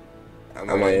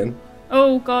 Am I in?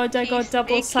 Oh god, I got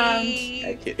double sound.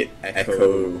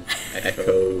 Echo.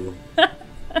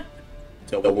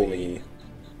 Double me.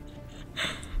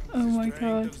 Oh my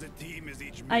god. Of the team is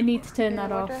each I need to turn that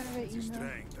Why off. do I have it email?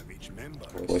 strength of each member.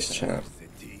 Voice chat. of the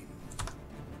team.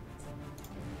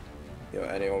 Yo,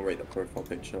 anyone rate the profile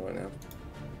picture right now?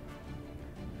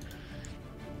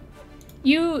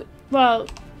 Well,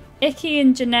 Icky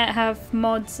and Jeanette have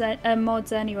mods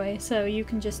anyway, so you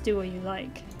can just do what you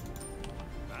like.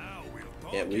 Now we'll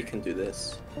talk. Yeah, we can do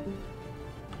this.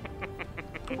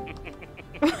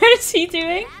 What is he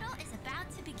doing? Battle is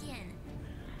about to begin.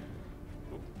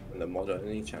 On the mod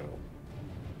only channel.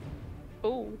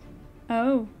 Oh.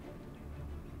 Oh.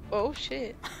 Oh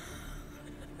shit.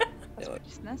 Yeah, like,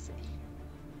 Just messy.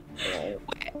 yeah,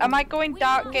 Am I going We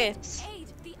dark must gifts? aid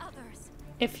the others.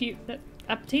 If you...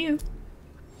 up to you.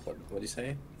 what do you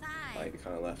say? 5, Like,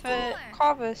 kind of left. For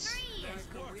Corvus. 3,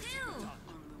 2.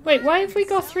 Wait, why have we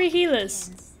got 3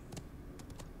 healers?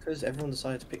 Because everyone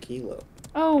decided to pick healer.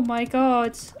 Oh my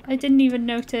god, I didn't even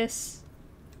notice.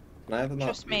 Can I have a map?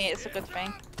 Trust me, it's a good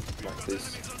thing. Map,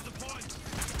 please.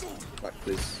 Map,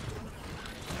 please.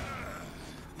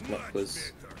 Map,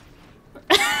 please.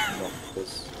 Map,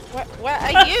 please. Where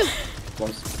are you?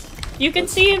 Plus. You can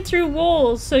see him through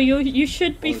walls, so you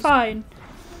should be Was- fine.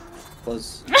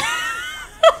 Plus.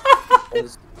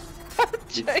 Plus.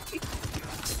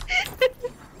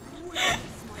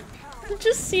 I'm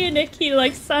just seeing Icky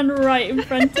like stand right in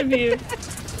front of you.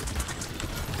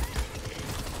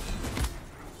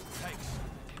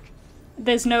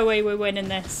 There's no way we're winning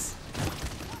this.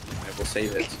 I will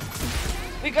save it.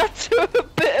 We got to a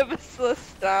bit of a slow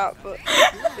start, but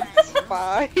it's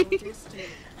fine.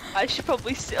 I should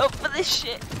probably sit up for this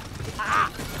shit.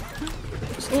 Ah.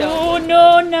 Oh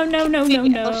no, no, no, no, no,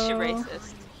 no. Oh, she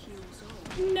racist.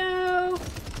 No.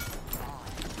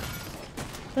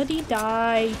 Bloody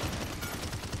die.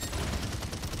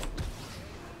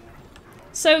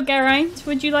 So, Geraint,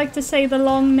 would you like to say the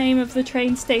long name of the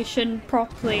train station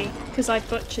properly? Because I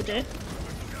butchered it.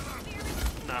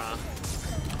 Nah.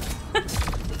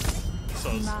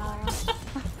 Soz. Nah.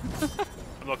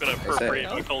 I'm not gonna appropriate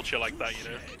my culture like that, you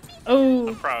know. Oh.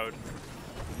 I'm proud.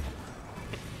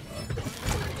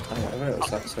 Oh, I know,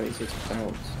 it's like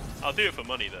 £26. I'll do it for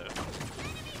money though.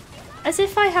 As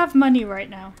if I have money right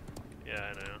now. Yeah,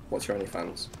 I know. What's your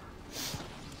OnlyFans?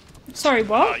 Sorry,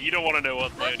 what? You don't want to know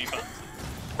what my OnlyFans.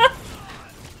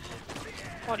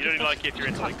 You don't like if you're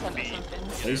into like feet.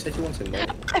 Oh, you said you wanted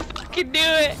money. I fucking knew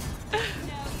it!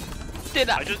 Did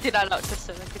I not just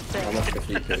so I could say? How much for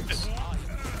feet pigs?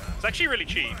 It's actually really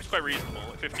cheap. It's quite reasonable.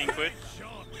 15 quid.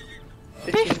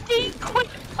 15 quid?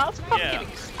 That's fucking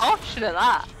extortionate,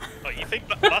 that. Like, you think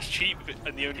that's cheap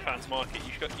in the OnlyFans market?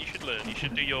 You should learn. You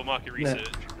should do your market research.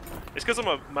 It's because I'm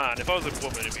a man. If I was a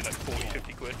woman, it'd be like 40,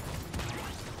 50 quid.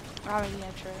 Oh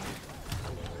yeah, true.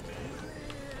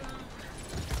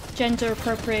 Gender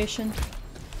appropriation.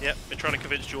 Yep, been trying to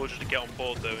convince Georgia to get on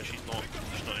board though, and she's not in.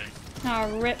 Ah,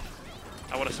 rip.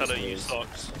 I want to sell her used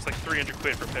socks. It's like 300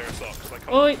 quid for a pair of socks. Like,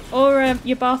 Or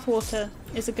your bathwater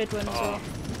is a good one as well.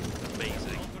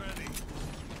 Amazing.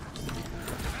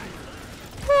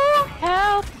 Oh,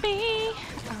 help me!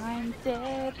 I'm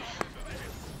dead.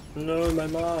 No, my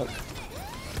mark.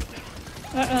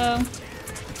 Uh-oh.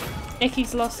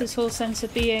 Icky's lost his whole sense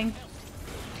of being.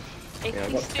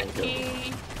 Icky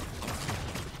sticky.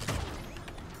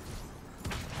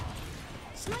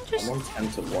 Someone just... I'm on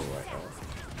 10 to 1 right now.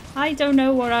 I don't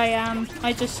know where I am.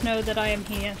 I just know that I am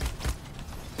here.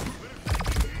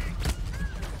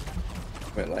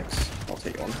 Wait, Lex, I'll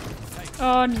take one.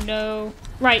 Oh no.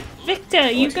 Right, Victor,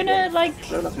 you gonna like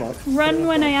run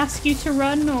when I ask you to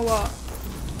run or what?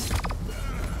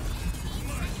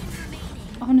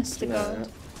 Honest to God.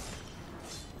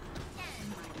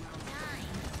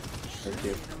 Thank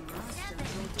you.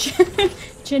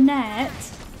 Jeanette.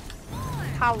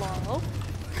 Hello.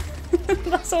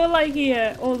 That's all I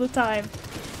hear all the time.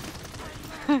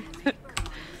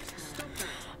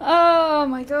 Oh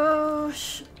my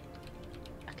gosh.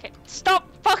 Okay, stop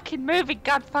fucking moving,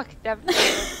 god fucking damn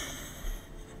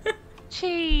it.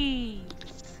 Jeez.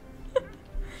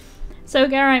 So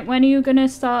Geraint, when are you gonna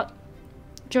start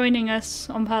joining us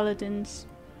on Paladins?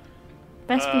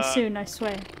 Best be soon, I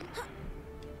swear.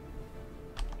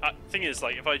 Thing is,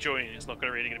 like, if I join, it's not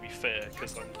really gonna be fair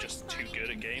because I'm just too good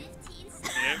at game. You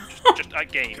know, just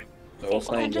at game. So we're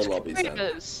playing your lobbies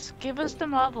then. Give us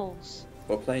them levels.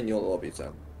 We're playing your lobbies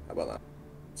then. How about that?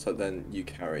 So then you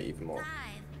carry even more. 5,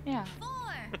 Yeah. 4,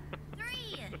 3,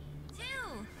 2,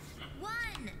 1.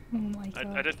 Oh my God.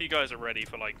 I don't think you guys are ready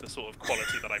for like the sort of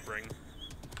quality that I bring.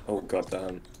 Oh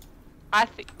goddamn. I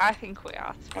think we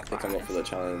are. I think I'm up for the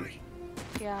challenge.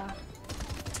 Yeah.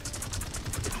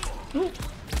 Ooh.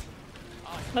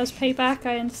 Let's pay back,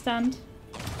 I understand.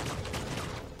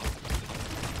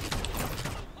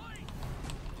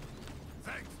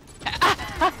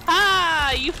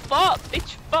 You fought,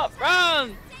 bitch, fought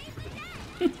wrong.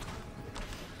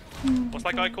 What's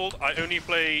that guy called? I only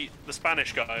play the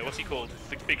Spanish guy. What's he called?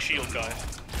 The big shield guy.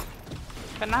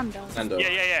 Fernando.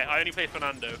 Yeah. I only play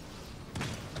Fernando.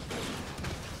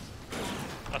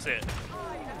 That's it.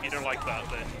 If you don't like that,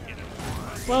 then you know.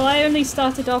 Well, I only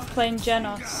started off playing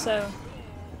Genos, so...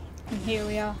 And here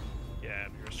we are. Yeah,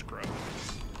 you're a scrub.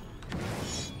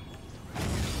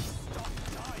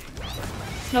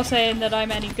 Not saying that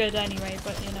I'm any good anyway,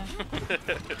 but you know.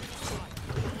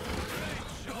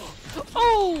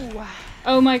 Oh!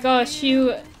 Oh my gosh,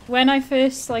 when I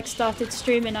first like started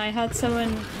streaming, I had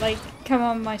someone like come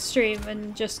on my stream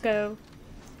and just go,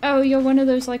 "Oh, you're one of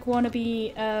those like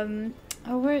wannabe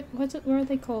oh, where are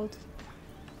they called?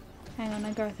 Hang on,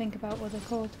 I gotta think about what they're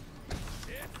called.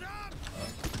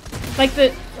 Like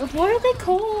what are they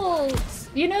called?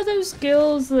 You know those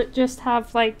girls that just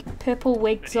have like purple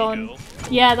wigs on? Girl.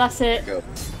 Yeah, that's it.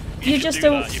 You just do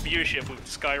a... that. Your viewership will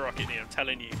skyrocket, I'm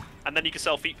telling you. And then you can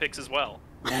sell feet pics as well.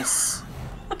 Yes.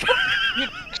 You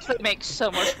make so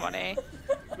much money.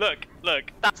 Look.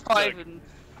 That's not even.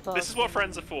 This is what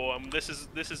friends are for, and this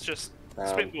is just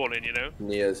spitballing, you know.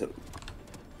 Nia's.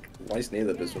 Why is Nia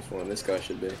the businesswoman? This guy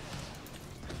should be.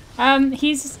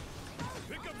 He's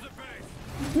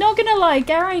not gonna lie.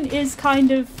 Geraint is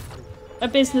kind of a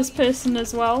business person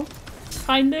as well,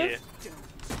 kind of. Yeah.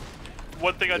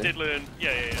 One thing I did learn,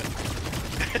 yeah.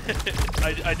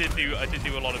 I did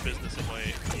do a lot of business in my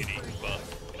uni, but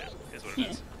you know, is what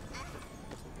it is.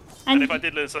 And if I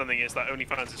did learn something, it's that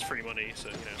OnlyFans is free money, so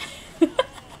you know.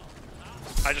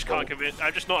 I just can't convince.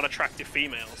 I'm just not an attractive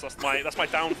female, so that's my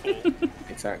downfall.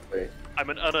 Exactly. I'm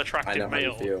an unattractive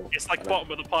male. It's like bottom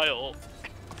of the pile.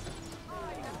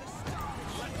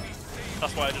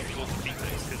 That's why I just resort to feet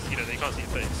pics, because you know they can't see your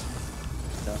face.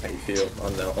 I know how you feel.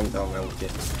 I'm down there with you.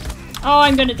 Oh,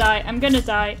 I'm gonna die. I'm gonna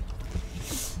die.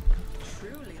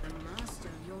 Truly the master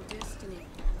of your destiny.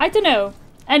 I don't know.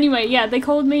 Anyway, yeah, they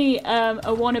called me a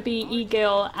wannabe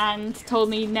e-girl and told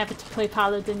me never to play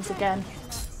Paladins again.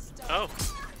 Oh.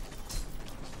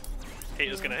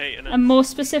 Haters gonna hate, innit? And more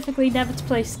specifically, never to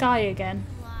play Sky again.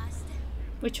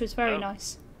 Which was very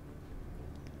nice.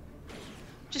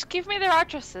 Just give me their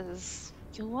addresses.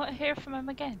 You'll want to hear from them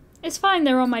again. It's fine,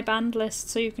 they're on my banned list,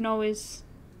 so you can always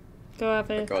go have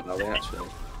a... Oh God, are they actually?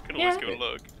 Can always go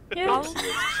look. Yeah.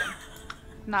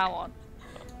 Now on.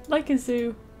 Like a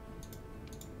zoo.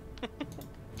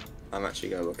 I'm actually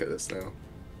gonna look at this now.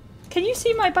 Can you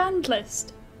see my banned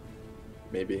list?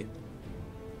 Maybe.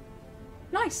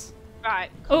 Nice. Right,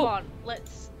 come on.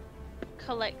 Let's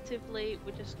collectively,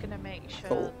 we're just gonna make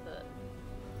sure that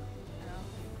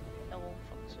no one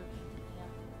fucks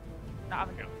with not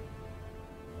having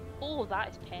Oh, that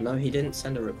is painful. No, he didn't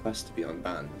send a request to be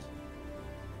unbanned.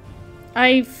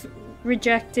 I've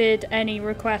rejected any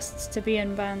requests to be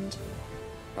unbanned.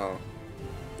 Oh.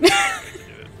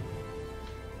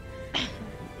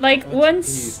 Like,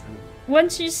 once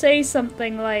you say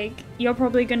something like, you're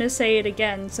probably gonna say it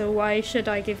again, so why should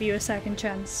I give you a second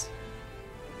chance?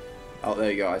 Oh,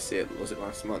 there you go, I see it. Was it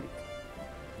last month?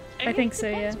 I think so,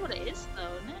 yeah. Depends what it is, though,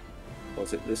 isn't it?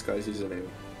 Was it this guy's username?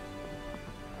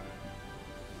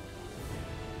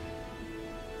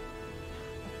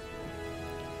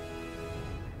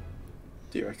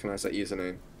 Do you recognise that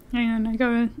username? Hang on, I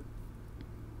gotta...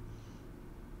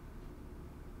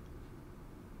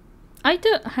 I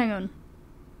don't... Hang on.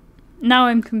 Now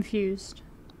I'm confused.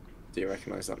 Do you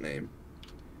recognise that name?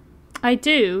 I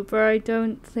do, but I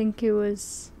don't think it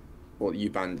was... Well, you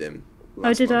banned him.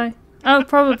 Oh, did I? Oh,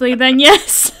 probably then,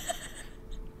 yes.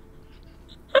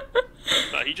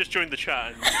 No, he just joined the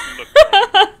chat and looked.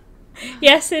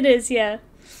 Yes, it is, yeah.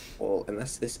 Well,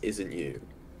 unless this isn't you.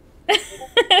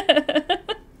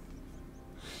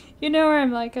 You know where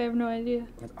I'm like, I have no idea.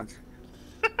 What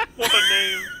a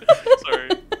name! Sorry.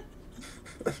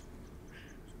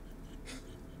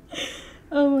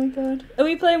 Oh my god. Are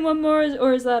we playing one more,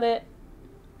 or is that it?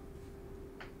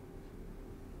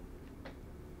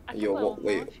 You're what?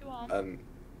 Wait.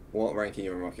 What ranking are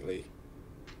you in Rocket League?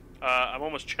 I'm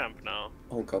almost champ now.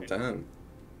 Oh god damn.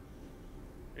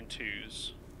 In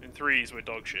 2s. In 3s we're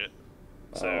dog shit.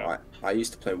 So I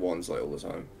used to play 1s like all the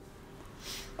time.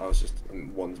 I was just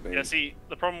 1s main. Yeah, see,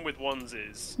 the problem with 1s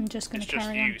is I'm just gonna it's just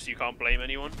carry you, on. so you can't blame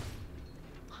anyone.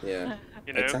 Yeah.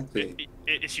 You know, exactly.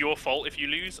 It's your fault if you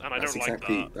lose, and I don't like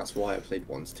that. That's why I played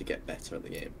 1s, to get better at the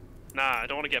game. Nah, I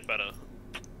don't want to get better.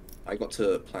 I got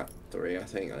to Plat 3, I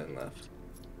think, and then left.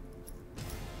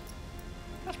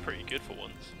 That's pretty good for 1s.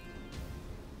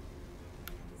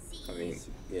 I mean,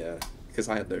 yeah, because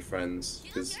I had no friends,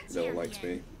 because no one liked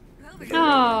me.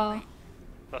 Oh.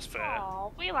 That's fair.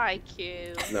 Oh, we like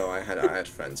you. No, I had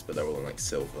friends, but they were all like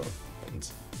silver, and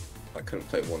I couldn't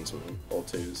play 1s with them, or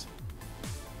 2s.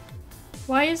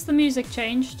 Why is the music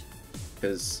changed?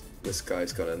 Because this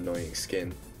guy's got an annoying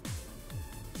skin.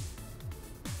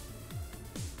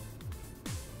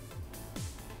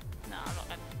 No, I'm not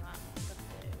gonna do that.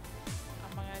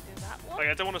 I'm not gonna do that one. Like,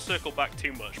 I don't want to circle back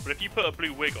too much, but if you put a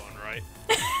blue wig on, right,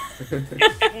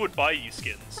 people would buy you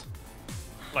skins.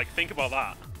 Like, think about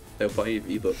that. They'll buy you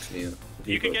V-Bucks, Nia.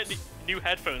 You can get new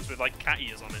headphones with, like, cat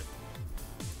ears on it.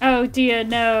 Oh dear,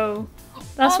 no.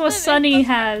 That's what Sunny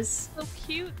has. So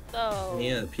cute, though.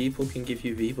 Yeah, people can give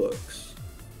you V-Bucks.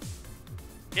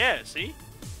 Yeah, see?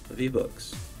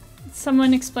 V-Bucks.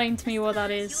 Someone explain to me what that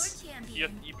is. You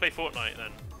play Fortnite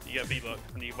then. You get V-Bucks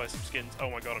and you buy some skins. Oh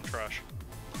my god, I'm trash.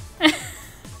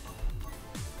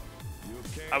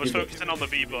 I was focusing on the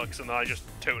V-Bucks and I just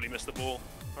totally missed the ball.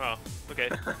 Oh, okay.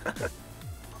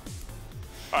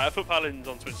 Alright, I put Paladins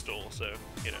on to install, so,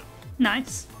 you know.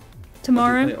 Nice.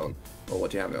 Tomorrow? What do you play it on? Or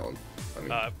what do you have it on? I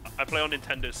mean... I play on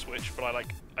Nintendo Switch, but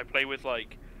I play with,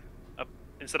 like,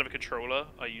 instead of a controller,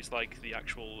 I use, like, the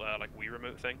actual, like, Wii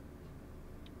remote thing.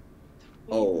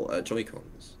 Oh,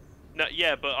 Joy-Cons. No,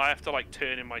 yeah, but I have to, like,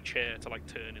 turn in my chair to, like,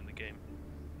 turn in the game.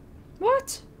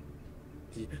 What?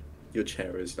 Your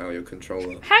chair is now your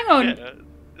controller. Hang on. Yeah,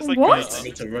 It's like What? I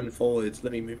need to run forward.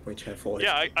 Let me move my chair forward.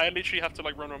 Yeah, I literally have to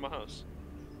like run around my house.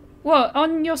 What,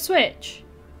 on your Switch?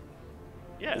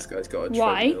 Yeah. This guy's got a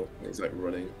Why? treadmill. And he's like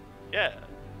running. Yeah.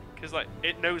 Because like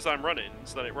it knows I'm running,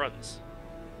 so then it runs.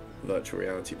 Virtual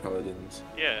reality paladins.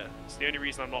 Yeah. It's the only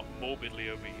reason I'm not morbidly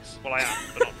obese. Well, I am,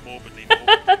 but not morbidly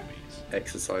obese.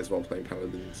 Exercise while playing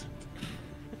paladins.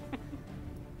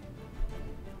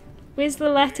 Where's the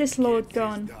lettuce lord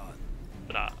gone?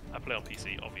 But I play on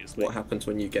PC, obviously. What happens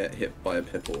when you get hit by a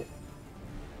pipple?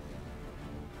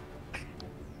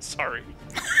 Sorry.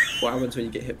 What happens when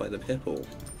you get hit by the pipple?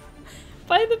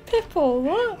 By the Pipple,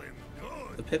 what?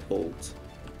 The pip ult.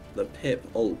 The pip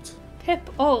ult. Pip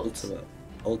ult. Ultimate.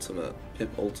 Ultimate. Pip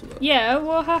ultimate. Yeah,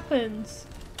 what happens?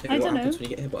 Yeah, I what don't happens know. when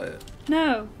you get hit by it?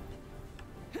 No.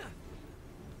 The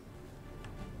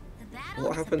battle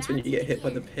What is happens when you about get to hit by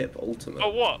the begin. pip ultimate? Oh,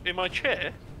 what? In my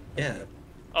chair? Yeah.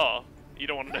 Oh, you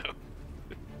don't want to know.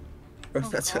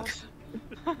 That's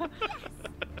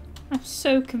I'm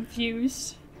so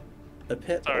confused. a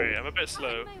pip Sorry, ult. I'm a bit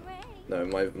slow. No,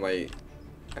 my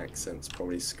accent's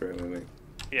probably screwing me.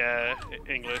 Yeah,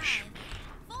 English.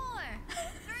 4,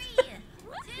 3,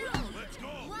 2,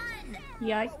 1.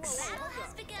 Yikes. Battle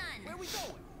has begun.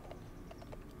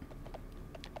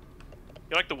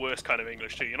 You're like the worst kind of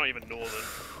English too. You're not even northern.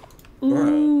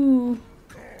 Ooh.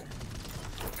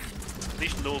 At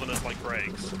least northerners like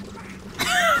Greg's.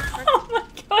 Oh my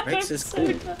god, Rex I'm is so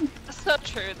cool. done. That's not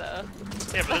true though.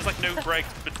 Yeah, but there's like no Greg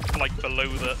like below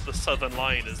the southern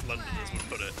line as Londoners would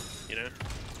put it. You know.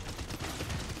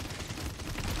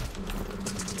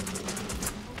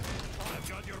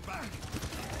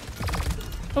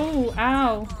 Oh,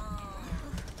 ow.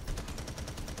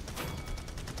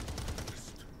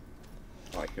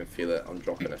 I can feel it. I'm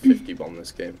dropping a 50 bomb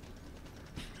this game.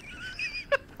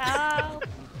 Help!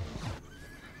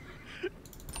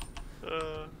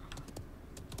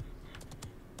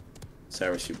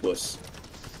 Sarah, you wuss.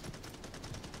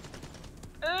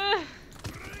 Ugh.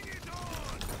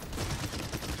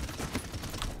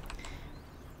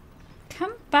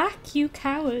 Come back, you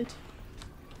coward.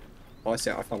 Oh, I see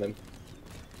it. I found him.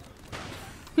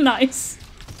 Nice.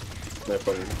 No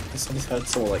problem. I just heard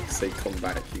someone like say, "Come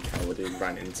back, you coward," and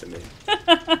ran into me.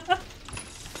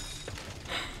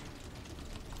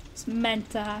 It's meant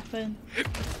to happen.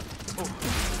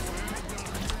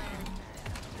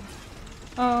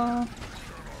 Oh.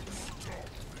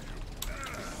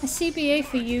 A CBA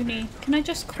for uni. Can I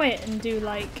just quit and do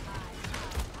like...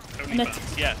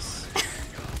 OnlyFans, yes.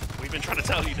 We've been trying to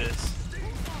tell you this.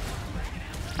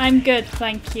 I'm good,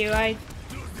 thank you.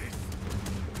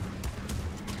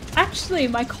 Actually,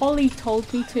 my colleague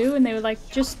told me to, and they were like,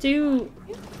 just do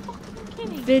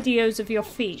videos of your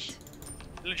feet.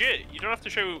 Legit, you don't have to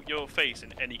show your face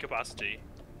in any capacity.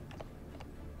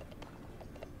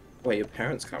 Wait, your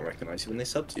parents can't recognize you when they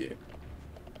sub to you.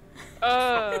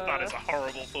 That is a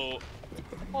horrible thought.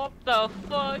 What the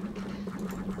fuck?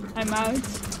 I'm out.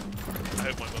 I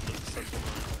hope my mum doesn't sub to me.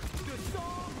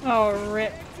 Oh,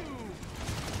 rip.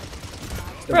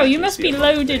 Just Bro, you imagine must be seeing a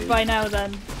bunch of loaded days. by now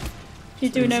then.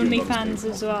 You're doing Soon as your mum's OnlyFans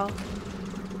name as well.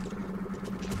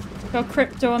 Got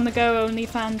crypto on the go,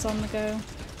 OnlyFans on the go.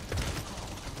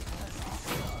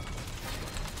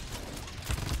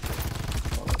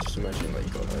 Oh, just imagine like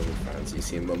you got OnlyFans, you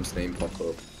see your mum's name pop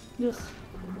up. Ugh.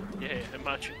 Yeah,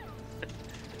 imagine.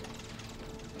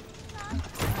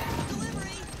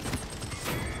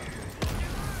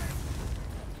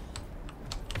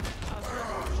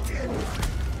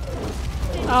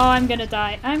 Oh, I'm gonna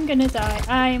die. I'm gonna die.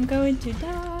 I am going to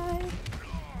die.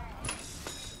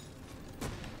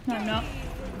 No, I'm not.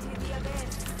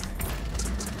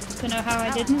 Don't know how I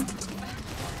didn't.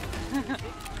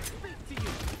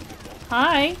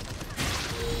 Hi.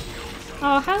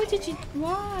 Oh, how did you...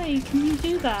 Why can you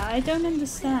do that? I don't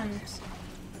understand.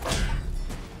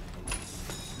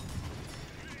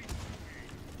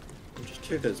 I'm just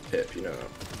cute as Pip, you know.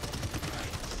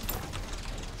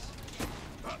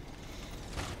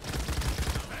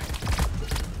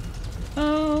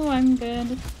 Oh, I'm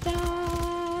gonna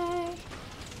die.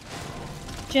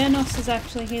 Genos is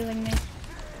actually healing me.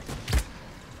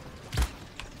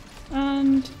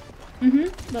 And...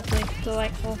 lovely.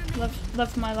 Delightful.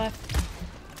 Love my life.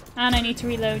 And I need to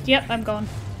reload. Yep, I'm gone.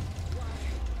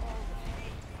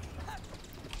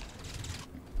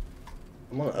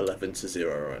 I'm on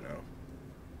 11-0 right now.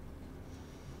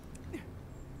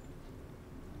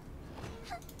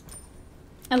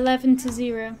 Eleven to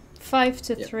 0. 5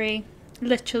 to Yep. 3.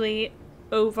 Literally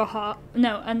over half.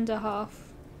 No, under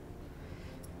half.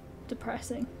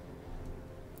 Depressing.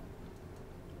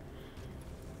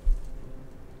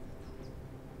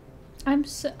 I'm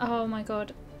so. Oh my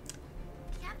god.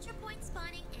 Checkpoint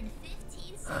spawning in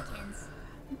 15 seconds.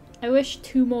 I wish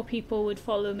 2 more people would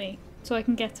follow me so I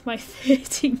can get to my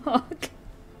 30 mark.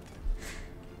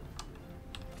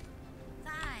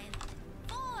 5,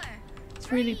 4,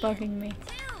 It's really bugging me.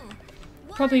 2,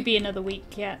 Probably be another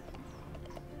week yet.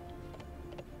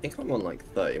 I think I'm on like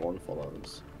 31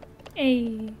 followers.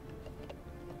 Hey.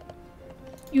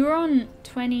 You were on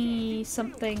 20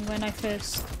 something when I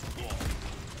first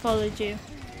followed you.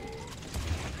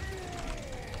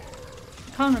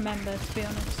 I can't remember, to be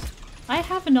honest. I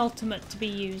have an ultimate to be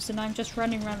used and I'm just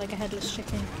running around like a headless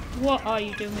chicken. What are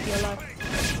you doing with your life?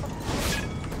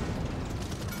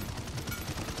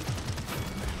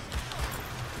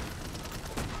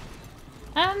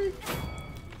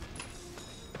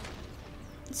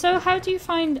 So how do you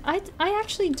find... I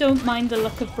actually don't mind the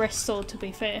look of Bristol, to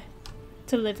be fair,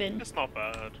 to live in. It's not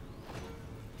bad.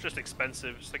 It's just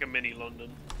expensive. It's like a mini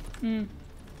London. Mm.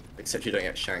 Except you don't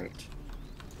get shanked.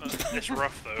 It's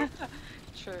rough though.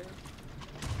 True.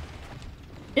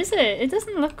 Is it? It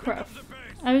doesn't look rough.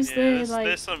 I was there there's, like...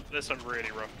 there's some really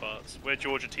rough parts. Where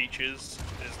Georgia teaches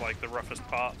is like the roughest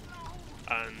part,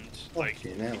 and like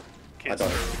now. kids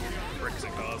throw bricks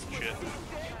and cars and shit.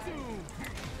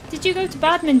 Did you go to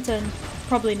badminton?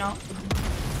 Probably not.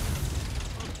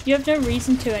 You have no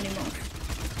reason to anymore.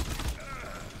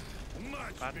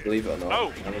 Believe it or not.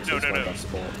 Oh, badminton's my best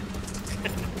sport.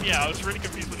 Yeah, I was really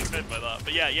confused what you meant by that.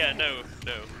 But yeah, no,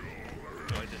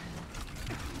 I didn't.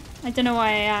 I don't know why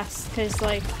I asked, because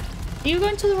like... Are you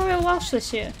going to the Royal Welsh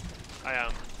this year? I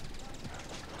am.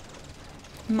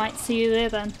 Might see you there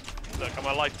then. Look, I'm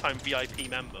a lifetime VIP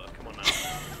member. Come on now.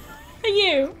 Are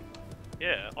you?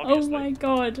 Yeah, Oh obviously. my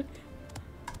god.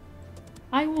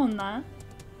 I won that.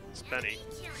 It's Benny.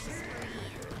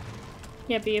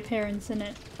 Yeah, be appearance in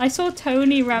it. I saw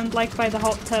Tony round like by the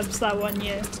hot tubs that one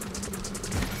year.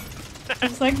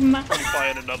 It's like Probably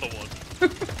buying another one.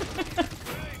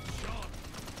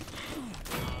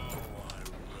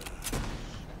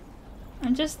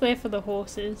 I'm just there for the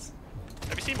horses.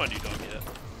 Have you seen my new dog yet?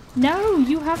 No,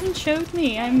 you haven't showed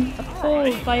me. I'm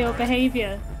appalled by your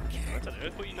behaviour. I don't know. I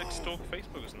thought you like stalk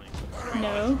Facebook or something.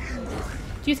 No.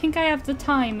 Do you think I have the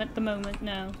time at the moment?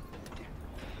 No.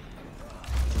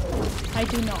 I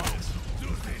do not. 10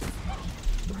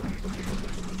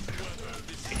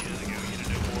 years ago, you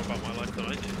didn't know more about my life than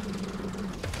I did.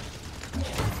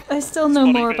 I still know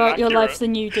not more even about your life accurate.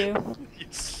 than you do.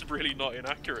 It's really not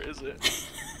inaccurate, is it?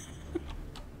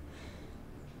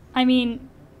 I mean,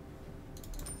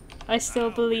 I still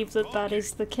believe that that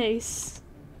is the case,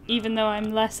 even though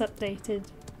I'm less updated.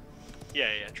 Yeah,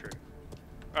 true.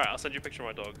 Alright, I'll send you a picture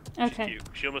of my dog. Okay. She's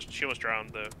cute. She almost drowned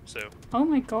though, so Oh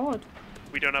my god.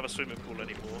 we don't have a swimming pool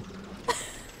anymore.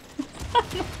 Oh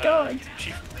my god.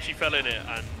 She fell in it,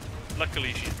 and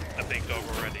luckily she's a big dog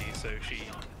already, so she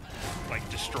like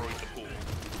destroyed the pool.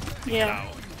 to get Yeah.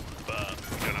 out. But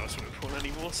we don't have a swimming pool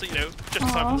anymore, so you know, just in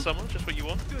time for the summer, just what you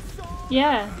want.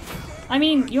 Yeah. I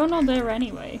mean, you're not there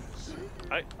anyway.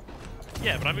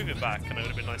 Yeah, but I'm moving back, and it would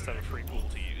have been nice to have a free pool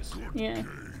to use. Yeah.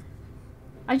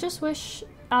 I just wish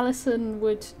Alison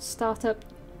would start up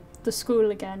the school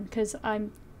again, because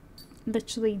I'm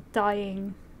literally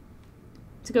dying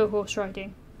to go horse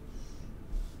riding.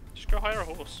 Just go hire a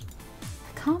horse.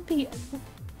 I can't be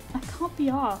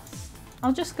arsed.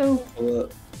 I'll just go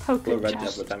poke Or it. Red Dead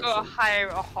Just Redemption. go hire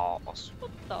a horse.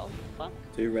 What the fuck?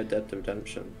 Do Red Dead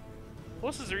Redemption.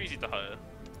 Horses are easy to hire.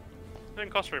 They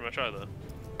don't cost very much either.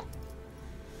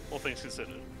 All things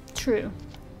considered. True.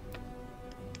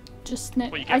 Just no.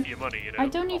 Well, you get for your money, you know. I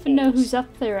don't a even know horse. who's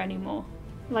up there anymore.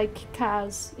 Like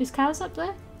Kaz. Is Kaz up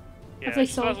there? Yeah, Have they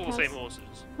she has sold all the Kaz? same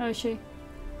horses. Oh, is she?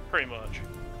 Pretty much.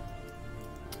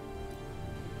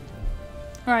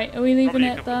 Alright, are we leaving Probably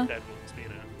a it couple there? of dead ones, but, you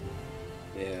know.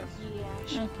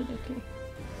 Yeah.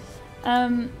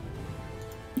 Okay.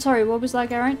 Sorry, what was that,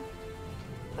 Garrett?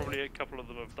 Probably a couple of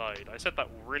them have died. I said that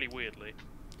really weirdly.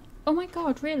 Oh my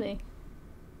god, really?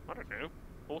 I don't know.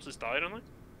 Horses die, don't they?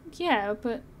 Yeah,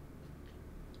 but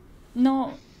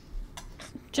not I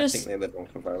just. think they live on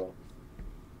for very long.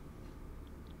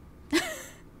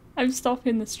 I'm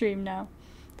stopping the stream now.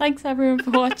 Thanks everyone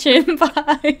for watching.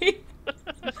 Bye.